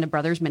 for the Band of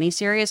Brothers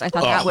miniseries. I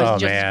thought that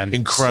was just man.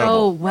 Incredible.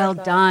 so well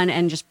done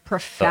and just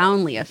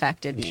profoundly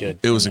affected me.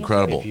 It was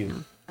incredible.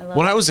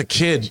 When I was a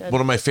kid, one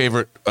of my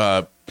favorite,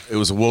 I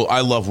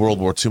love World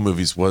War II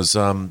movies, was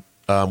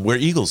Where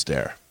Eagles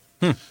Dare.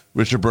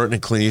 Richard Burton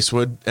and Clint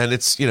Eastwood, and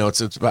it's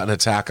about an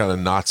attack on a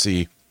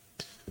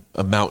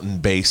mountain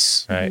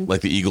base, Right. like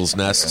the Eagle's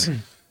Nest,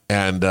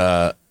 and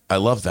I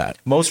love that.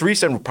 Most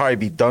recent would probably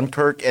be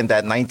Dunkirk and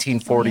that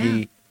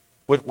 1940.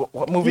 What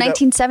movie?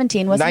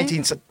 1917, wasn't it?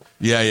 19.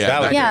 Yeah. Yeah,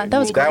 that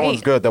was That great.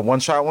 one's good. The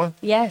one-shot one.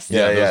 Yes.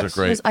 Yeah, those yes. are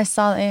great. I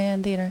saw it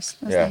in theaters.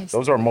 It was Yeah, nice.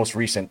 those are most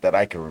recent that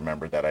I can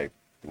remember that I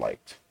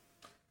liked.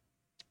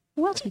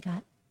 What else we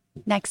got?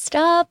 Next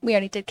up, we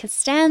already did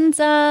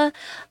Costanza.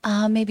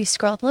 Maybe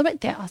scroll up a little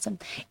bit. Yeah, awesome.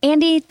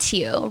 Andy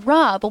Teo.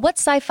 Rob, what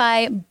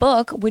sci-fi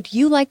book would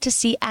you like to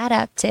see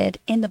adapted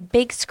in the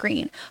big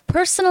screen?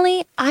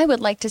 Personally, I would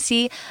like to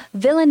see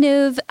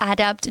Villeneuve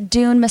adapt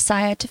Dune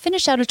Messiah to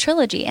finish out a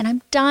trilogy, and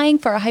I'm dying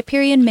for a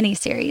Hyperion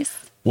miniseries.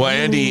 Well,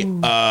 Andy,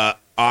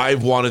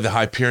 I've wanted the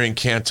Hyperion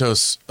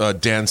Cantos,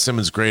 Dan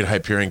Simmons' great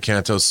Hyperion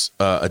Cantos,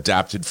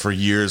 adapted for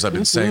years. I've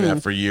been saying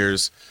that for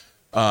years.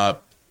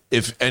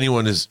 If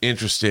anyone is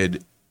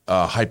interested,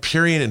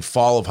 Hyperion and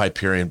Fall of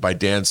Hyperion by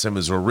Dan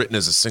Simmons were written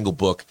as a single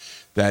book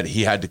that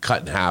he had to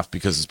cut in half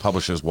because his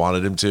publishers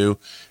wanted him to.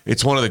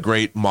 It's one of the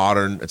great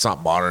it's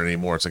not modern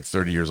anymore, it's like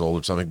 30 years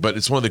old or something, but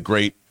it's one of the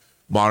great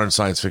modern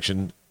science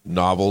fiction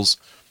novels.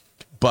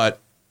 But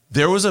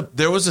there was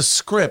a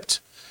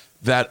script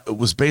that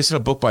was based on a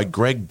book by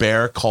Greg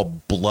Bear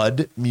called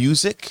Blood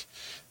Music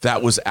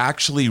that was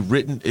actually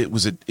written. It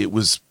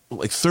was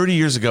like 30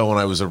 years ago when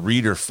I was a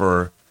reader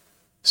for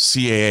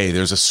CAA.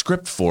 There's a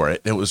script for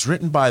it. It was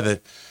written by the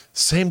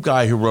same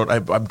guy who wrote,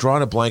 I'm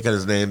drawing a blank on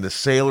his name, The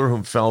Sailor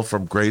Whom Fell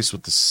from Grace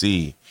with the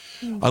Sea.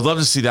 I'd love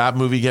to see that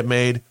movie get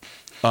made.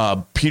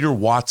 Peter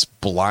Watts'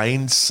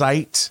 Blind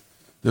Sight.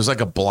 There's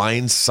like a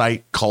blind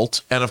sight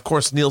cult. And of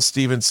course, Neil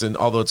Stephenson,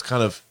 although it's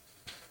kind of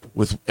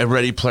with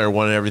Ready Player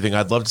One and everything,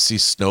 I'd love to see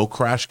Snow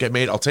Crash get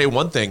made. I'll tell you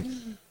one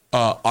thing.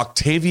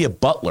 Octavia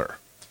Butler,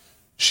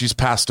 she's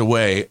passed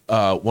away,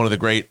 one of the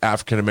great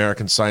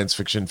African-American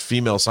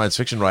female science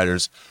fiction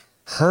writers.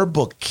 Her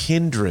book,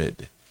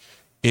 Kindred,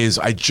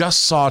 I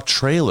just saw a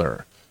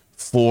trailer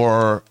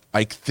for,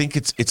 I think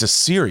it's a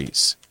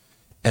series.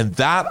 And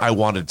that I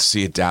wanted to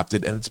see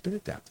adapted, and it's been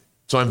adapted.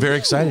 So I'm very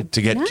excited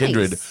to get Nice.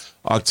 Kindred.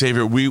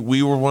 Octavia,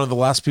 we were one of the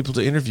last people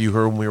to interview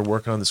her when we were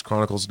working on this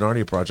Chronicles of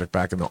Narnia project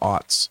back in the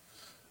aughts.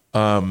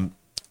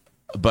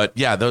 But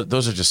yeah,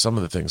 those are just some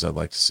of the things I'd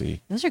like to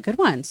see. Those are good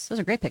ones. Those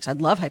are great picks.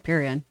 I'd love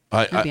Hyperion.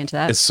 I'd be into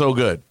that. It's so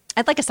good.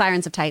 I'd like a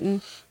Sirens of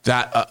Titan.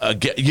 That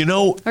again, you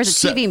know, Or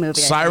it's a TV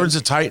movie, I Sirens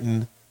of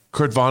Titan.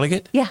 Kurt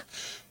Vonnegut. Yeah.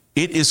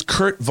 It is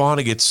Kurt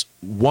Vonnegut's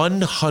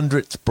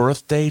 100th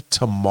birthday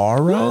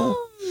tomorrow,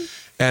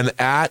 and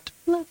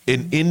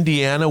in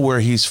Indiana, where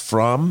he's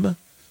from,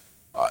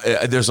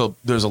 there's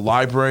a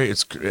library.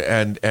 It's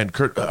and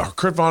Kurt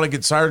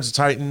Vonnegut, Sirens of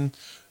Titan.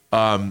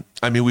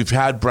 I mean, we've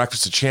had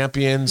Breakfast of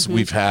Champions.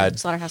 We've had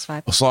Slaughterhouse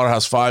 5.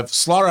 Slaughterhouse 5.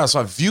 Slaughterhouse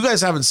 5. If you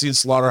guys haven't seen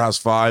Slaughterhouse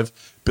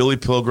 5, Billy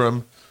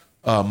Pilgrim,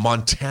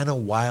 Montana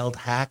Wild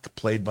Hack,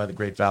 played by the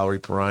great Valerie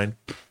Perrine.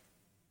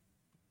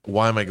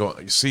 Why am I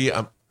going? See,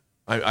 I'm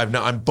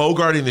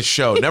bogarting the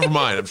show. Never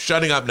mind. I'm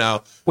shutting up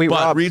now. Wait, but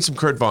Rob. read some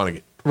Kurt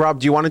Vonnegut.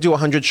 Rob, do you want to do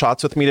 100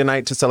 shots with me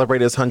tonight to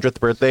celebrate his 100th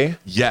birthday?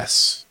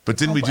 Yes, but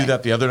didn't we do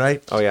that the other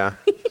night? Oh, yeah.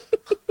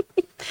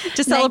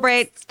 To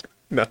celebrate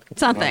No.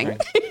 something.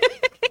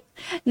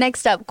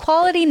 Next up,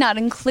 Quality Not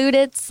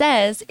Included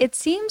says, it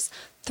seems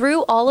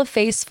through all of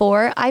Phase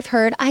 4, I've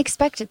heard I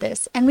expected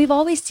this, and we've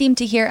always seemed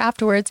to hear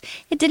afterwards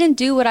it didn't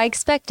do what I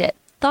expected.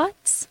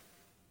 Thoughts?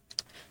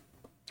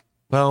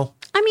 Well,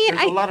 I mean,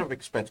 There's a lot of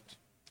expense.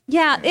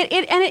 yeah,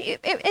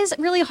 it is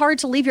really hard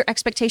to leave your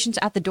expectations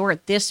at the door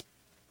at this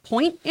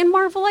point in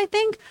Marvel, I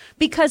think,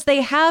 because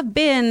they have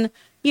been,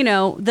 you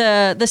know,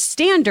 the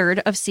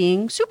standard of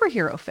seeing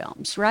superhero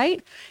films,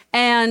 right?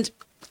 And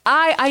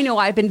I know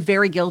I've been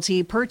very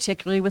guilty,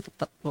 particularly with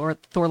Thor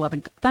Love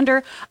and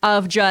Thunder,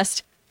 of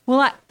just,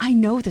 well, I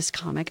know this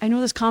comic. I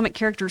know this comic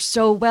character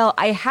so well.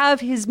 I have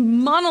his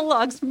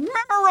monologues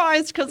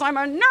memorized because I'm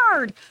a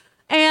nerd.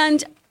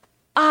 And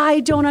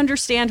I don't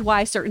understand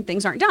why certain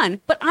things aren't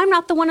done. But I'm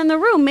not the one in the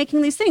room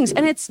making these things.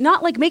 And it's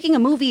not like making a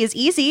movie is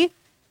easy.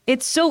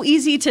 It's so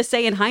easy to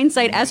say in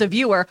hindsight as a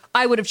viewer,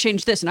 I would have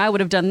changed this and I would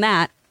have done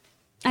that.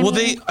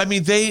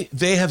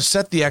 they have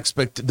set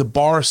the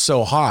bar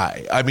so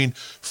high. I mean,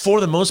 for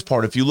the most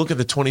part, if you look at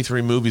the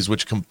 23 movies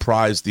which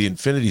comprise the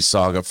Infinity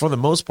Saga, for the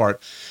most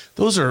part,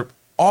 those are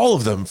all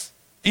of them,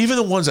 even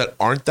the ones that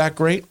aren't that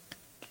great,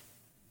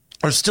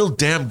 are still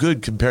damn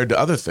good compared to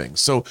other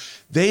things. So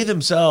they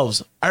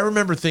themselves, I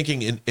remember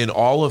thinking in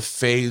all of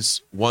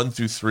Phase 1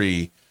 through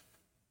 3,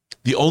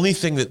 the only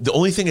thing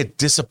that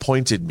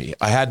disappointed me,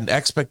 I had an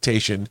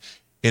expectation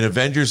in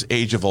Avengers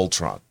Age of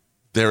Ultron.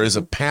 There is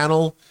a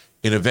panel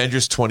in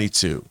Avengers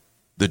 22,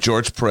 the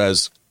George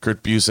Perez,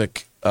 Kurt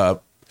Busiek,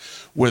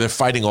 where they're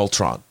fighting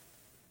Ultron,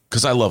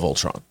 because I love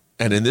Ultron.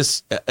 And in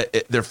this,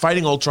 they're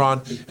fighting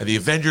Ultron, and the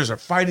Avengers are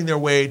fighting their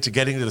way to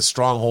getting to the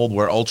stronghold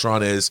where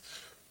Ultron is.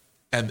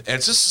 And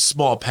it's just a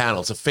small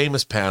panel. It's a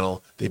famous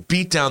panel. They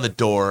beat down the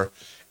door,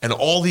 and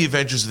all the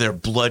Avengers are there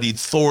bloodied.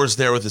 Thor's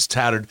there with his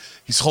tattered.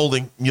 He's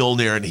holding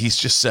Mjolnir, and he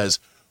just says,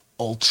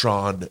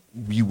 Ultron,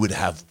 we would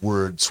have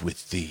words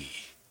with thee.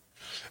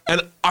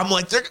 And I'm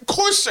like, of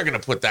course they're going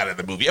to put that in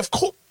the movie. Of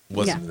course.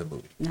 Wasn't in the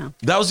movie. No.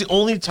 That was the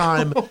only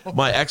time I'm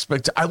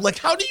like,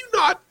 how do you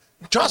not,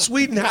 Joss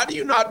Whedon, how do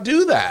you not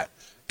do that?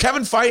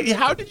 Kevin Feige,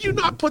 how did you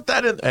not put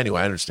that in? Anyway,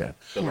 I understand.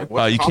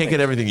 You can't get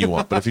everything you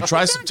want, but if you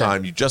try some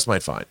time, you just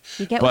might find.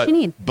 You get what you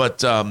need.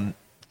 But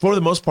for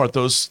the most part,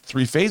 those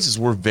 3 phases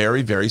were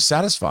very, very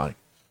satisfying.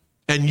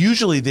 And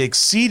usually they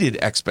exceeded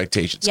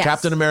expectations. Yes.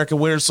 Captain America,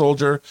 Winter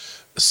Soldier,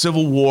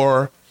 Civil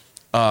War,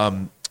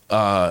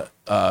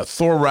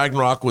 Thor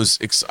Ragnarok was,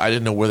 I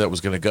didn't know where that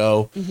was going to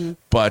go. Mm-hmm.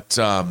 But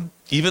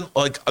even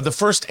like the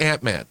first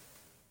Ant-Man,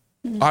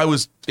 I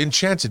was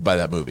enchanted by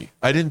that movie.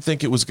 I didn't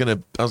think it was going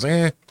to, I was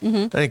like, I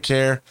didn't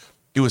care.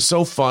 It was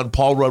so fun.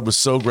 Paul Rudd was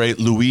so great.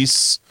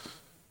 Luis,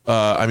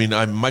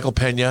 I'm Michael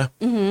Pena.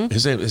 Mm-hmm.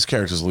 His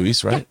character's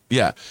Luis, right?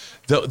 Yeah.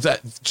 How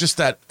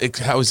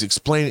he's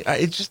explaining,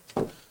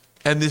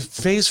 and the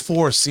Phase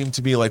 4 seemed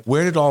to be like,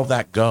 where did all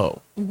that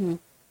go? Mm-hmm.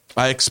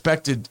 I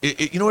expected,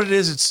 you know what it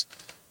is? It's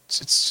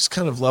just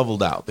kind of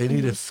leveled out. They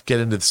need to get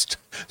into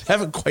they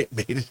haven't quite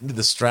made it into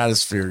the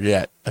stratosphere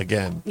yet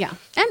again. Yeah.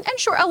 And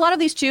sure, a lot of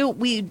these too,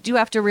 we do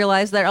have to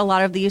realize that a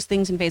lot of these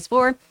things in Phase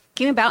 4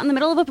 came about in the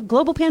middle of a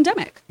global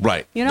pandemic.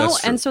 Right. You know,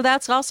 That's true. and so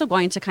that's also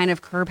going to kind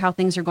of curb how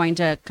things are going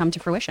to come to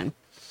fruition.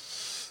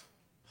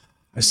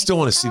 I still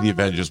want to see the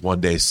Avengers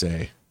one day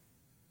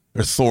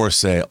or Thor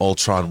say,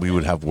 Ultron, we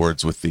would have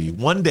words with thee.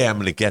 One day I'm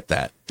going to get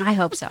that. I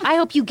hope so. I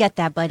hope you get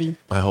that, buddy.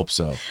 I hope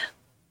so.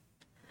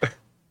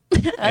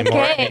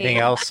 Anything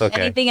else?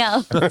 Okay. Anything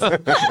else?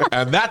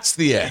 And that's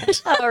the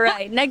end. All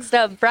right. Next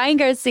up, Brian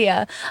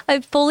Garcia.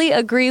 I fully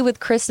agree with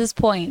Chris's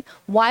point.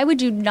 Why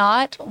would you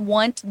not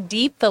want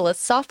deep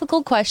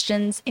philosophical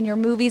questions in your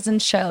movies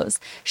and shows?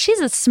 She's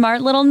a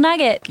smart little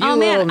nugget. Oh,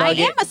 man, I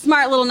am a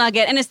smart little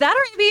nugget. And is that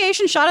our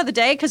aviation shot of the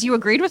day because you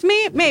agreed with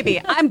me?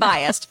 Maybe. I'm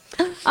biased.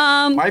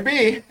 Might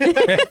be.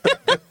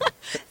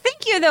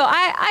 Thank you, though.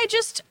 I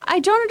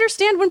don't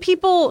understand when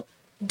people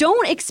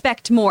don't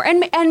expect more.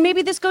 And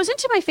maybe this goes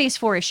into my Phase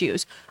 4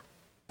 issues.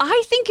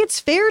 I think it's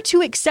fair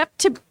to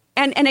accept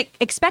and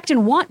expect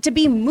and want to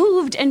be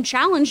moved and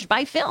challenged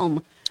by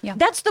film. Yeah.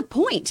 That's the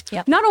point.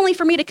 Yep. Not only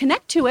for me to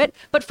connect to it,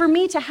 but for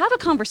me to have a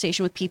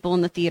conversation with people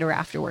in the theater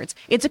afterwards.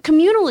 It's a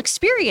communal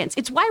experience.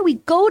 It's why we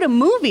go to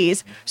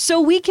movies, so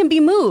we can be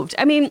moved.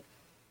 I mean,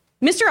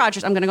 Mr.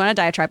 Rogers, I'm going to go on a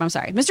diatribe. I'm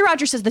sorry. Mr.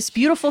 Rogers says this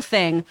beautiful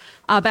thing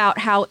about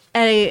how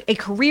a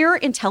career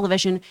in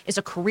television is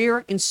a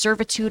career in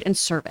servitude and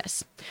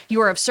service.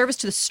 You are of service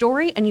to the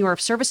story and you are of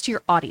service to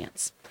your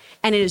audience.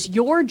 And it is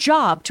your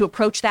job to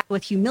approach that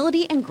with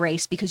humility and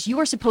grace because you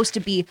are supposed to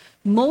be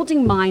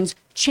molding minds,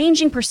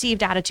 changing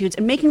perceived attitudes,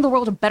 and making the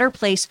world a better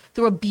place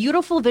through a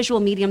beautiful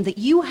visual medium that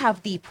you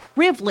have the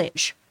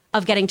privilege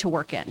of getting to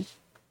work in.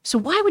 So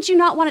why would you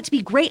not want it to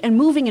be great and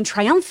moving and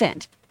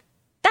triumphant?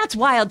 That's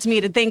wild to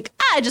me to think,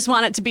 I just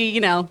want it to be,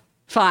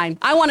 fine.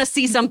 I want to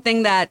see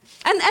something that,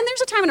 and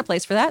there's a time and a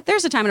place for that.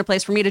 There's a time and a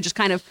place for me to just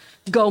kind of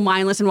go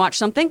mindless and watch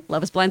something.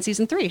 Love is Blind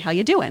Season 3. How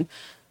you doing?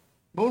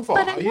 Moonfall,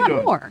 But I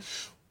want more.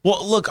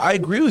 Well, look, I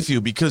agree with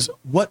you because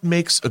what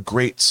makes a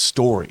great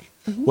story?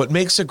 What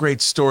makes a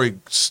great story,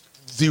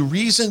 the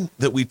reason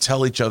that we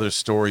tell each other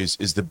stories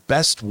is the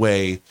best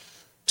way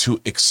to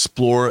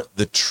explore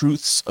the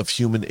truths of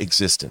human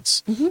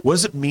existence. What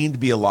does it mean to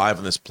be alive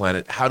on this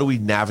planet? How do we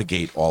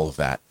navigate all of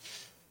that?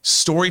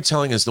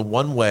 Storytelling is the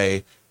one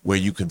way where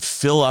you can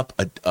fill up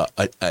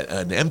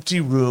an empty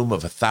room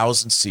of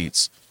 1,000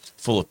 seats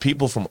full of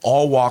people from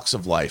all walks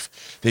of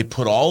life. They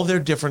put all of their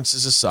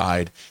differences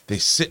aside. They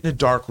sit in a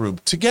dark room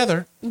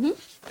together,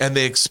 and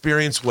they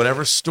experience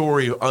whatever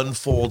story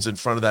unfolds in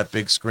front of that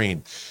big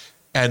screen.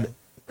 And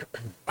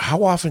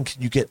how often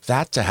can you get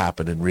that to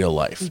happen in real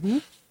life?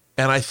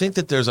 And I think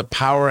that there's a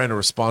power and a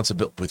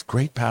responsibility with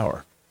great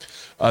power.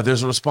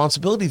 There's a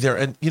responsibility there.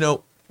 And,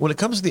 when it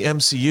comes to the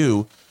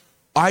MCU,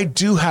 I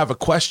do have a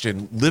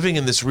question living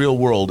in this real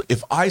world.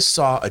 If I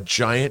saw a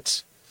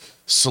giant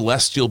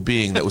celestial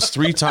being that was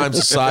 3 times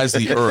the size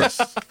of the earth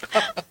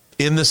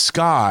in the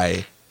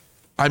sky,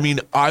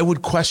 I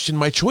would question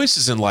my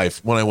choices in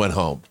life when I went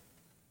home.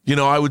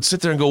 I would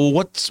sit there and go,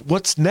 well,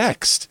 what's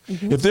next?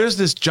 If there's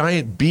this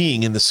giant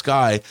being in the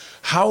sky,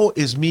 how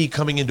is me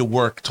coming into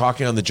work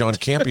talking on the John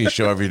Campea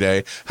show every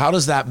day? How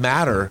does that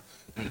matter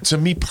to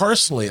me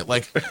personally?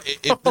 Like,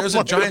 if there's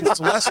a giant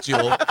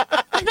celestial.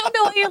 I don't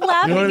know why you're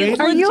laughing. You know what I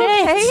mean? Are you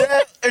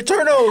okay?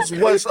 Eternals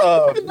was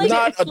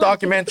not a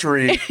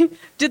documentary.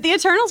 Did the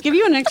Eternals give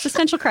you an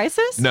existential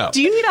crisis? No.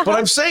 Do you need a But hug?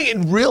 I'm saying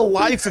in real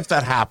life, if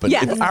that happened,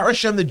 Yes. if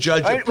Arashem the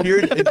Judge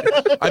appeared,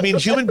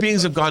 human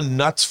beings have gone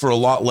nuts for a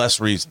lot less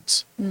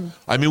reasons.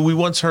 We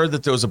once heard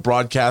that there was a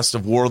broadcast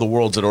of War of the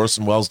Worlds that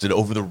Orson Welles did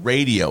over the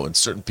radio, and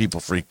certain people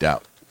freaked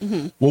out.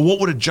 Well, what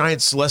would a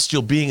giant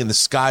celestial being in the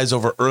skies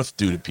over Earth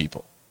do to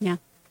people? Yeah.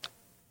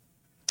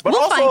 But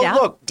We'll also, find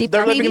out. look, Deep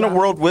they're down, living in a maybe.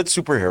 world with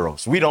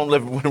superheroes. We don't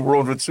live in a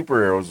world with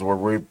superheroes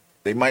where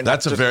they might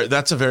not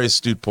That's a very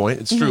astute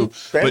point. It's true.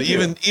 Thank But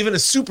you. even a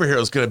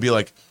superhero is going to be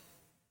like,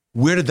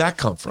 where did that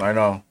come from? I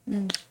know.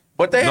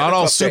 But they had Not a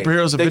all tough day.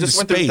 superheroes have They been to just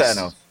went through space.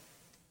 Thanos.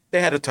 They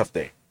had a tough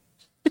day.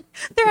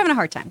 They're having a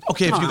hard time.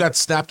 Okay, if Aw. you got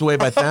snapped away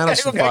by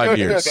Thanos for 5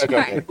 years. All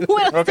right.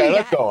 What else do Okay, we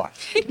let's got? go on.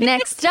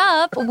 Next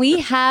up, we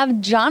have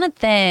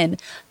Jonathan.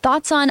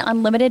 Thoughts on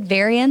unlimited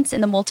variants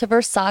in the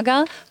multiverse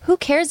saga? Who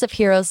cares if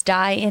heroes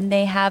die and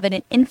they have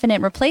an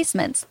infinite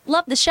replacements?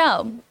 Love the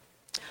show.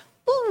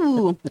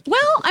 Ooh.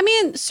 Well,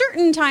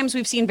 certain times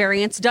we've seen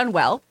variants done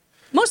well,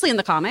 mostly in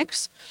the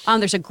comics.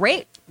 There's a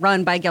great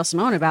run by Gail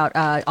Simone about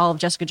all of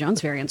Jessica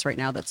Jones variants right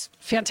now that's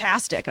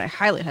fantastic, and I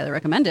highly, highly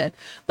recommend it.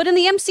 But in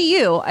the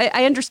MCU,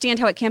 I understand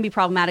how it can be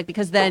problematic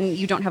because then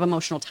you don't have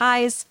emotional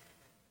ties.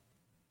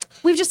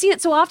 We've just seen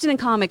it so often in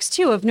comics,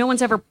 too, if no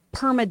one's ever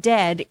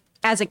perma-dead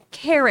as a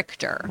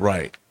character.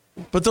 Right.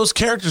 But those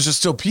characters are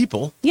still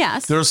people.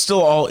 Yes. They're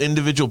still all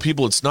individual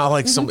people. It's not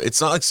like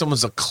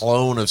someone's a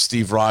clone of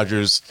Steve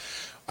Rogers.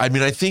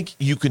 I think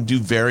you can do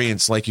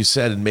variants, like you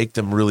said, and make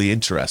them really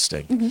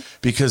interesting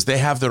because they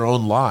have their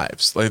own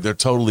lives. Like they're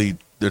totally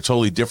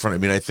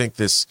different. I think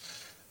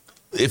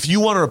if you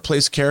want to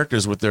replace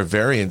characters with their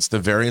variants, the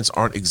variants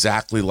aren't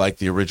exactly like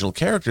the original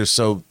characters.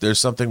 So there's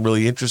something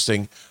really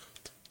interesting.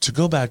 To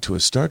go back to a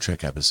Star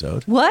Trek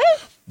episode. What?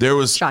 There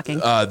was Shocking.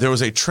 There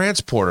was a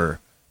transporter.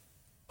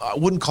 I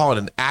wouldn't call it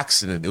an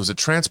accident. It was a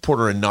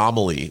transporter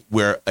anomaly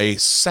where a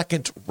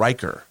second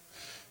Riker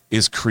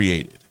is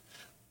created.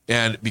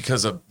 And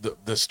because of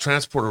this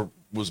transporter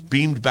was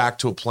beamed back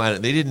to a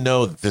planet, they didn't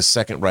know that this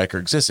second Riker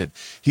existed.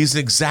 He's an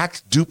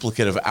exact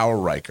duplicate of our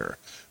Riker.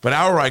 But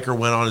our Riker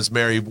went on his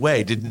merry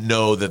way, didn't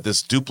know that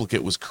this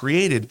duplicate was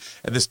created,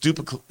 and this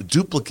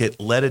duplicate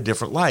led a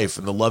different life,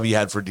 and the love he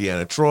had for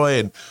Deanna Troi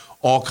and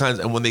all kinds.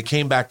 And when they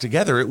came back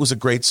together, it was a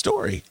great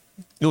story.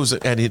 It was,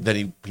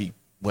 then he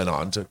went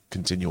on to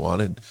continue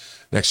on in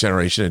Next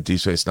Generation and Deep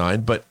Space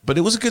Nine. But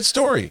it was a good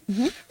story,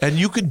 and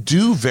you could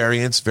do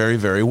variants very,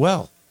 very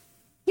well.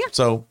 Yeah.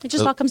 So It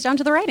just all comes down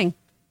to the writing,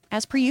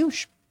 as per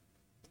usual.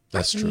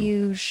 that's true.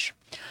 Huge.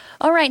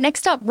 All right,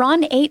 next up,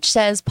 Ron H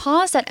says,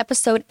 pause at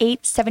episode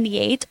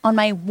 878 on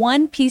my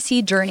one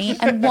PC journey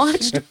and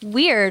watched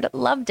Weird.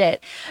 Loved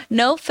it.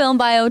 No film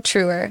bio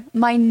truer.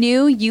 My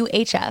new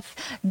UHF.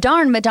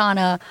 Darn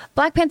Madonna.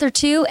 Black Panther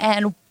 2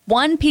 and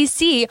One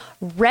PC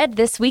read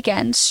this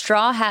weekend.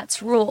 Straw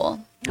Hats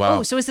rule. Wow.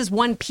 Oh, so is this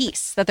One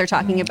Piece that they're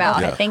talking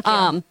about? Okay, thank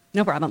you.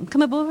 No problem.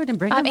 Come aboard and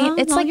bring I mean, along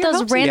it's all like your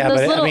those hopes. random Yeah, those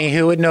but little. I mean,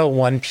 who would know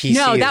One Piece?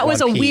 No, is that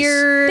was One a Piece?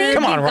 weird. Thank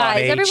Come you, on, Rob guys.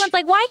 H. Everyone's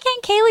like, why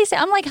can't Kaylee say?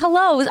 I'm like,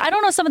 hello. I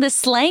don't know some of this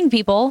slang,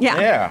 people. Yeah.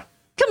 Yeah.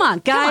 Come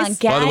on, Come on, guys.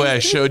 guys. By the way, I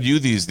showed you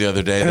these the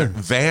other day.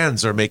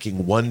 Vans are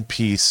making One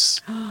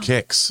Piece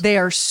kicks. They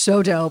are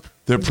so dope.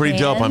 They're pretty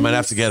dope. I might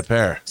have to get a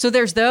pair. So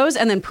there's those,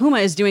 and then Puma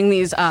is doing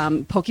these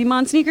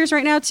Pokemon sneakers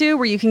right now too,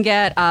 where you can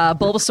get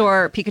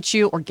Bulbasaur,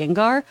 Pikachu, or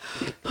Gengar.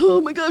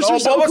 Oh my gosh, Oh, they're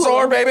so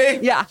Bulbasaur, cool.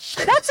 baby. Yeah,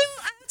 that's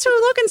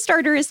who Logan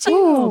Starter is too.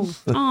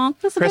 Oh,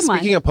 that's a Chris, good one.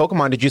 speaking of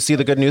Pokemon, did you see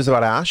the good news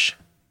about Ash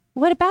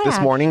What about this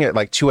Ash? morning at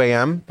like 2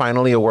 a.m.?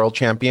 Finally, a world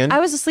champion. I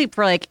was asleep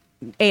for like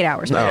 8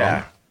 hours.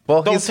 Yeah.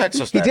 Well, Don't text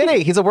us He that. did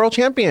it. He's a world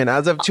champion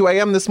as of 2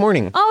 a.m. this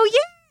morning. Oh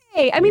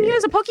yay! I mean, he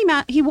was a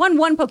Pokemon. He won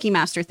one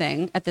Pokemaster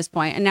thing at this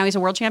point, and now he's a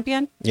world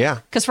champion. Yeah.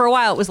 Because for a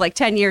while it was like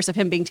 10 years of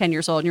him being 10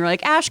 years old, and you were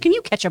like, Ash, can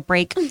you catch a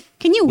break?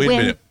 Can you Wait win?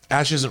 a minute.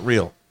 Ash isn't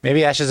real.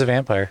 Maybe Ash is a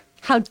vampire.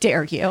 How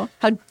dare you?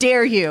 How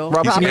dare you?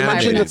 Rob, He's can you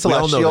mention animated. the We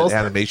all know Celestials?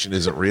 that animation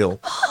isn't real.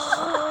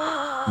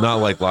 Not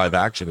like live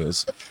action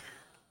is.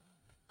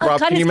 Rob,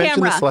 cut can you his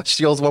mention the camera.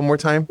 Celestials one more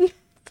time?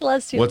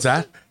 Celestial. What's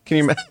that? Can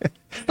you? Yeah,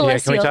 can we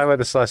Celestials. talk about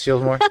the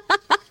Celestials more?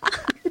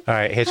 All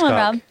right, Come on, Hitchcock.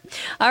 Rob.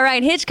 All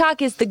right,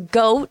 Hitchcock is the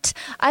GOAT.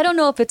 I don't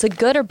know if it's a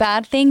good or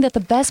bad thing that the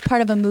best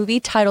part of a movie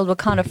titled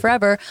Wakanda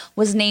Forever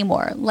was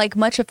Namor. Like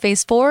much of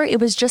Phase 4, it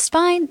was just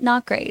fine,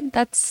 not great.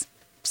 That's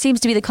seems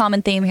to be the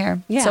common theme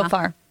here Yeah. so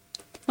far.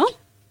 Oh,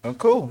 Oh,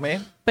 cool,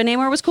 man. but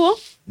Namor was cool.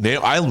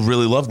 I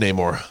really love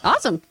Namor.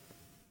 Awesome.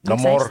 No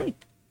Excited to more. see.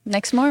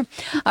 Next more.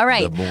 All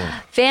right. Namor.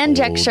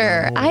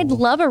 Fanjecture. I'd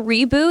love a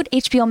reboot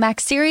HBO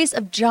Max series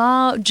of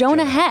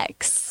Jonah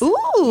Hex.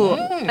 Ooh,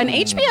 an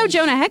HBO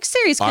Jonah Hex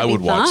series could I be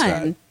would watch fun.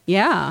 that.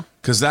 Yeah,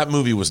 Because that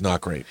movie was not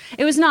great.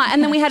 it was not.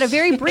 And then we had a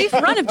very brief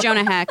run of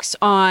Jonah Hex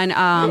on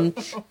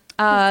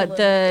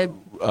the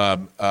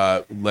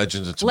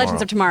Legends of Tomorrow.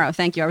 Legends of Tomorrow.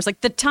 Thank you. I was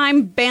like the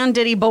Time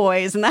Bandity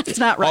Boys, and that's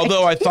not right.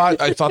 Although I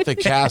thought they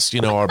cast,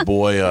 our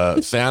boy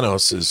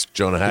Thanos as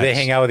Jonah Do Hex. they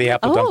hang out with the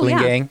Apple Oh, Dumpling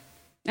yeah. Gang?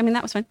 I mean,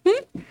 that was fun.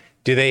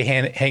 Do they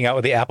hang out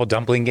with the Apple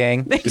Dumpling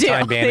Gang? They the do.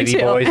 Time They Vanity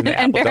do. Boys and the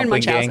And Apple Baron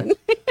Dumpling Gang? Munchausen.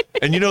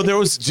 And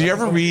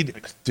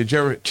did you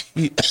ever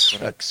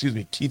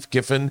Keith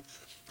Giffen,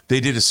 they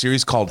did a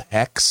series called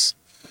Hex,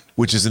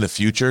 which is in the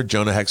future.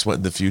 Jonah Hex went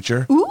in the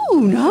future.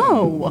 Ooh,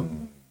 no.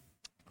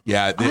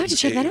 Yeah, have to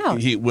check that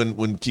out.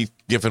 When Keith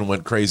Giffen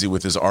went crazy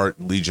with his art,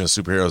 Legion of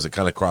Superheroes, it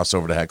kind of crossed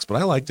over to Hex,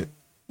 but I liked it.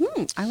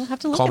 I will have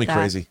to look Call at me that.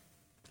 crazy.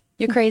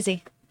 You're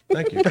crazy.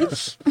 Thank you.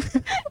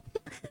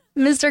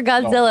 Mr.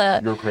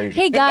 Godzilla. you're crazy.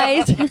 Hey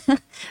guys.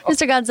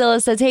 Mr.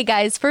 Godzilla says, hey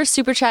guys, first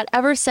super chat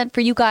ever sent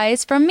for you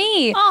guys from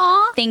me.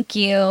 Aw. Thank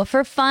you.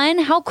 For fun,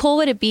 how cool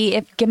would it be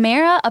if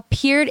Gamera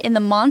appeared in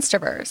the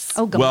Monsterverse?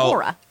 Oh, Well,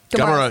 Gamora.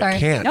 Gamora, Gamera sorry.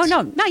 can't. No,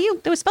 not you.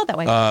 It was spelled that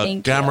way.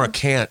 Thank you. Gamera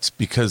can't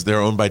because they're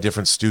owned by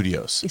different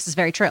studios. This is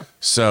very true.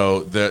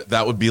 So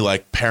that would be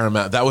like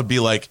Paramount. That would be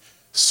like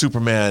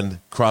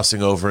Superman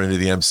crossing over into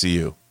the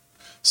MCU.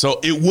 So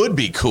it would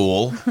be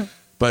cool,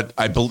 but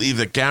I believe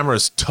that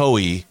Gamera's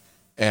Toei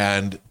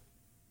and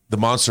the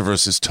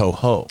Monsterverse is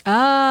Toho.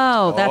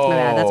 Oh, that's my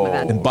bad. That's my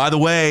bad. And by the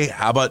way,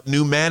 how about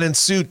new Man in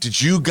Suit?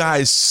 Did you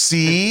guys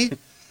see?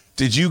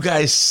 Did you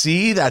guys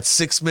see that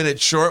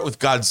 6-minute short with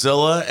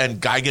Godzilla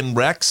and Gigan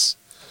Rex?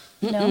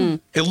 No.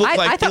 It looked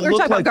I thought we were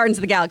talking about like Gardens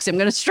of the Galaxy. I'm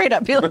going to straight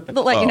up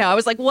let you know. I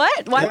was like,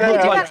 what? Why would they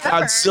do that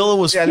ever? Godzilla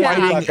was Yeah,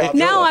 fighting. Godzilla.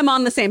 Now I'm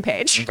on the same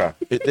page.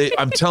 Okay.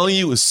 I'm telling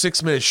you, it was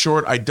 6 minutes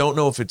short. I don't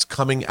know if it's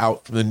coming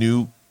out from the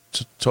new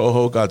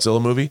Toho Godzilla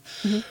movie.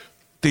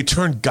 They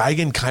turned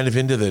Gigan kind of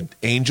into the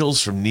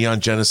angels from Neon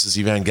Genesis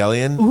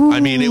Evangelion. I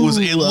mean,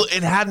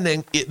 it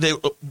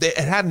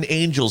had an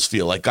angels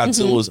feel like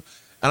Godzilla was,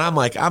 and I'm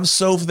like, I'm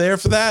so there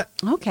for that.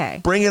 Okay.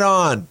 Bring it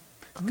on.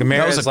 That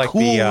Gamera's was a like cool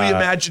the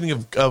reimagining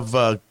of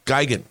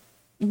Gigan.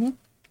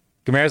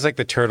 Gamera's like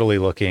the turtley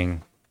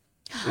looking.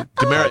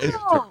 Gamera,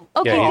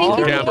 Okay. Yeah, he's thank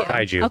a you. Gamera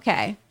kaiju.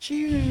 Okay.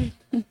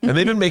 and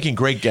they've been making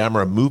great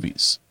Gamera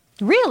movies.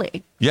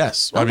 Really?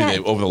 Yes, I mean Okay.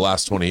 over the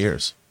last 20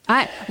 years.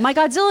 My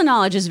Godzilla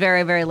knowledge is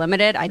very, very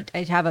limited. I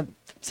have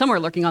somewhere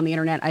lurking on the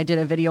internet. I did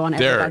a video on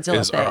every There Godzilla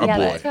is thing. our Yeah,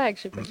 boy. that's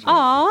actually pretty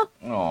Aw,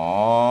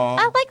 Aww.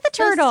 I like the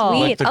turtle. sweet.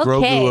 Like the Okay.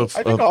 Grogu of,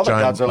 I think all the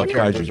giant Godzilla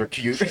characters kaiju. are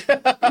cute.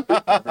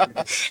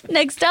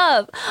 Next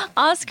up,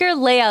 Oscar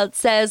Layout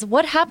says,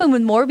 what happened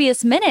with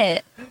Morbius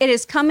Minute? It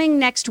is coming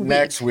next week.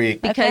 Next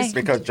week. Because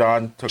Because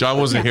John took John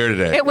wasn't here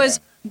today. it was,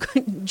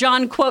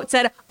 John quote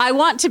said, I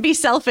want to be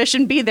selfish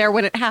and be there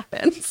when it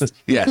happens.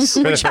 Yes. For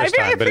the Which I first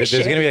very time, but there's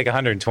appreciate. going to be like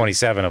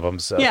 127 of them.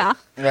 So Yeah.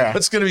 Yeah.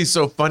 What's going to be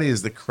so funny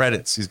is the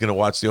credits. He's going to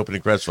watch the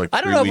opening credits for like 3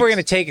 I don't know if we're going to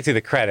weeks. take it to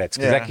the credits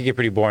because Yeah. that could get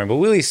pretty boring, but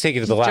we'll at least take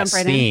it to the Just last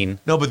jump right in. scene.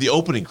 No, but the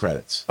opening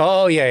credits.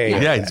 Oh, yeah.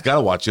 Yeah, he's got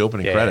to watch the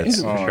opening Yeah,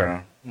 credits. yeah, for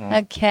sure.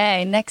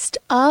 Okay, next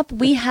up,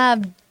 we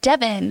have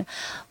Devin,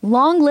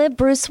 long live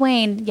Bruce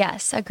Wayne.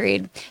 Yes,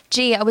 agreed.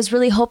 Gee, I was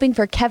really hoping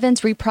for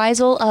Kevin's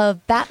reprisal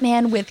of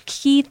Batman with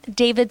Keith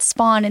David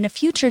Spawn in a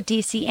future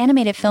DC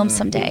animated film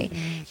someday.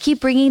 Keep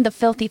bringing the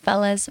filthy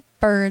fellas.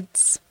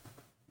 Birds.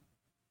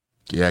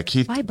 Yeah,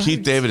 Keith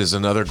David is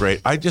another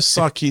great. I just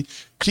saw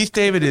Keith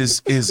David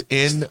is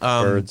in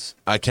Birds.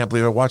 I can't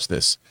believe I watched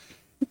this.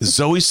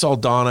 Zoe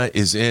Saldana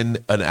is in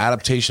an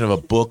adaptation of a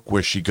book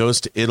where she goes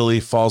to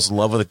Italy, falls in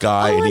love with a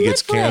guy, and he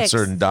gets Netflix.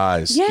 cancer and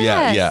dies.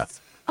 Yes. Yeah.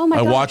 Oh my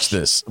I gosh. watched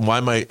this.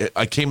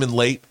 I came in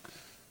late,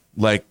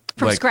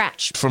 From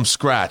scratch. From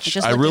scratch.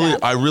 just I looked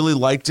it up. really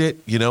liked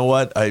it. You know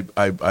what? I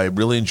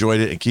really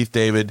enjoyed it. And Keith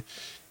David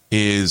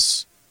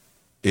is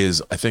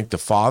I think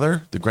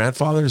the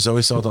grandfather,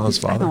 Zoe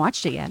Saldana's I haven't father.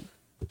 watched it yet.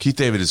 Keith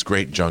David is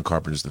great. John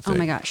Carpenter's the thing. Oh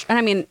my gosh. And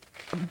I mean,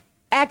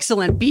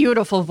 excellent,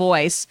 beautiful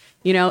voice.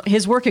 You know,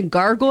 his work in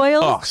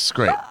Gargoyles. Oh, it's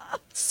great.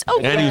 So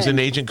And he was good. in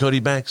Agent Cody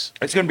Banks.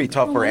 It's going to be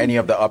tough for any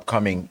of the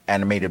upcoming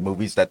animated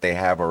movies that they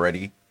have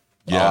already.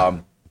 Yeah.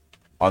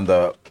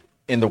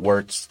 In the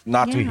works,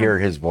 not to hear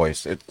his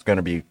voice. It's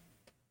going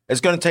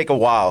to take a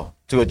while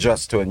to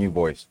adjust to a new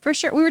voice. For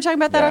sure. We were talking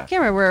about that Yeah. off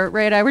camera where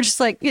Ray and I were just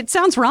like, it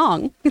sounds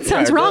wrong. It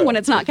sounds wrong when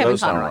it's not Kevin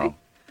Conroy.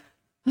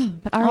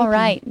 But All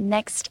right,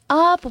 next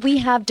up we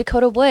have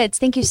Dakota Woods.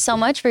 Thank you so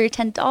much for your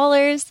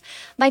 $10.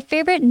 My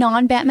favorite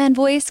non-Batman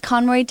voice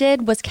Conroy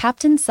did was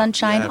Captain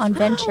Sunshine on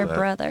Venture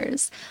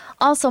Brothers.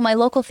 Also, my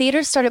local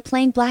theater started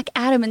playing Black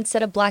Adam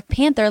instead of Black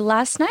Panther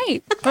last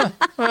night.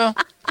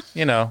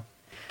 You know,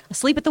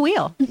 Asleep at the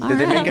wheel. All Did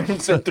they right. make him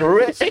sit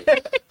through it?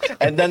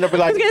 And then they'll be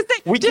like, gonna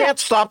say, we can't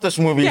stop this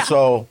movie, Yeah.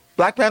 so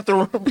Black Panther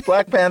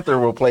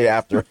will play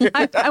after.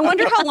 I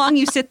wonder how long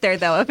you sit there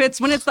though. If it's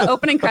when it's the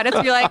opening credits,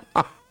 you're like,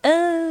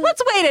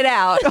 let's wait it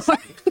out.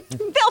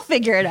 They'll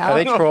figure it are out.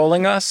 they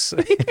trolling us?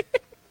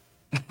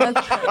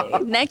 Okay,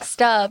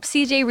 next up,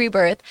 CJ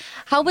Rebirth.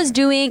 How was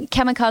doing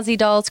Kamikaze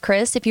Dolls,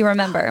 Chris, if you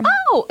remember?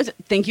 Oh,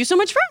 thank you so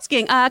much for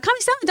asking.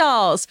 Kami-sama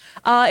Dolls.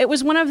 It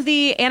was one of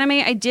the anime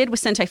I did with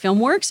Sentai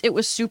Filmworks. It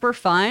was super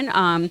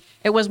fun.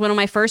 It was one of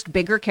my first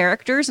bigger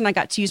characters, and I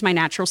got to use my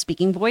natural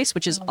speaking voice,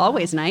 which is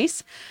always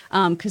nice,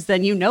 because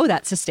then you know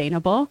that's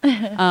sustainable.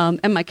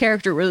 And my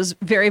character was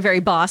very, very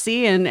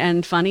bossy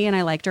and funny, and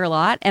I liked her a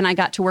lot. And I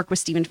got to work with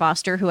Stephen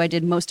Foster, who I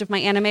did most of my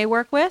anime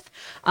work with,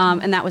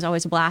 and that was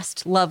always a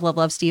blast. Love, love,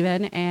 love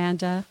Stephen.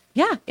 And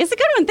yeah, it's a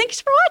good one.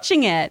 Thanks for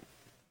watching it.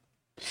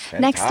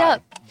 Next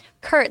up,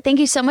 Kurt, thank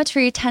you so much for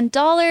your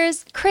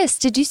 $10. Chris,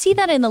 did you see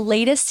that in the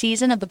latest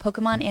season of the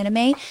Pokemon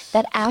anime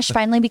that Ash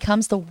finally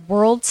becomes the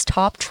world's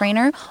top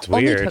trainer?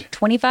 Only weird. took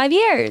 25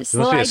 years.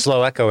 There must be a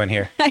slow echo in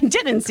here. I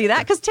didn't see that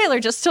because Taylor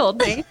just told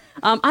me.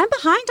 I'm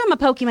behind on my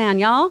Pokemon,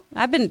 y'all.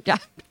 I've been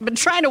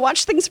trying to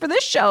watch things for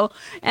this show,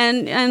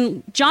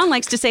 and John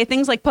likes to say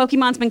things like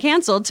Pokemon's been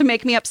canceled to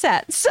make me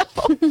upset. So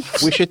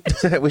We should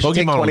take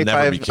Pokemon will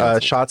never be 25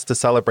 canceled. shots to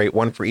celebrate,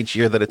 one for each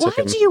year that it why took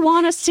him. do you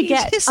want us to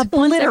get just wants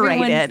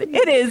obliterated? everyone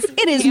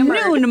It is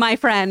noon, my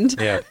friend.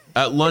 Yeah.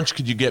 At lunch,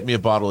 could you get me a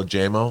bottle of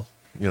JMO?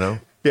 You know?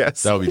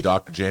 Yes. That would be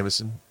Dr.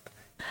 Jameson,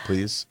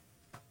 please.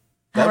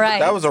 All right.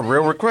 That was a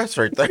real request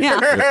right there.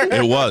 Yeah.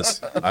 It was.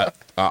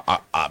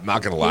 I'm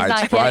not going to lie. He's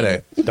not It's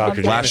Friday.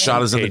 Dr. Last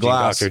shot is in the Paging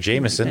glass. Dr.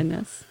 Jameson.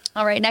 Goodness.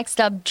 All right, next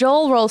up,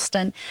 Joel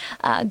Rolston.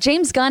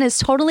 James Gunn has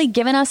totally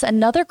given us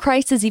another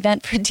Crisis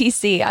event for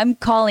DC. I'm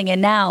calling it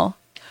now.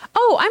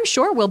 Oh, I'm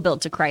sure we'll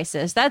build to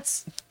Crisis.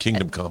 That's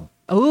Kingdom Come.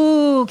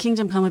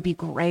 Kingdom Come would be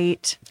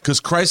great. Because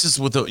Crisis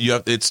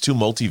it's too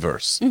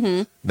multiverse.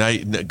 Mm-hmm.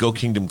 Now go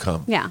Kingdom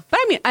Come. Yeah, but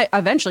I mean,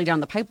 eventually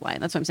down the pipeline.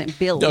 That's what I'm saying.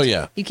 Build. Oh,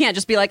 yeah. You can't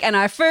just be like, and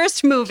our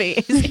first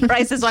movie is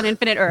Crisis on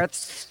Infinite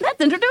Earths. Let's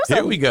introduce Here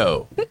them. we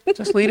go.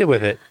 Just lead it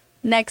with it.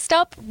 Next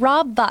up,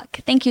 Rob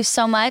Buck. Thank you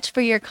so much for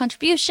your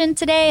contribution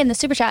today in the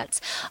Super Chats.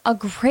 A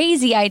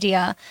crazy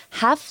idea.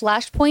 Have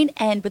Flashpoint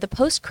end with a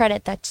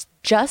post-credit that's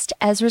just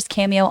Ezra's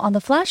cameo on The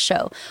Flash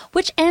show,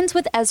 which ends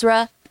with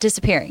Ezra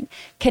disappearing,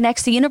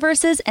 connects the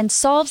universes, and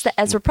solves the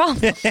Ezra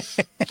problem.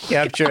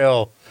 Yeah, I'm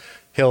sure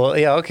he'll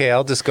yeah, okay,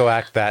 I'll just go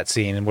act that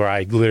scene where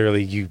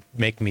you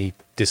make me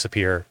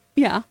disappear.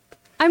 Yeah.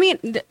 I mean,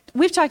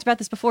 we've talked about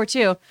this before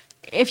too.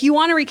 If you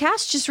want to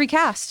recast, just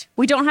recast.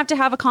 We don't have to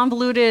have a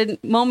convoluted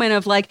moment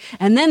of like,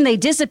 and then they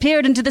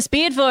disappeared into the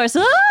Speed Force.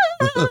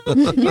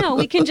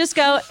 We can just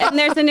go, and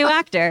there's a new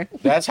actor.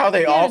 That's how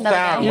they all another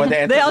sound guy. when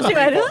they They all do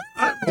it.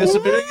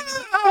 disappear.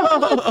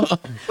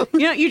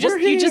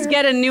 You just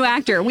get a new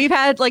actor. We've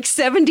had like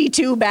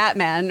 72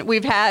 Batman.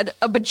 We've had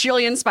a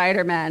bajillion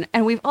Spider-Man,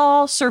 and we've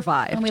all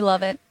survived. And we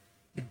love it.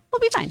 We'll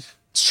be fine.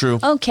 It's true.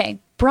 Okay,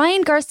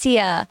 Brian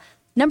Garcia.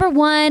 Number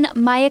one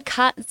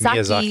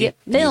Miyazaki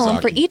film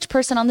Miyazaki. for each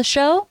person on the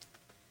show.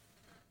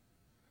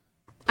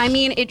 I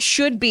mean, it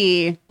should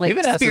be like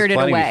Even asked this Spirited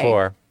plenty Away.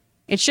 before.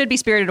 It should be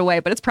Spirited Away,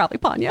 but it's probably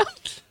Panya.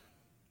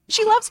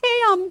 She loves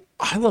him.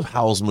 I love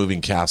Howl's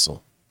Moving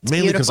Castle.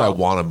 Mainly because I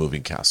beautiful. want a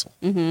moving castle.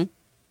 Anyone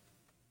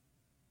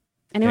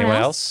Anyone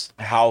else?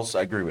 else? House,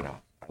 I agree with House.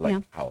 I like Yeah.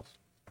 House.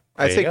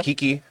 I There say you go.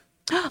 Kiki.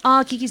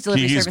 Oh, Kiki's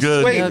Delivery Kiki's Service.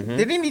 good. Wait,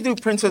 didn't he do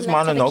Princess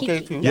Let's have a Mononoke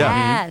Kiki. too?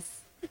 Yeah.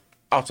 Yes.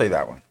 I'll say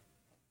that one.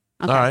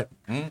 Okay. All right.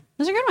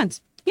 Those are good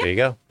ones. Yeah. There you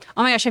go.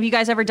 Oh my gosh, have you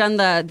guys ever done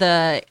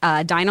the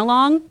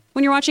dine-along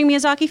when you're watching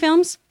Miyazaki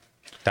films?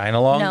 Dine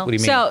along? No. What do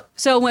you mean?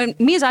 So when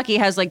Miyazaki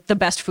has like the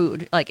best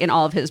food like in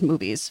all of his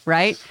movies,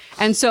 right?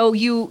 And so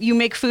you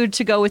make food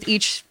to go with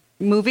each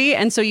movie,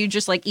 and so you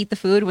just like eat the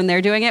food when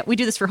they're doing it. We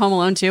do this for Home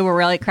Alone too, where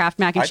we like craft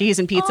mac and cheese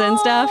and pizza and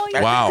stuff.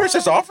 I Wow. think Chris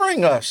is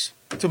offering us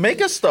to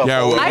make us stuff.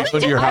 Yeah, I go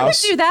to your would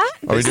house. do that.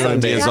 Are we doing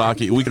Sunday.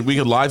 Miyazaki? We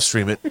could live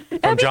stream it.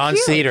 From John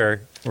cute.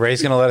 Cedar.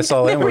 Ray's going to let us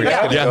all in. We're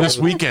gonna Yeah, go this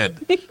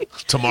weekend.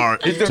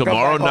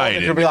 Tomorrow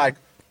night. You'll be like,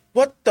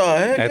 what the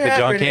heck at the John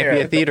happened here?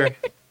 Campia Theater.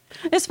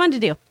 It's fun to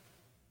do.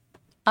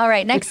 All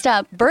right, next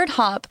up, Bird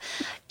Hop.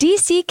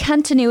 DC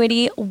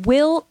continuity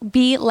will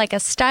be like a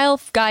style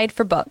guide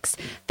for books.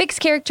 Fix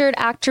character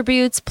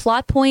attributes,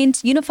 plot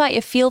points, unify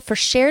a feel for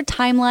shared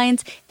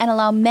timelines, and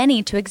allow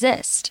many to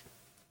exist.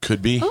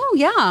 Could be. Oh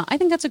yeah, I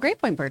think that's a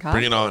great point, Bird Hop.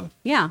 Bring it on.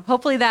 Yeah,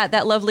 hopefully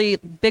that lovely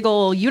big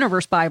ol'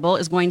 universe Bible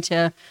is going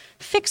to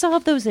fix all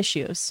of those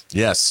issues.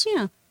 Yes.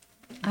 Yeah.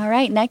 All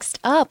right, next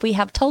up, we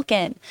have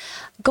Tolkien.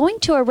 Going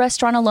to a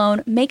restaurant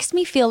alone makes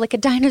me feel like a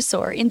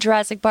dinosaur in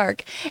Jurassic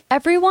Park.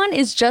 Everyone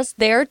is just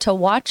there to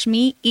watch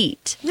me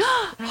eat.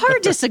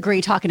 Hard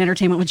disagree talking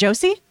entertainment with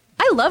Josie.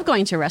 I love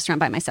going to a restaurant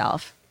by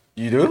myself.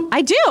 You do?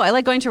 I do. I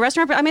like going to a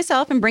restaurant by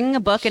myself and bringing a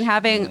book and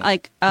having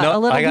like a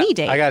little me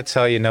date. I got to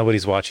tell you,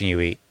 nobody's watching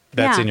you eat.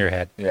 That's Yeah. in your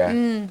head.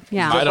 Yeah.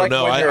 Yeah. I don't like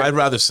know. when you're- I'd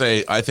rather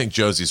say I think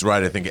Josie's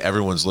right. I think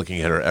everyone's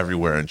looking at her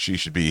everywhere, and she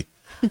should be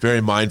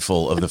very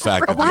mindful of the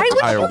fact that the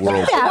entire world. What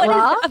is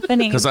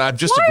happening? Because I'm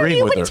just Why are agreeing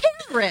you with her. with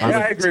Taryn? Yeah,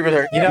 I agree with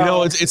her. You You know,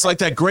 know, it's like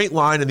that great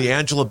line in the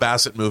Angela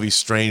Bassett movie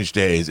Strange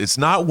Days. It's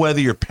not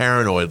whether you're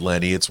paranoid,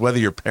 Lenny. It's whether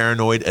you're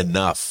paranoid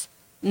enough.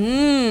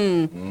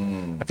 I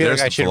feel There's like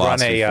I some should run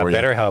philosophy a for you.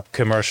 BetterHelp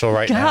commercial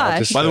right now. Gosh.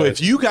 Just By the way, to-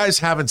 if you guys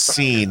haven't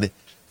seen,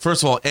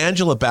 first of all,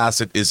 Angela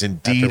Bassett is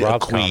indeed After a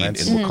Rob's queen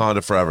comments. in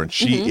Wakanda Forever, and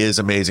she is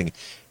amazing.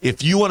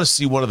 If you want to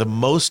see one of the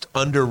most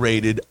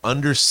underrated,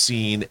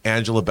 underseen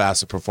Angela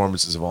Bassett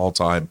performances of all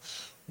time,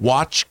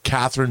 watch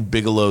Catherine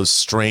Bigelow's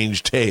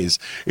Strange Days.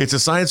 It's a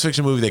science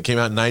fiction movie that came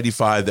out in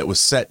 95 that was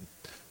set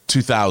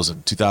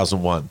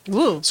 2001.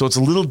 Ooh. So it's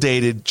a little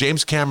dated.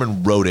 James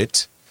Cameron wrote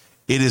it.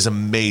 It is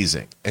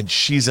amazing, and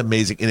she's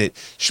amazing in it.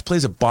 She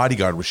plays a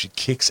bodyguard where she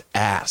kicks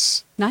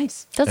ass.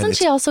 Nice. Doesn't it's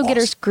she also get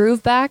her awesome.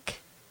 groove back,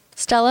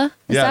 Stella?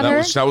 Is that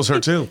her? that was her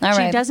too. All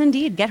right. She does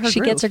indeed get her She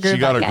groove. gets her groove She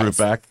got her back, group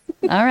guys. back.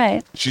 All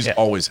right. She's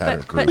always had her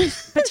But,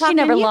 groove. but She Top,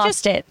 never man, you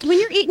lost just- it. When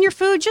you're eating your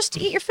food, just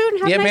eat your food and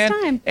have yeah, a nice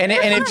man. time. And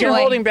Have if you're fun.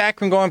 holding back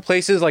from going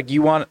places like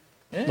you want,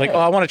 like, oh,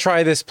 I want to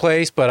try this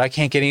place, but I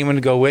can't get anyone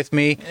to go with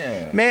me.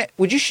 Man,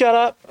 would you shut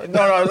up?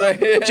 No.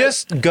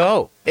 Just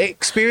go.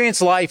 Experience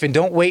life and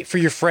don't wait for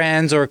your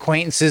friends or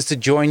acquaintances to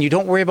join you.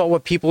 Don't worry about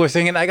what people are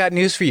thinking. I got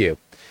news for you.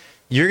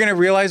 You're going to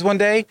realize one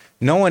day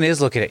no one is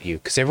looking at you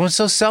because everyone's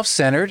so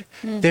self-centered.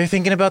 They're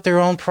thinking about their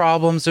own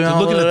problems. They're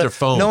looking at their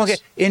phones. No one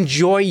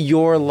enjoy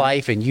your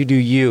life and you do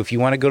you. If you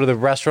want to go to the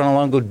restaurant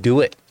alone, go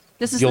do it.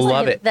 This is You'll the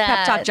love it.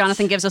 pep talk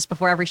Jonathan gives us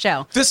before every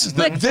show. This is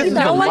the, Like, this is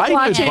no the one's life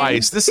watching.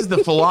 advice. This is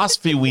the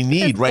philosophy we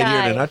need right here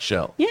in a guy.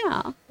 nutshell.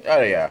 Yeah.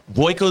 Oh, yeah.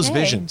 Boyko's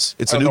Visions.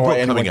 It's I a don't new know why book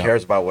anyone coming out.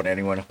 cares about what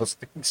anyone else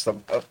thinks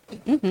about.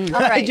 All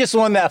I right. just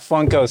won that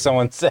Funko,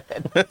 someone said.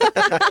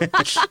 Okay,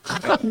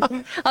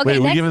 Wait, are we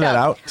next giving that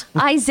up,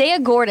 out? Isaiah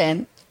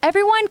Gordon.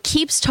 Everyone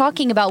keeps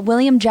talking about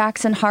William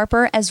Jackson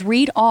Harper as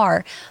Reed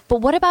R, but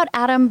what about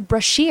Adam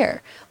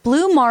Brashear?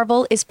 Blue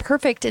Marvel is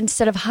perfect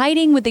instead of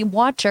hiding with the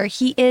Watcher.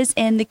 He is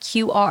in the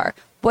QR.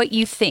 What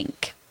you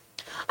think?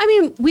 I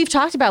mean, we've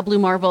talked about Blue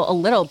Marvel a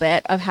little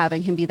bit of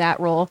having him be that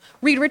role.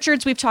 Reed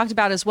Richards, we've talked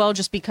about as well,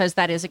 just because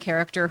that is a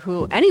character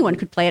who anyone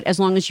could play it as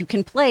long as you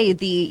can play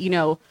the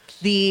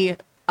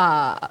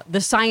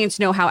science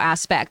know-how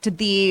aspect,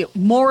 the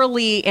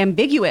morally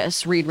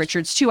ambiguous Reed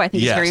Richards too. I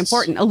think is very Yes.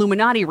 important.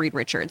 Illuminati Reed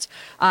Richards.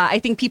 I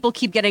think people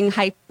keep getting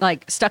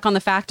stuck on the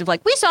fact of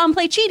we saw him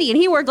play Chidi and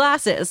he wore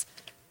glasses.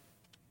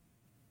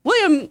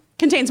 William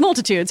contains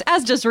multitudes,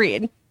 as does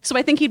Reed. So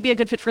I think he'd be a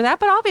good fit for that.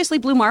 But obviously,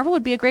 Blue Marvel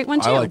would be a great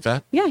one too. I like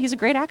that. Yeah, he's a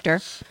great actor.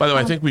 By the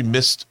way, I think we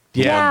missed.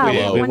 Yeah, we we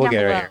did. did. One We'll down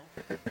get below. right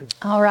here.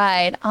 All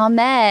right,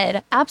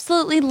 Ahmed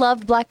absolutely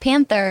loved Black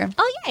Panther.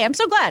 Oh yeah, I'm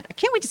so glad. I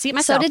can't wait to see it So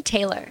myself. did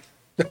Taylor.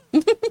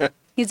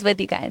 He's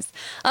with you guys.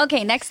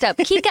 Okay, next up,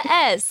 Kika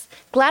S.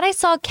 Glad I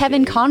saw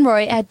Kevin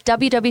Conroy at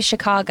WW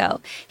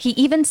Chicago. He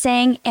even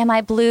sang "Am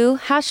I Blue?"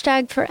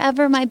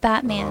 #forever my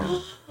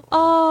Batman.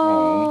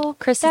 Oh,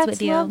 Chris is that's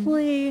with you.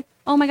 lovely.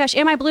 Oh my gosh,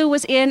 Am I Blue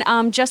was in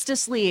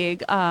Justice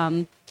League,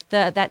 that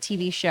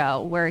TV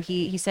show where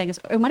he sang.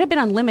 It might have been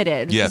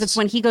Unlimited because Yes. it's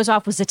when he goes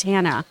off with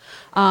Zatanna.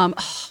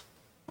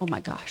 Oh my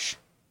gosh,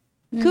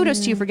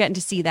 kudos to you for getting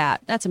to see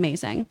that. That's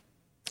amazing.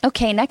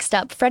 Okay, next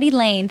up, Freddie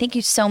Lane. Thank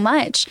you so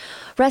much.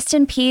 Rest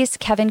in peace,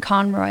 Kevin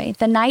Conroy.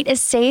 The night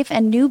is safe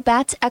and new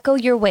bats echo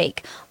your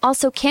wake.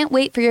 Also, can't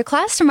wait for your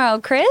class tomorrow,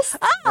 Chris.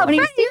 Oh, Freddie,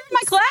 you're in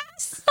my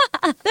class.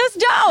 That's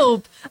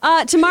dope.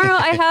 Tomorrow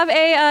I have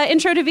a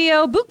intro to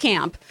VO boot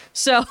camp.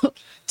 So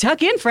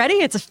tuck in, Freddie.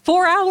 It's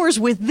 4 hours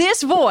with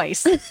this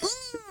voice.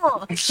 It's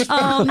gonna be a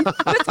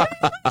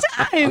fun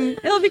time.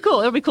 It'll be cool.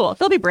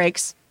 There'll be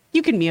breaks.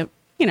 You can mute.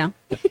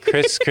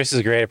 Chris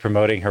is great at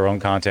promoting her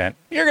own content.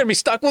 You're gonna be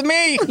stuck with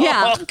me.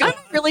 Yeah, I'm a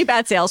really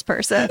bad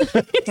salesperson.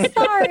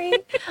 Sorry.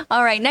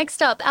 All right,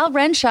 next up, Al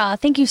Renshaw.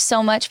 Thank you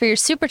so much for your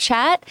super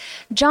chat.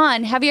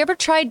 John, have you ever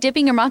tried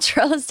dipping your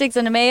mozzarella sticks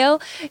into mayo?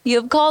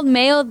 You have called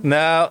mayo.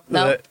 No.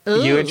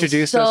 You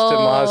introduced us to So-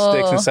 moz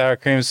sticks and sour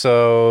cream,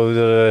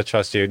 so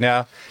trust you.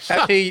 Now,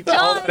 actually, all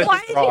John, of it why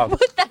is did wrong. you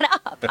put that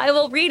up? I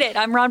will read it.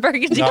 I'm Ron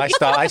Burgundy. No,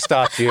 I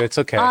stopped you. It's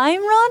okay.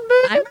 I'm Ron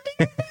Burgundy.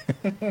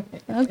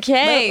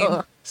 Okay.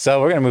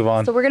 So we're gonna move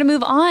on. So we're going to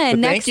move on. But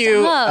Next thank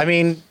you. up. I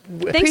mean,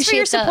 Thanks for Appreciate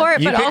your that. support,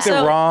 you but picked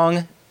also the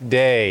wrong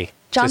day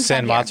John's to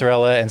send not here.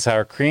 mozzarella and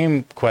sour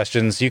cream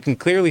questions. You can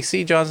clearly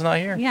see John's not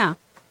here. yeah.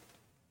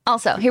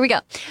 Also, here we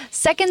go.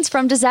 Seconds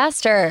from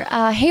Disaster.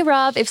 Hey,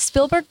 Rob, if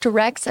Spielberg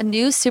directs a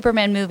new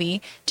Superman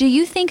movie, do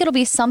you think it'll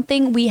be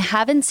something we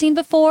haven't seen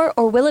before,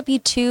 or will it be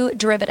too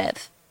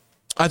derivative?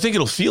 I think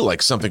it'll feel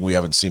like something we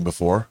haven't seen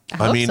before. I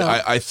hope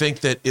so. I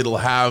think that it'll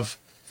have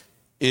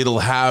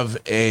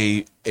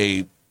a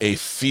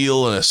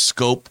feel and a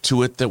scope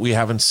to it that we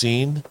haven't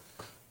seen.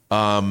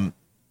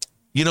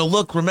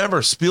 Look,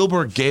 remember,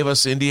 Spielberg gave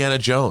us Indiana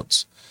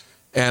Jones.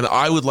 And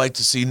I would like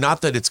to see,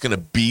 not that it's going to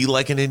be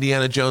like an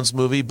Indiana Jones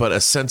movie, but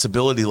a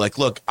sensibility. Like,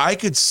 look, I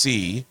could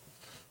see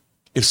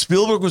if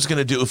Spielberg was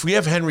going to if we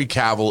have Henry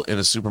Cavill in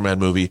a Superman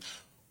movie,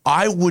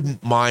 I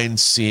wouldn't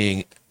mind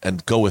seeing,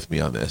 and go with me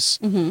on this,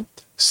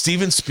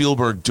 Steven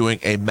Spielberg doing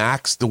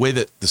the way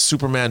that the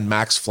Superman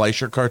Max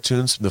Fleischer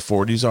cartoons from the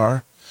 40s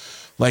are,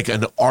 like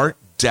an Art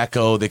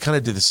Deco. They kind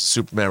of did this in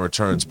Superman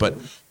Returns, but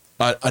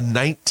a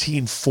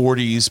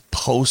 1940s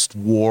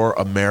post-war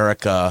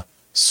America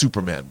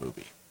Superman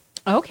movie.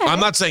 Okay. I'm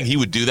not saying he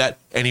would do that,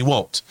 and he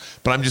won't.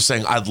 But I'm just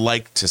saying I'd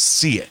like to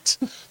see it.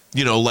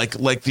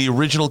 Like the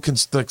original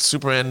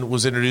Superman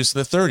was introduced in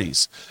the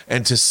 30s,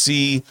 and to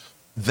see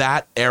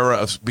that era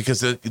of,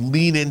 because they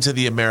lean into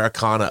the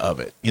Americana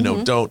of it.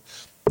 Don't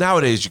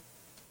nowadays.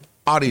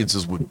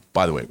 Audiences would,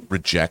 by the way,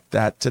 reject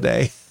that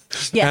today.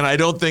 Yeah. And I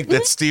don't think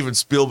that Steven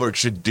Spielberg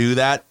should do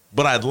that.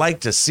 But I'd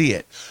like to see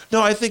it.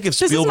 No, I think if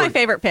This Spielberg... is my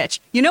favorite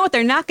pitch. You know what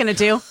they're not going to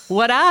do?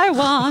 What I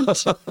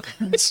want.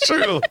 It's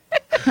true.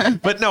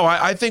 But no,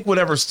 I think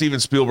whatever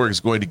Steven Spielberg is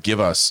going to give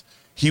us,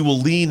 he will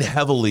lean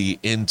heavily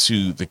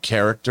into the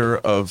character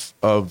of,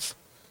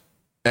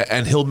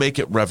 and he'll make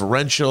it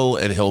reverential,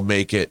 and he'll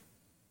make it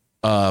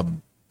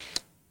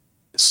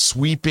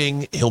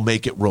sweeping. He'll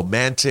make it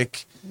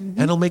romantic, and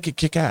he'll make it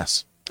kick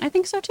ass. I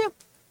think so too.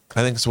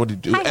 I think that's what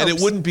he'd do. High And hopes.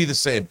 it wouldn't be the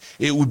same.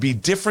 It would be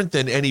different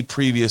than any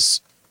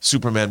previous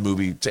Superman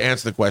movie, to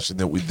answer the question,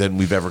 than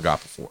we've ever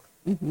got before.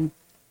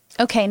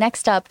 Okay,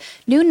 next up,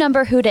 new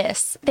number who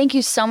dis. Thank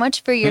you so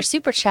much for your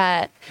super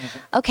chat.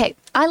 Okay,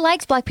 I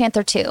liked Black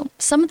Panther 2.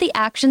 Some of the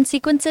action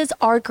sequences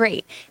are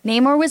great.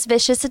 Namor was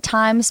vicious at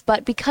times,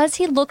 but because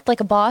he looked like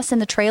a boss in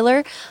the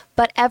trailer,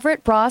 but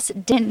Everett Ross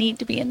didn't need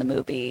to be in the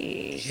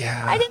movie.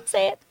 Yeah. I didn't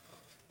say it.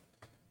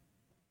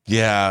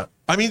 Yeah.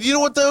 I mean, you know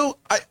what, though?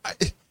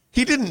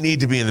 He didn't need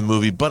to be in the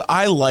movie, but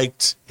I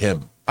liked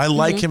him. I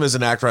like him as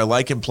an actor. I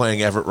like him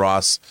playing Everett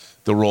Ross,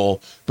 the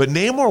role. But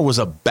Namor was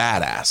a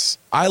badass.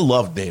 I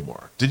loved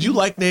Namor. Did you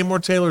like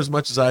Namor, Taylor, as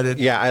much as I did?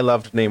 Yeah, I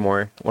loved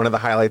Namor. One of the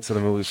highlights of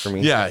the movie for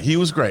me. Yeah, he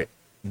was great.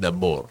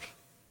 Namor.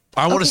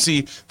 I want to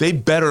see, they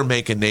better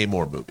make a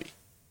Namor movie.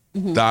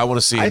 I want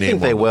to see a I Namor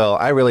think they movie. will.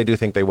 I really do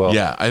think they will.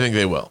 Yeah, I think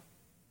they will.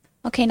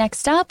 Okay,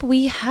 next up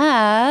we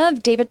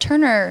have David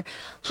Turner.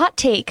 Hot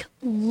take: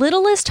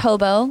 Littlest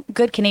Hobo,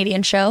 good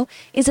Canadian show,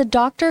 is a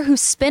doctor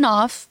whose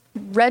spin-off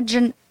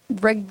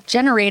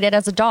regenerated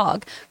as a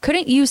dog.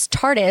 Couldn't use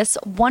TARDIS,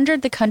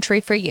 wandered the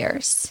country for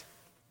years.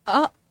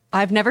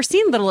 I've never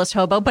seen Littlest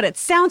Hobo, but it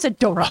sounds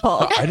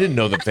adorable. I didn't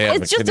know that they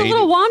had It's the just Canadian. a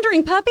little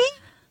wandering puppy.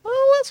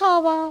 Oh, it's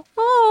Hobo.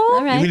 Oh.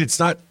 All right. You mean it's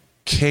not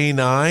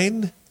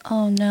K9?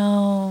 Oh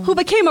no. Who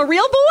became a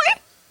real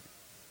boy?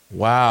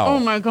 Wow. Oh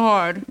my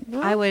God.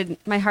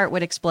 My heart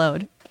would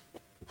explode.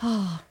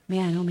 Oh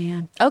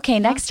man. Okay,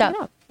 next check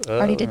up. it out.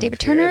 Already did David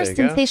okay, Turner, there you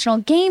go. Sensational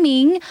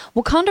Gaming.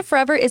 Wakanda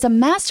Forever is a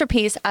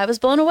masterpiece. I was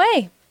blown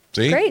away.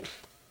 See? Great.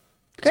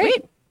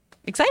 Sweet.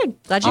 Excited.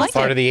 Glad you liked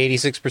Part it. of the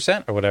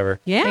 86% or whatever.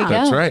 Yeah. There you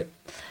That's go. right.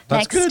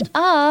 That's Next good.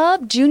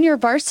 up, Junior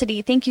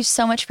Varsity. Thank you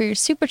so much for your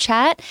super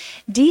chat.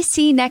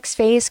 DC Next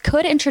Phase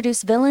could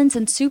introduce villains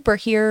and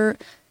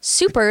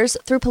supers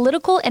through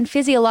political and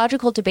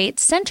physiological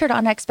debates centered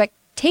on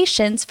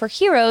expectations for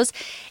heroes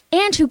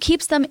and who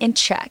keeps them in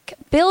check.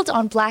 Build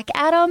on Black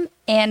Adam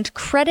and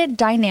credit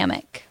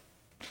dynamic.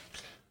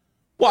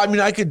 Well, I mean,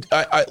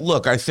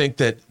 I think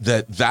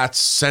that's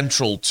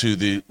central to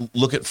the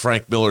look at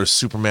Frank Miller's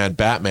Superman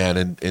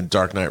Batman in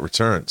Dark Knight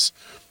Returns.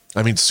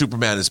 I mean,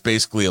 Superman is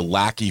basically a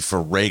lackey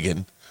for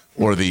Reagan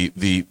or the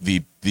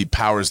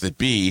powers that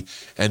be,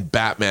 and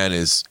Batman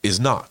is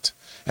not.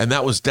 And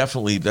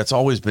that's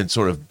always been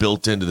sort of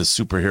built into the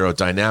superhero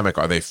dynamic.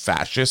 Are they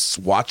fascists?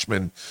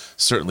 Watchmen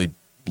certainly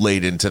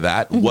laid into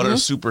that. What are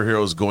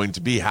superheroes going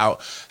to be? How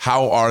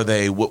are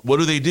they? What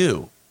do they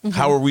do?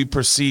 How are we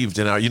perceived?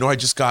 And I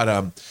just got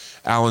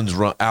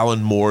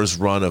Alan Moore's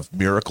run of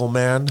Miracle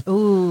Man,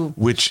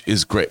 which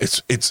is great.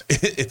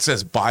 It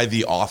says by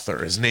the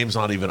author. His name's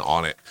not even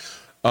on it.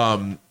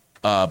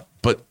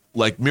 But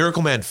like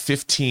Miracle Man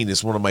 15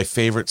 is one of my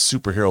favorite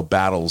superhero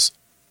battles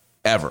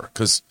ever,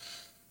 because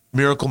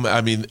Miracle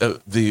Man,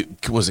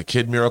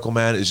 Kid Miracle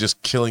Man is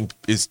just killing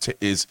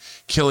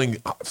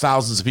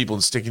thousands of people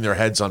and sticking their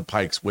heads on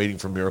pikes waiting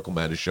for Miracle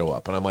Man to show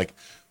up. And I'm like,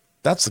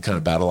 that's the kind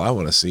of battle I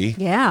want to see.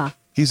 Yeah.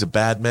 He's a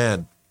bad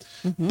man.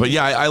 But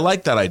yeah, I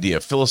like that idea.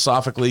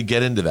 Philosophically,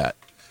 get into that.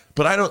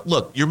 But I don't,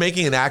 look, you're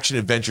making an action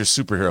adventure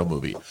superhero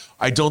movie.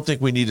 I don't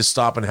think we need to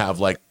stop and have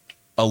like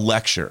a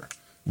lecture.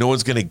 No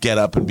one's going to get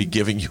up and be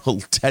giving you a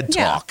TED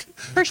talk.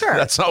 For sure.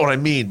 That's not what I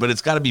mean, but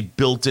it's got to be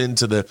built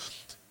into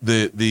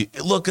the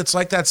look. It's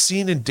like that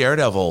scene in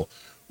Daredevil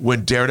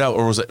when Daredevil,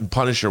 or was it in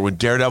Punisher, when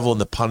Daredevil and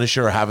the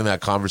Punisher are having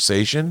that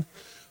conversation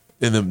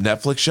in the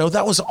Netflix show.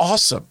 That was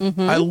awesome.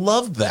 I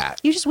loved that.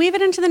 You just weave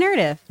it into the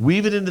narrative.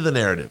 Weave it into the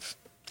narrative.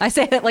 I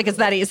say it like it's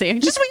that easy.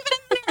 Just weave it in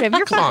the narrative.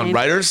 You're Come fine. on,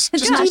 writers.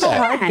 Just Not do so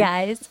that. hard,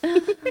 guys.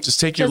 Just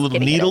take your Just little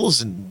kidding,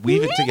 needles and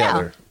weave it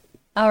together.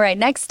 All right,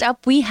 next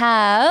up we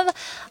have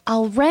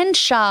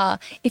Alrenshaw.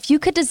 If you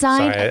could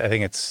design... Sorry, I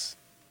think it's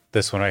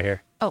this one right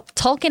here. Oh,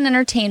 Tolkien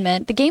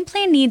Entertainment. The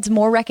gameplay needs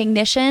more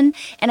recognition,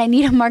 and I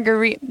need a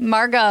margarita.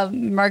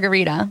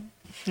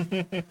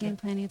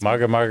 Gameplay needs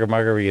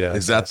Margarita.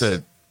 Is that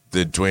the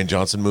Dwayne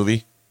Johnson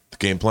movie? The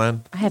game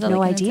plan? I have Really no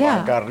good.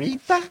 idea.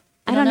 Margarita?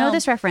 I don't know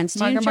this reference.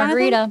 Do you, Jonathan?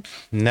 Margarita.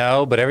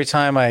 No, but every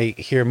time I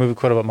hear a movie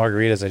quote about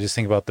margaritas, I just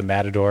think about The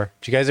Matador.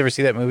 Did you guys ever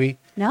see that movie?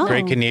 No.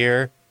 Greg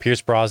Kinnear,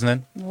 Pierce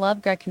Brosnan.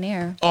 Love Greg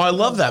Kinnear. Oh, I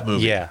love that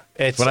movie. Yeah,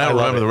 it's. But I don't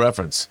love remember it. the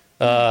reference.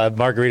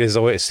 Margaritas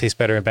always taste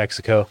better in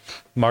Mexico.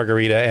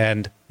 Margarita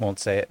and won't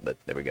say it, but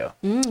there we go.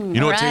 You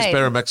know what tastes right.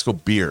 better in Mexico?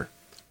 Beer.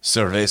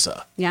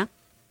 Cerveza. Yeah.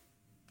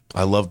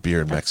 I love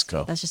beer in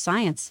Mexico. That's just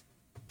science.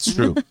 It's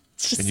true.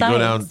 It's just And you go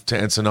down science.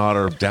 to Ensenada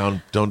or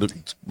down to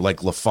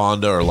like La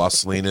Fonda or Las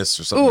Salinas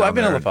or something. Ooh, down I've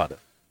been there on La and Fonda.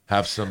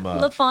 Have some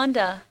La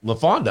Fonda. La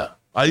Fonda.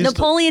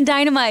 Napoleon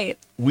Dynamite.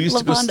 We used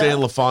to go La Fonda. stay in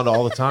La Fonda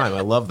all the time.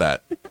 I love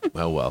that.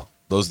 Oh well,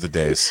 those are the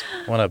days.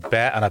 On a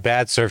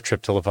bad surf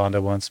trip to La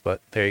Fonda once, but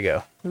there you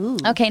go.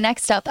 Okay,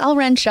 next up, Al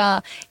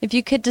Renshaw. If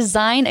you could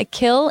design a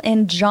kill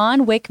in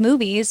John Wick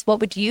movies, what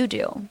would you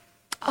do?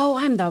 Oh,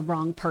 I'm the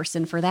wrong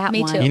person for that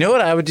Me one. too. You know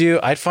what I would do?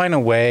 I'd find a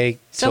way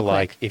So to quick.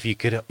 like, if you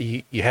could,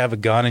 you have a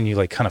gun and you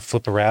like kind of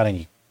flip around and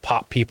you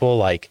pop people,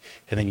 like,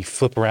 and then you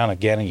flip around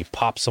again and you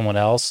pop someone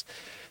else.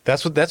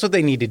 That's what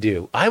they need to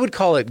do. I would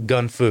call it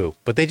gun fu,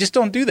 but they just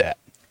don't do that.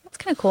 That's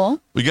kind of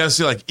cool. We got to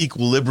see like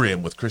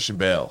Equilibrium with Christian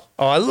Bale.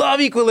 Oh, I love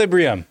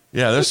Equilibrium.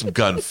 Yeah, there's some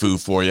gun foo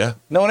for you.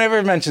 No one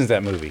ever mentions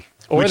that movie.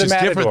 Or Which the is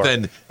Matador. different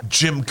than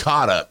Jim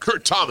Cotta.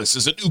 Kurt Thomas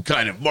is a new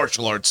kind of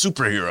martial arts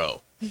superhero.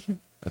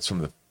 That's from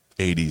the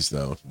 80s,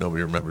 though.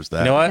 Nobody remembers that.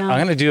 You know what? No. I'm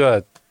gonna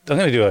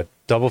do a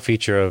double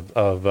feature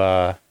of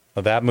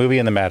that movie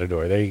and the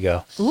Matador. There you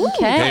go.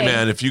 Okay. Hey,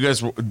 man, if you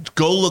guys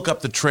go look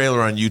up the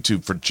trailer on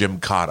YouTube for Jim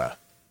Cotta.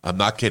 I'm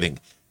not kidding.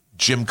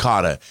 Jim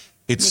Cotta.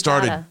 It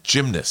started gotta.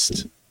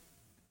 gymnast.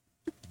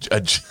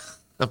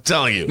 I'm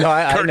telling you. No,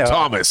 I Kurt know.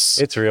 Thomas.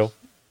 It's real.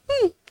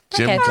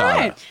 Jim Okay. Cotta.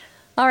 Alright.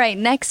 All right,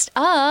 next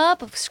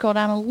up, scroll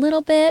down a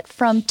little bit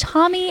from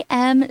Tommy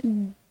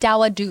M.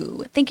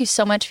 Dawadu. Thank you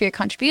so much for your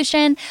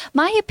contribution.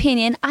 My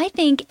opinion, I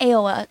think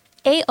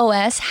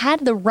AOS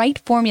had the right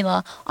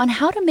formula on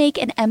how to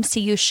make an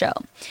MCU show.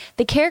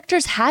 The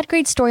characters had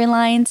great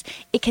storylines.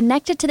 It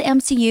connected to the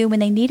MCU when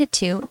they needed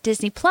to.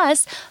 Disney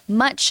Plus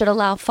much should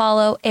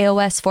follow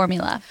AOS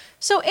formula.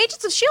 So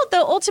Agents of S.H.I.E.L.D.,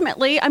 though,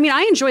 ultimately, I mean,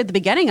 I enjoyed the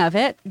beginning of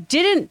it,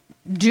 didn't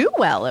do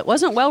well. It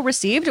wasn't well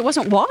received. It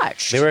wasn't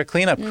watched. They were a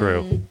cleanup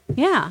crew.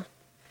 Yeah.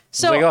 It's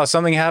So, like, oh,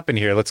 something happened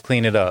here. Let's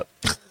clean it up.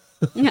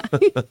 yeah.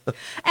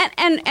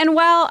 and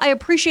while I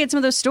appreciate some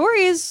of those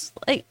stories,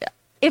 like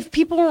if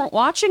people weren't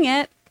watching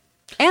it,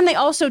 and they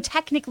also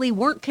technically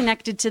weren't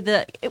connected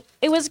to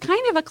it was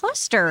kind of a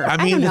cluster. I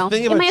mean, don't the know,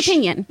 thing in about my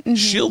opinion.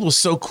 Shield was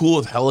so cool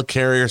with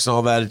helicarriers and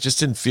all that. It just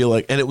didn't feel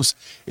like, and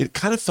it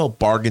kind of felt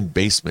bargain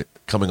basement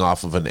coming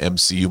off of an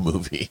MCU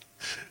movie.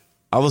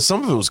 Although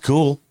some of it was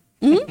cool.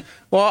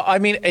 Well, I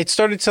mean, it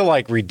started to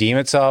like redeem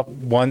itself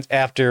once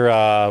after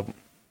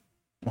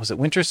was it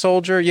Winter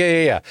Soldier?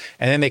 Yeah.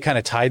 And then they kind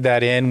of tied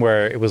that in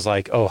where it was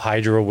like, oh,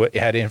 Hydra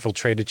had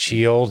infiltrated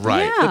Shield,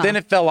 Right. Yeah. But then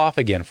it fell off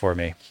again for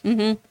me.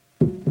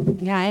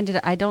 Yeah,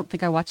 I don't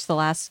think I watched the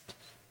last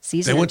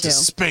season. They or went two. to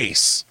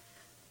space.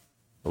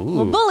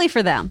 Well, bully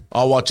for them.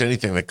 I'll watch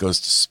anything that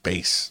goes to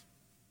space.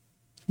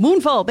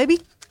 Moonfall, baby.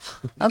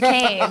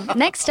 Okay,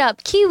 next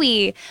up,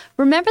 Kiwi.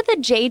 Remember the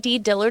J.D.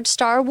 Dillard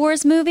Star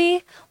Wars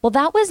movie? Well,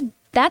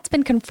 that's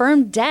been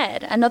confirmed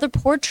dead. Another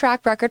poor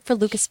track record for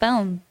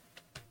Lucasfilm.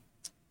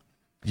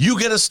 You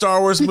get a Star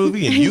Wars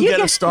movie, and you get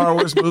a Star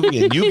Wars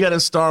movie, and you get a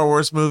Star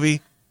Wars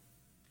movie.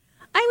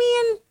 I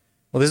mean,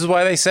 Well, this is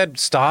why they said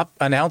stop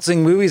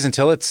announcing movies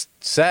until it's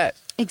set.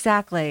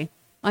 exactly.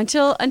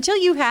 Until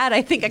you had,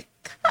 I think, a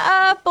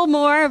couple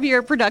more of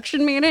your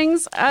production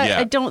meetings,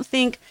 I don't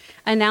think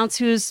announce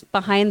who's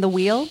behind the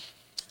wheel.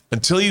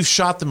 Until you've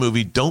shot the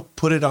movie, don't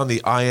put it on the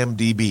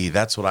IMDb.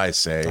 That's what I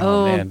say.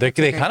 Oh man, they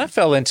kind of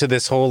fell into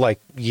this whole like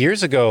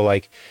years ago.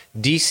 Like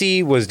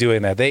DC was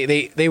doing that.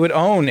 They would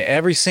own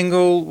every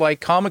single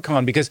like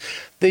Comic-Con because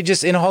they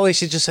just in Hollywood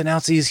should just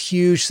announce these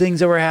huge things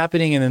that were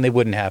happening and then they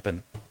wouldn't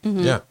happen.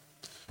 Mm-hmm. Yeah,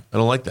 I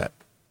don't like that.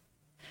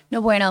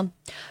 No bueno.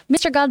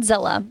 Mr.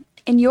 Godzilla,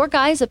 in your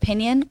guys'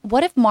 opinion,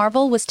 what if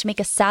Marvel was to make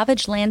a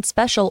Savage Land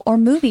special or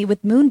movie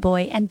with Moon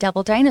Boy and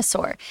Devil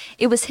Dinosaur?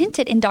 It was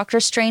hinted in Doctor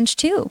Strange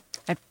too.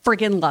 I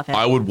friggin' love it.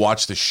 I would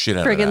watch the shit out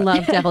of that. Friggin'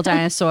 love Devil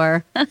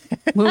Dinosaur.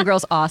 Moon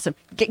Girl's awesome.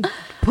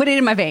 Put it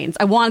in my veins.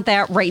 I want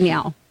that right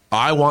now.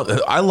 I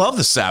love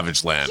the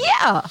Savage Land.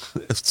 Yeah.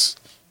 It's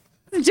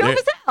dope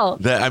as hell.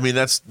 I mean,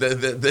 that's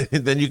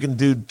then you can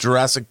do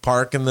Jurassic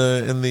Park in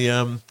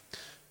the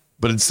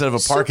but instead of a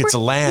park, it's a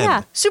land.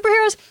 Yeah,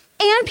 superheroes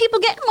and people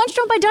getting munched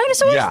on by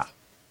dinosaurs. Yeah.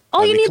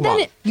 All you need come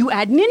then on. you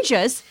add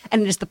ninjas,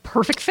 and it is the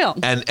perfect film.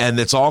 And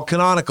it's all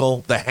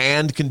canonical. The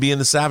hand can be in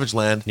the Savage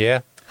Land.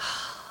 Yeah.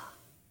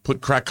 Put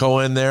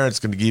Krakoa in there, it's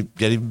going to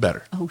get even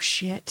better. Oh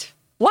shit!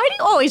 Why do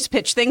you always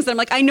pitch things that I'm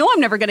like, I know I'm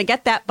never going to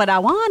get that, but I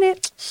want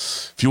it.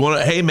 If you want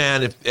to, hey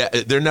man,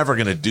 if they're never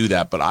going to do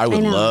that, but I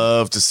would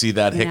love to see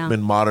that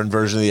Hickman modern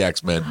version of the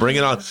X-Men. Bring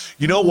it on.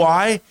 You know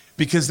why?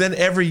 Because then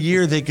every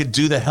year they could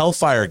do the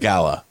Hellfire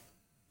Gala.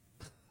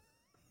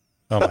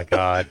 Oh my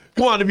God.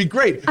 Come on, it'd be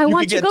great. I you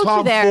want could to get go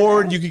Tom to there.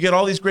 Ford. You could get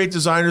all these great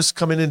designers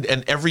come in,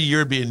 and every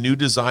year be a new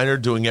designer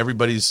doing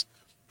everybody's.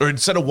 Or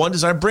instead of one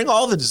designer, bring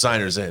all the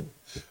designers in.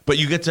 But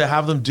you get to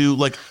have them do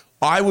like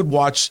I would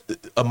watch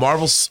a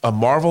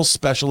Marvel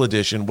special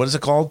edition. What is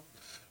it called?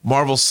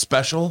 Marvel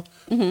Special.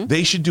 Mm-hmm.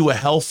 They should do a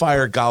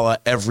Hellfire Gala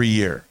every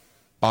year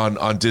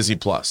on Disney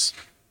Plus.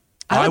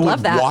 I would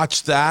love that.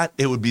 Watch that.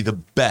 It would be the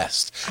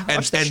best.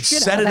 And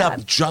set it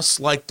up just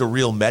like the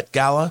real Met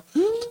Gala.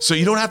 So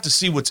you don't have to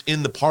see what's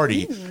in the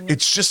party.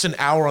 It's just an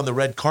hour on the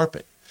red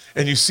carpet.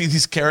 And you see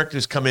these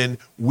characters come in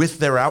with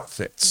their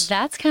outfits.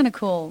 That's kind of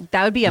cool.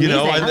 That would be amazing.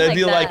 You know, and they'd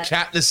be that. like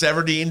Katniss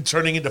Everdeen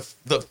turning into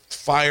the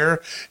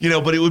fire, you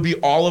know, but it would be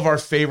all of our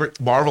favorite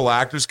Marvel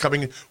actors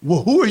coming in.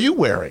 Well, who are you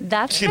wearing?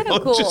 That's You kind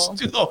of know,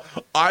 cool.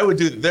 I would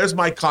do, there's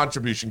my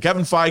contribution.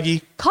 Kevin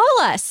Feige.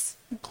 Call us.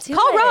 Do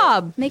Call it.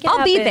 Rob. Make it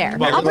I'll be happen. there.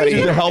 Well, I'll we're be gonna do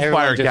the there. Hellfire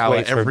Everyone just Gala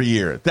wait for- every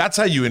year. That's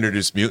how you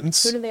introduce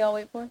mutants. Who do they all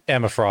wait for?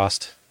 Emma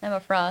Frost.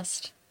 Emma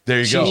Frost. There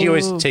you go.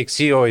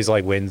 She always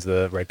like wins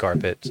the red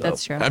carpet. So.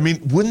 That's true. I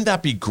mean, wouldn't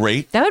that be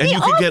great? That would and be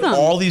you could get awesome.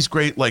 all these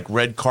great like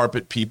red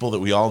carpet people that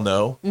we all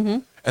know. Mm-hmm.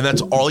 And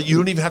that's all. You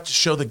don't even have to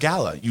show the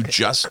gala. You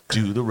just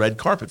do the red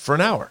carpet for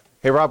an hour.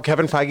 Hey, Rob,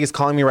 Kevin Feige's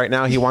calling me right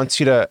now. He wants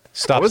you to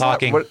Stop What was that?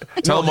 talking.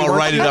 Tell No, him he I'll wants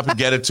write it you- up and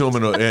get it to him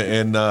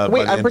in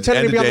Wait, I'm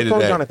pretending to be on the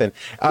phone, Jonathan.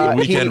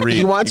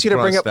 He wants you to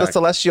bring up the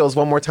Celestials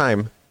one more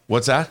time.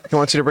 What's that? He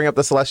wants you to bring up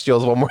the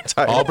Celestials one more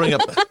time. I'll bring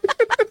up.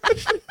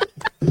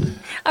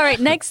 All right,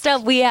 next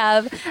up we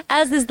have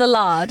As Is the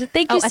Lord.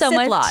 Thank you Oh, a so Sith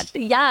much. Lord.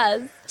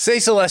 Yes. Say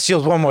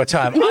Celestials one more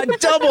time. I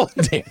double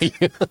dare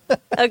you.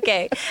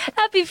 Okay.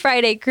 Happy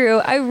Friday, crew.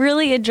 I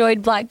really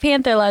enjoyed Black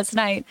Panther last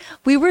night.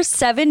 We were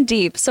 7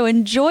 deep, so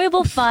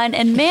enjoyable fun.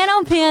 And man,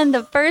 oh man,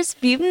 the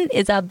first mutant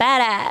is a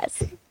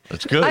badass.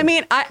 That's good. I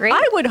mean, Great.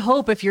 I would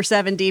hope if you're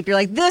 7 deep, you're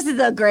like, this is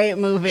a great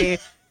movie.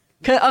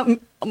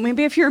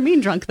 Maybe if you're a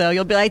mean drunk, though,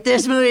 you'll be like,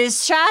 this movie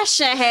is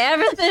trash. I hate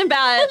everything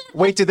about it.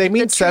 Wait, did they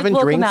mean truth 7 will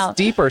come drinks out.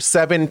 deep or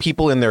 7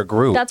 people in their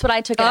group? That's what I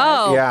took it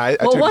Oh, as. Yeah, I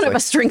well, took one it of like-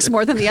 us drinks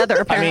more than the other, I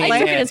mean, apparently. I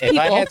took it man, as if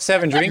I people. had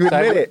 7 drinks,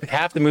 admit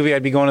half the movie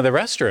I'd be going to the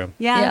restroom.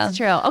 Yeah, Yeah. that's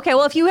true. Okay,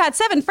 well, if you had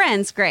 7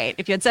 friends, great.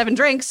 If you had 7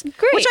 drinks,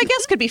 Great. which I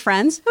guess could be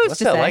friends. Who's What's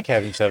to that say? like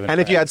having 7? And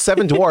if you had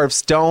 7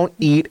 dwarfs, don't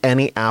eat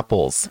any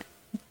apples.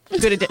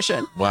 Good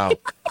addition. wow.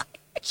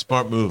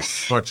 Smart move.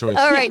 Smart choice.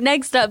 All right,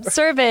 next up,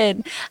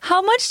 Servin.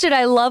 How much did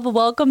I love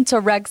Welcome to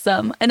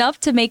Wrexham? Enough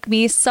to make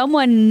me,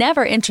 someone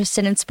never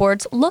interested in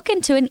sports, look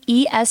into an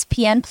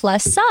ESPN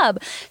Plus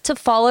sub to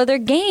follow their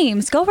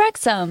games. Go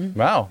Wrexham.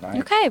 Wow.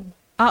 Okay.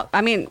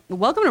 I mean,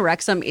 Welcome to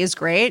Wrexham is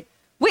great.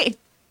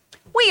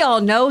 We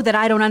all know that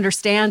I don't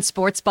understand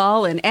sports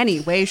ball in any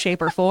way, shape,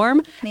 or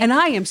form. And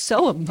I am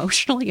so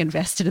emotionally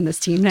invested in this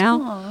team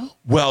now.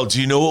 Well,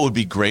 do you know what would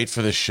be great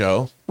for this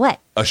show? What?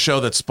 A show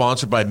that's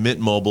sponsored by Mint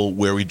Mobile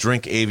where we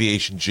drink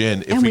aviation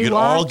gin. If And we we could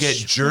all watch get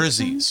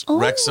jerseys, Oh.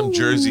 Wrexham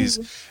jerseys,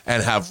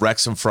 and have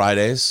Wrexham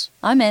Fridays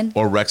I'm in.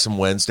 or Wrexham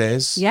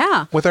Wednesdays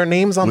Yeah. With our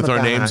names on with the our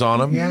back. names on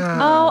them. Yeah.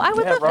 Oh, I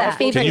would love that.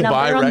 Favorite Can you number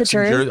buy on the Wrexham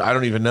jersey? jerseys? I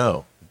don't even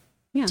know.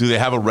 Yeah. Do they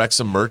have a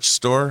Wrexham merch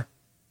store?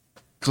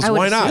 Because I would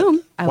why not?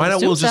 assume. I Why would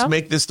not? We'll assume just so.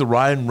 make this the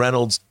Ryan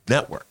Reynolds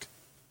network.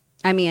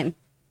 I mean,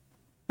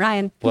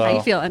 Ryan, how Well.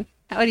 you feeling?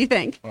 What do you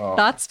think?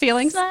 Thoughts,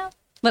 feelings? Smile.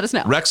 Let us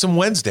know. Wrexham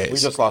Wednesdays. We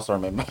just lost our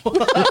memo.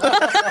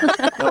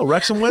 No,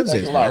 Wrexham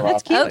Wednesdays. man.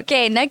 That's cute.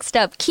 Okay, next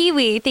up,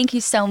 Kiwi. Thank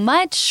you so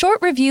much.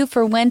 Short review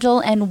for Wendell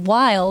and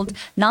Wild.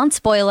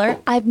 Non-spoiler.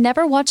 I've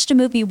never watched a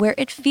movie where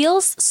it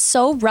feels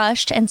so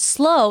rushed and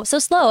so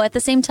slow at the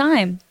same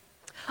time.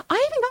 I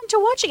haven't gotten to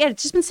watch it yet.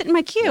 It's just been sitting in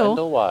my queue.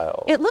 Wendell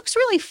Wild. It looks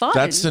really fun.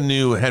 That's the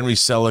new Henry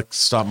Selick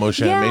stop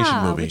motion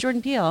animation movie. with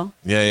Jordan Peele.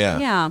 Yeah.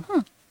 Yeah.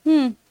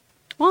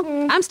 Well,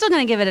 I'm still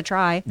going to give it a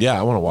try. Yeah,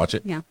 I want to watch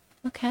it. Yeah.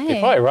 They Okay.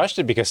 probably rushed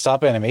it because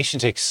stop animation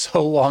takes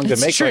so long to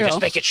It's make. So true.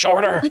 just make it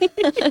shorter.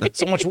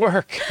 So much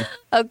work.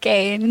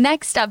 Okay,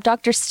 next up,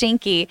 Dr.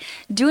 Stinky.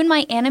 Doing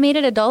my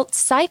animated adult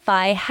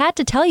sci-fi, had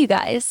to tell you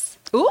guys.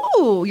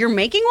 Ooh, you're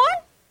making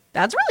one?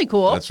 That's really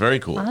cool. That's very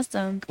cool.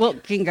 Awesome. Well,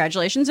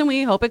 congratulations, and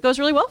we hope it goes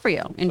really well for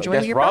you. Enjoy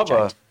Guess your Rob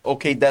project.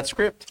 okayed that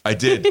script. I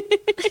did.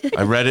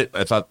 I read it.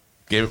 I thought,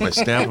 gave it my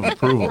stamp of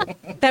approval.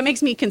 That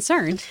makes me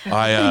concerned.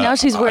 Now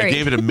she's I worried.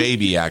 gave it a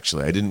maybe,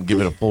 actually. I didn't give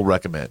it a full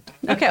recommend.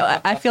 Okay,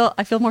 well, I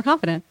feel more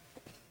confident.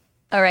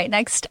 All right,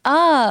 next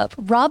up,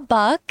 Rob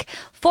Buck.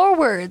 4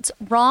 words,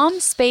 Rom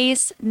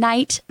Space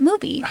Night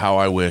movie. How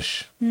I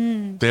wish. They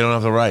don't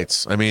have the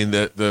rights. I mean,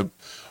 so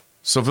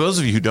for those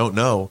of you who don't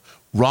know,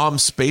 ROM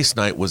Space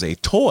Knight was a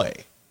toy.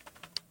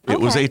 It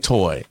was a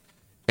toy.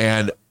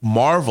 And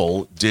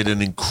Marvel did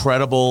an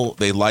incredible,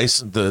 they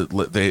licensed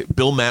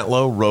Bill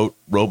Mantlo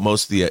wrote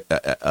most of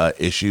the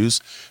issues.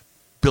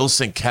 Bill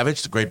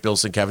Sienkiewicz, the great Bill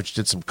Sienkiewicz,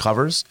 did some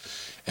covers.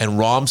 And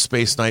ROM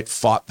Space Knight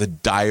fought the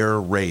Dire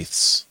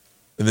Wraiths.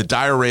 And the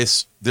Dire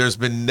Wraiths, there's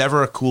been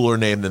never a cooler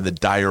name than the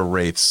Dire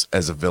Wraiths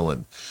as a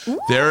villain.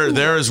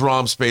 There is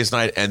ROM Space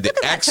Knight, and the Look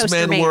at that toaster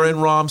X-Men man. were in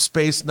ROM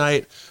Space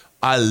Knight.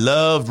 I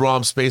loved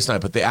ROM Space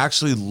Knight, but they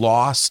actually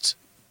lost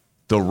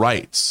the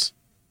rights.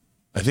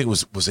 I think it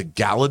was it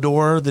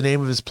Galador, the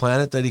name of his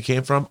planet that he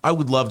came from? I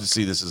would love to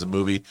see this as a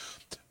movie.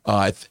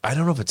 I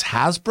don't know if it's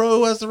Hasbro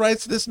who has the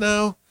rights to this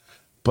now,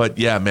 but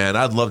yeah, man,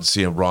 I'd love to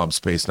see a ROM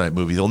Space Knight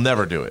movie. They'll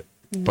never do it,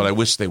 but I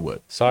wish they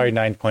would. Sorry,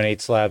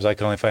 9.8 slabs. I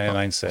can only find a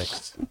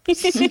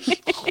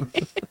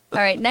 9.6. All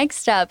right,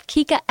 next up,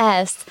 Kika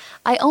S.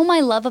 I owe my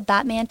love of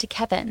Batman to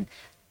Kevin.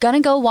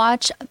 Gonna go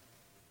watch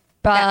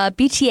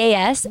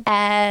BTAS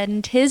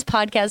and his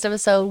podcast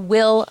episode,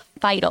 Will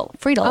Friedle.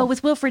 Oh,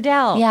 with Will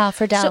Friedle. Yeah,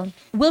 Friedle. So,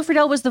 Will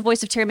Friedle was the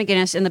voice of Terry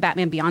McGinnis in the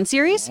Batman Beyond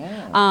series.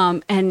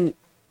 And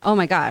oh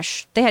my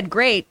gosh, they had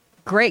great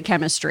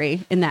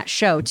chemistry in that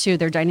show too.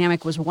 Their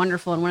dynamic was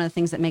wonderful, and one of the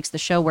things that makes the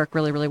show work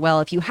really, really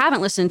well. If you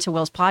haven't listened to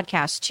Will's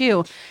podcast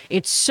too,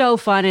 it's so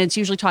fun, and it's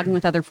usually talking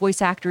with other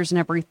voice actors and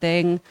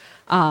everything.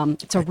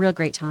 It's a real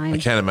great time. I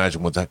can't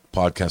imagine what that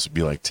podcast would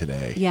be like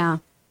today. Yeah.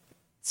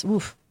 It's,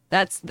 oof.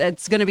 That's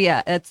going to be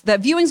that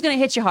viewing's going to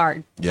hit you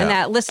hard, Yeah. and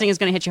that listening is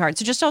going to hit you hard.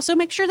 So just also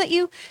make sure that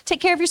you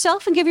take care of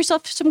yourself and give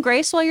yourself some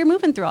grace while you're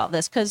moving through all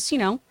this, because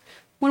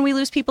when we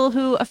lose people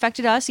who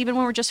affected us, even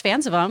when we're just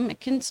fans of them, it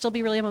can still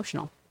be really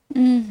emotional.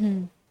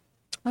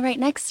 All right,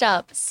 next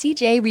up,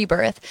 CJ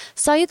Rebirth.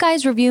 Saw you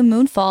guys review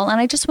Moonfall, and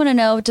I just want to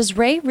know, does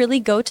Ray really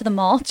go to the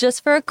mall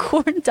just for a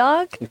corn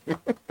dog?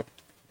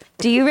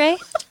 Do you, Ray?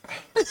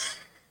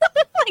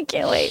 I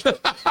can't wait.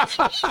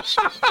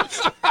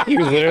 He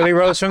literally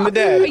rose from the Are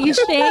dead. you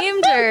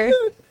shamed or?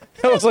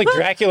 It was like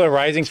Dracula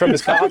rising from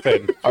his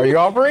coffin. Are you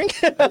offering?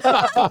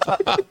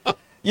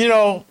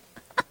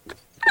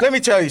 Let me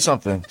tell you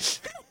something.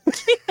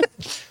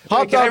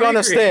 Hot Wait, can I dog on a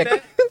recreate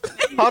stick.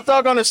 that? Hot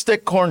dog on a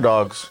stick corn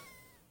dogs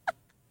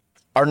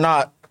are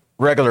not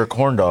regular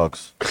corn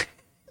dogs.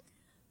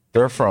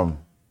 They're from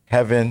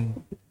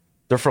heaven.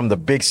 They're from the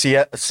big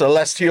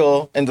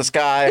celestial in the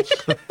sky.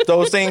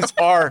 Those things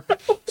are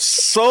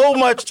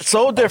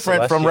so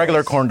different from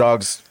regular corn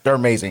dogs. They're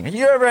amazing. Have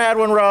you ever had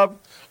one, Rob?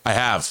 I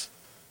have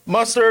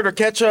Mustard or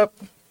ketchup?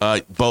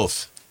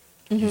 both.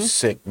 You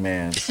sick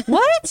man.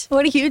 What?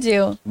 What do you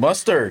do?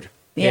 Mustard.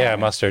 Yeah,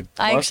 mustard.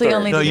 I actually Mustard.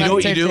 only No, do you know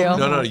what you mustard, do?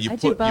 too. No, I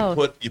do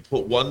both. you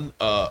put one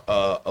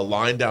a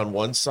line down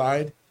one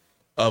side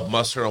of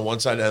mustard on one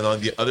side, and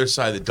on the other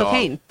side of the dog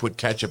Cocaine. put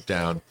ketchup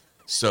down.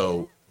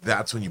 So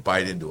that's when you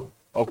bite into them.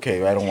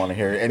 Okay, I don't want to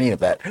hear any of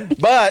that.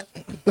 But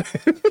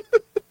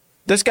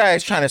this guy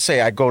is trying to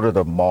say I go to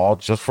the mall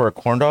just for a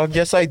corn dog.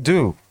 Yes, I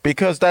do,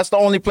 because that's the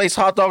only place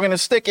hot dog and a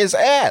stick is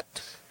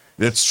at.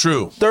 It's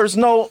true. There's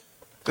no,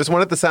 There's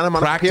one at the Santa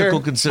Monica Practical Pier.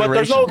 but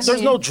considerations.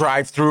 there's no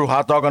drive-through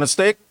hot dog on a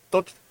stick.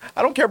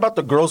 I don't care about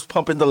the girls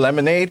pumping the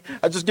lemonade.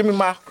 I just give me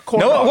my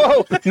corn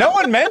dog. Whoa! No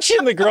one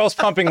mentioned the girls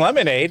pumping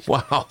lemonade.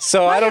 Wow.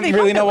 So I don't do they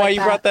really pump know it why like you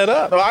that? brought that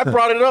up. No, I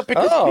brought it up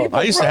because people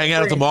I used to hang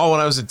out at the bring- mall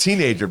when I was a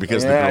teenager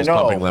because Yeah, the I girls know.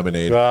 pumping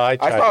lemonade. Well, I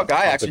tried saw a to guy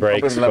pump the actually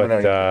brakes, pumping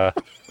lemonade.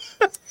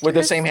 but with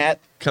the same hat.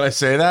 Can I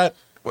say that?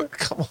 What?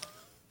 Come on.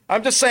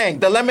 I'm just saying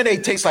the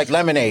lemonade tastes like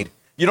lemonade.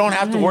 You don't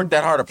have to work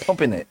that hard at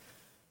pumping it.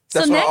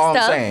 That's So what all I'm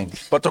next up- saying.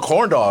 But the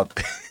corn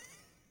dog.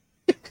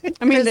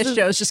 I mean, this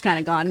show's just kind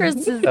of gone. Chris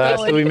is so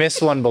going. we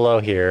missed one below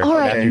here. All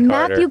right,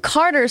 Matthew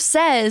Carter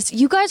says,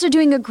 you guys are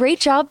doing a great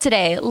job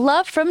today.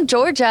 Love from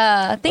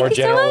Georgia. Thank Or you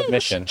so general much.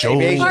 admission.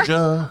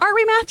 Georgia. Are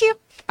we, Matthew?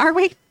 Are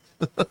we?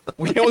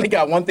 We only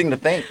got one thing to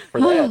thank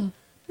for that.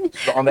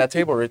 On that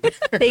table right there.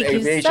 Thank you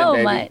Aviation, so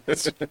baby.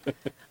 much.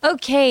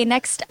 Okay,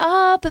 next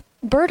up,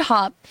 Bird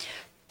Hop.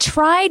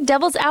 Try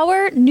Devil's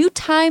Hour, new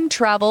time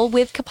travel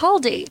with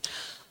Capaldi.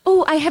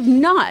 Oh, I have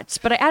not,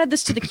 but I added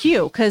this to the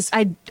queue because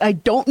I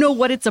don't know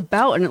what it's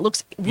about, and it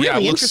looks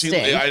really interesting.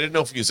 I didn't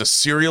know if he was a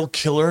serial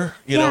killer,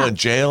 in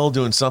jail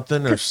doing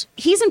something, or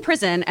he's in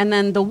prison, and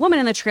then the woman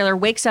in the trailer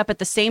wakes up at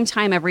the same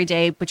time every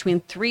day between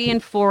 3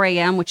 and 4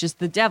 a.m., which is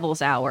the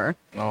devil's hour.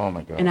 Oh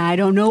my god! And I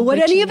don't know what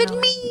any of it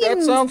means.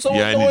 That sounds so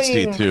I need to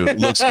see annoying. it too. It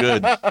looks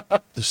good.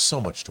 There's so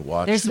much to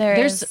watch.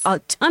 There's a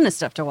ton of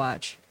stuff to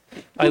watch.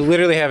 I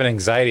literally have an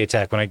anxiety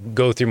attack when I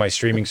go through my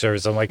streaming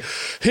service. I'm like,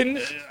 I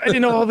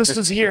didn't know all this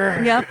was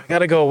here. Yep.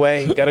 Gotta go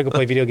away. Gotta go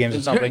play video games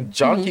or something.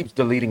 John keeps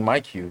deleting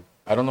my queue.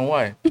 I don't know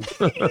why.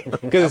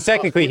 Because it's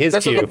technically his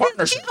That's a queue. good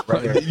partnership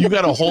right there. You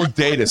got a whole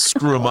day to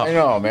screw him up. I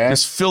know, man.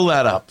 Just fill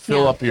that up.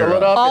 Fill up your. Fill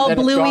it up, All and then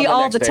it's bluey gone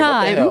all next the day. What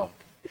time. hell?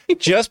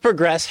 Just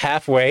progress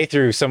halfway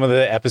through some of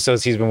the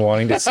episodes he's been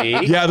wanting to see.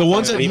 Yeah, the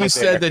ones that Leave he it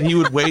said there. that he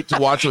would wait to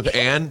watch with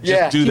Ann, just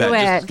Yeah. do that. Do it.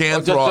 Just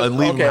scan through all and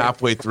leave Okay. him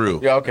halfway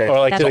through. Yeah, okay. Or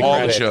like to the All the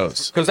credits.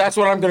 shows. Because that's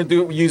what I'm going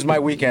to do. Use my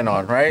weekend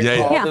on, right? Yeah,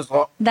 yeah. All Yeah. this-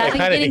 That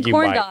kinda and eating think you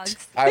corn might. dogs.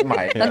 I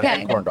might.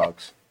 Okay. Corn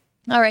dogs.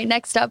 All right,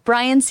 next up,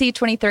 Brian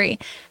C23.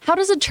 How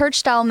does a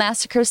church-style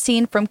massacre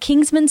scene from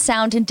Kingsman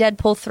sound in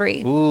Deadpool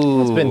 3?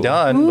 It's been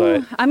done,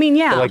 but I mean,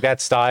 yeah, like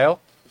that style,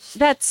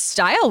 that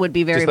style would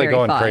be very, just like very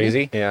going fun.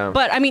 crazy. Yeah.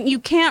 But I mean, you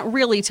can't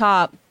really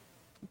top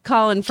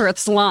Colin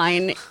Firth's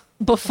line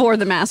before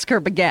the massacre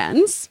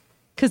begins,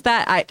 because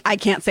that I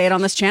can't say it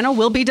on this channel,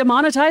 will be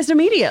demonetized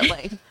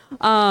immediately.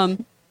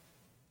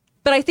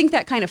 But I think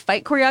that kind of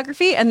fight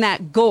choreography and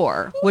that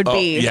gore would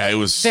be it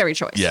was very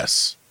choice.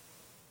 Yes,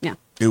 Yeah.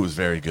 it was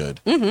very good.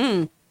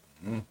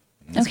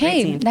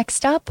 Okay, scene.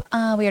 next up, we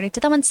already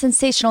did that one.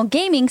 Sensational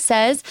Gaming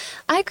says,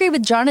 I agree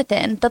with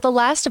Jonathan that The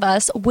Last of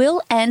Us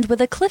will end with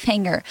a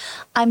cliffhanger.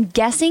 I'm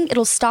guessing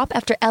it'll stop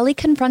after Ellie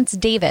confronts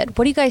David.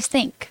 What do you guys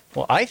think?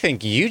 Well, I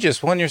think you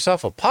just won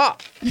yourself a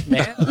pop,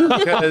 man,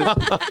 because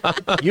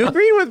you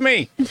agree with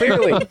me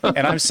clearly,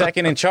 and I'm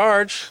second in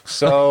charge.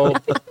 So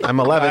I'm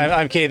 11.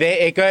 I'm kidding.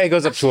 It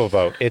goes up to a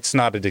vote. It's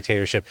not a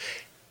dictatorship.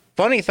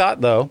 Funny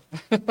thought though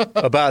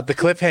about the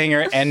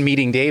cliffhanger and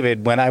meeting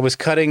David. When I was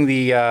cutting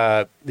the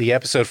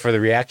episode for the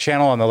React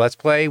channel on the Let's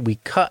Play, we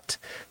cut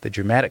the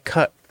dramatic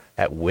cut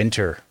at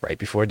winter right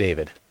before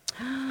David.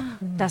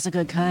 That's a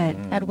good cut.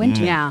 At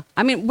winter. Yeah.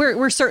 I mean,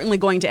 we're certainly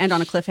going to end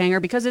on a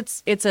cliffhanger because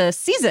it's a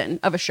season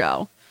of a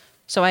show.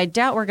 So I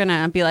doubt we're going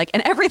to be like,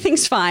 and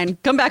everything's fine.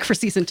 Come back for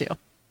season 2.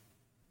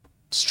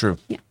 It's true.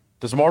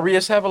 Does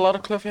Morbius have a lot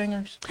of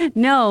cliffhangers?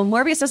 No,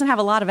 Morbius doesn't have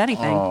a lot of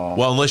anything.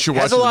 Well, unless you're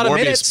Has watching a lot the of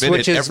Morbius minutes, minute,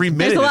 which is- every There's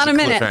minute a lot is of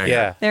minutes. cliffhanger.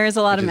 Yeah, There is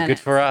a lot of which is minutes.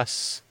 good for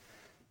us.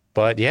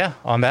 But yeah,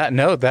 on that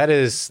note, that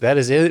is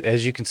it.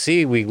 As you can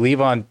see, we leave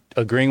on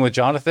agreeing with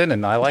Jonathan,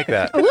 and I like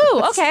that.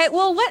 Ooh, okay.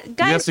 Well, what, We have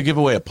guys? to give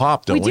away a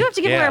pop, don't We we? do have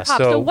to give away our pop.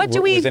 So what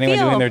do we was anyone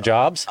feel? doing their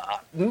jobs?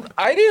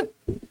 I didn't.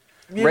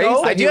 You Ray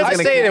know, said I do he was have to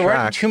gonna say keep there weren't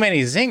track. too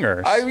many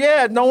zingers.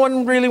 yeah, no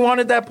one really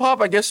wanted that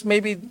pop. I guess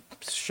maybe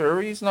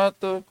Shuri's not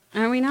the.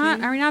 Are we not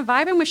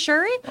vibing with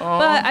Shuri?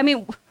 But I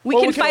mean, we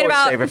Well, can we can fight always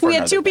about. save it for We had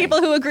another 2 day. people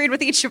who agreed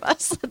with each of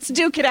us. Let's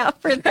duke it out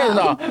for them.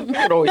 No, we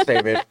could always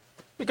save it.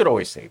 We could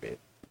always save it.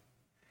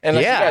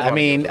 Unless you guys Yeah, I wanna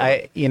mean,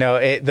 do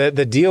it.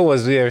 the deal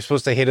was they were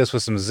supposed to hit us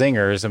with some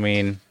zingers. I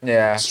mean,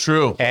 Yeah. It's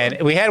true. and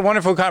we had a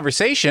wonderful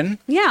conversation,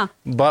 Yeah.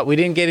 but we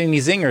didn't get any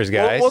zingers,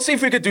 guys. We'll see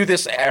if we could do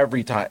this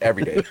every day.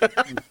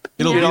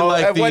 It'll You be know,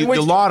 like when we-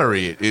 the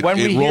lottery. It when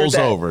we hear rolls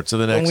that- over to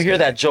the next. When we hear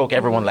day. that joke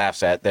everyone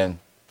laughs at, then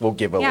we'll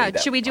give away Yeah.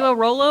 that Should we do pop. a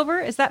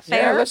rollover? Is that Yeah,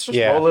 fair? let's just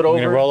yeah, roll it we're over.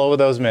 gonna roll over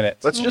those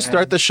minutes. Let's just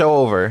start the show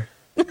over.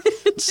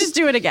 Let's just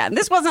do it again.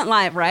 This wasn't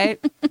live, right?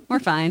 We're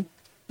fine.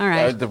 All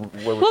right. We're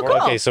Well, recording.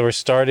 cool. Okay, so we're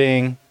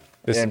starting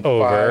this In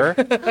over,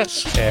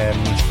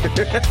 and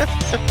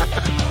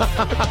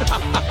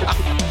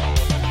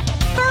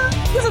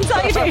Some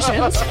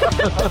salutations.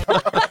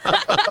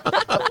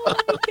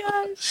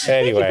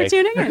 anyway, Thank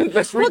you for tuning in.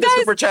 Let's read Well, the guys-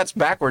 super chats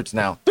backwards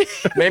now.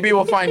 Maybe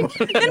we'll find one.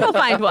 Then we'll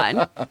find one.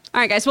 All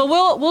right, guys. Well,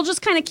 we'll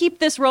just kind of keep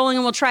this rolling,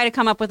 and we'll try to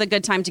come up with a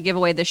good time to give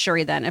away this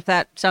Shuri. Then, if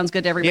that sounds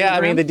good to everybody. yeah, in I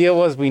the mean, room. the deal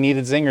was we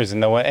needed zingers, and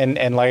no one,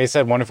 and like I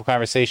said, wonderful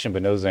conversation,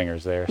 but no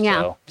zingers there.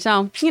 Yeah. So.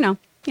 So, it was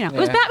Yeah.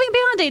 Batman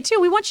Beyond Day too.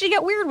 We want you to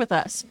get weird with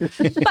us.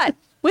 But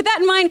with that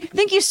in mind,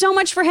 thank you so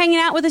much for hanging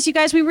out with us, you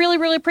guys. We really,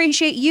 really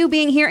appreciate you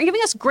being here and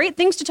giving us great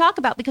things to talk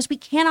about because we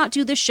cannot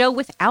do this show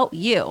without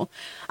you.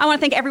 I want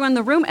to thank everyone in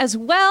the room as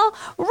well.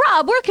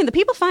 Rob, where can the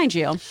people find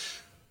you?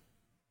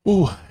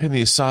 Ooh, in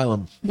the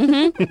asylum.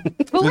 Well,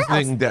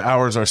 Visiting the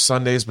hours are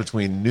Sundays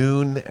between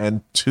noon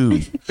and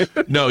 2.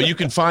 No, you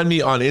can find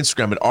me on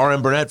Instagram at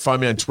RM Burnett.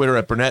 Find me on Twitter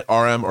at Burnett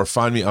RM, or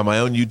find me on my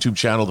own YouTube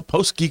channel, The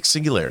Post Geek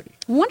Singularity.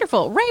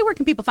 wonderful. Ray, where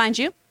can people find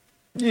you?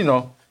 You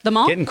know, The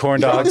mall? Getting corn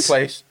dog dogs.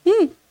 place.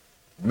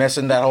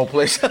 Messing that whole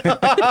place.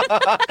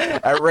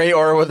 At Ray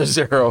or with a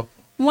 0.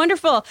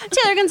 Wonderful.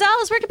 Taylor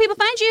Gonzalez, where can people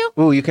find you?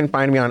 Ooh, you can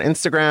find me on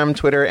Instagram,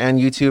 Twitter, and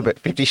YouTube at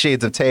 50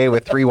 Shades of Tay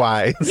with 3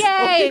 Ys.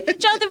 Yay.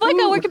 Jonathan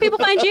Voico, where can people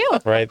find you?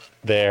 Right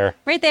there.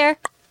 Right there.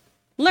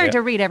 Learn Yeah.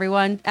 to read,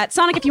 everyone. At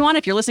Sonic, if you want,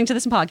 if you're listening to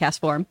this in podcast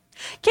form.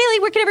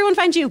 Kaylee, where can everyone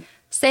find you?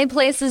 Same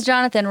place as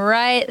Jonathan,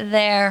 right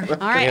there.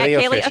 All right,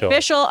 Kaylee at Kaylee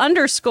official.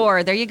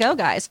 _. There you go,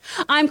 guys.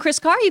 I'm Chris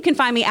Carr. You can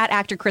find me at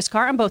actor Chris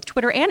Carr on both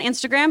Twitter and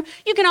Instagram.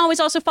 You can always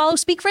also follow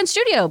Speak Friend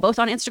Studio, both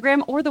on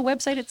Instagram or the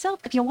website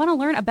itself, if you want to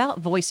learn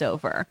about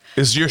voiceover.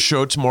 Is your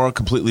show tomorrow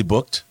completely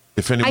booked?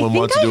 If I anyone think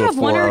wants to I do a have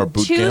one 4-hour or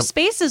boot two camp,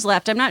 spaces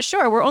left. I'm not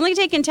sure. We're only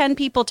taking 10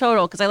 people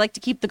total because I like to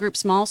keep the group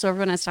small so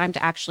everyone has time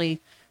to actually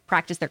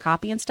practice their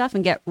copy and stuff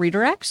and get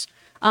redirects.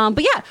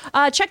 But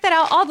yeah, check that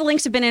out. All the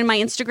links have been in my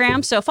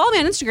Instagram. So follow me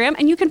on Instagram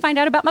and you can find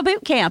out about my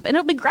boot camp and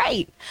it'll be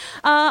great.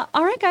 All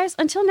right, guys,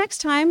 until next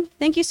time,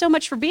 thank you so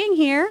much for being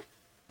here.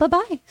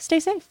 Bye-bye. Stay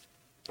safe.